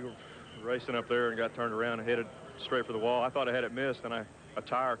 You know, they were racing up there and got turned around and headed straight for the wall. I thought I had it missed, and a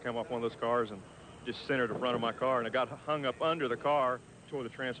tire came off one of those cars and just centered the front of my car, and it got hung up under the car, tore the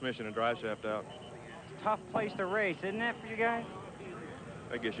transmission and drive shaft out. It's a tough place to race, isn't it, for you guys?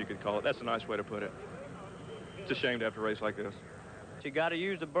 I guess you could call it. That's a nice way to put it. It's a shame to have to race like this. You got to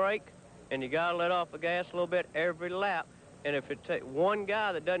use the brake, and you got to let off the gas a little bit every lap. And if it takes one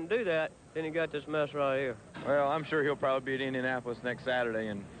guy that doesn't do that, then you got this mess right here. Well, I'm sure he'll probably be at Indianapolis next Saturday,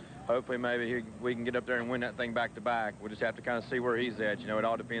 and hopefully maybe we can get up there and win that thing back-to-back. We'll just have to kind of see where he's at. You know, it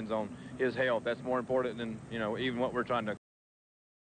all depends on his health. That's more important than, you know, even what we're trying to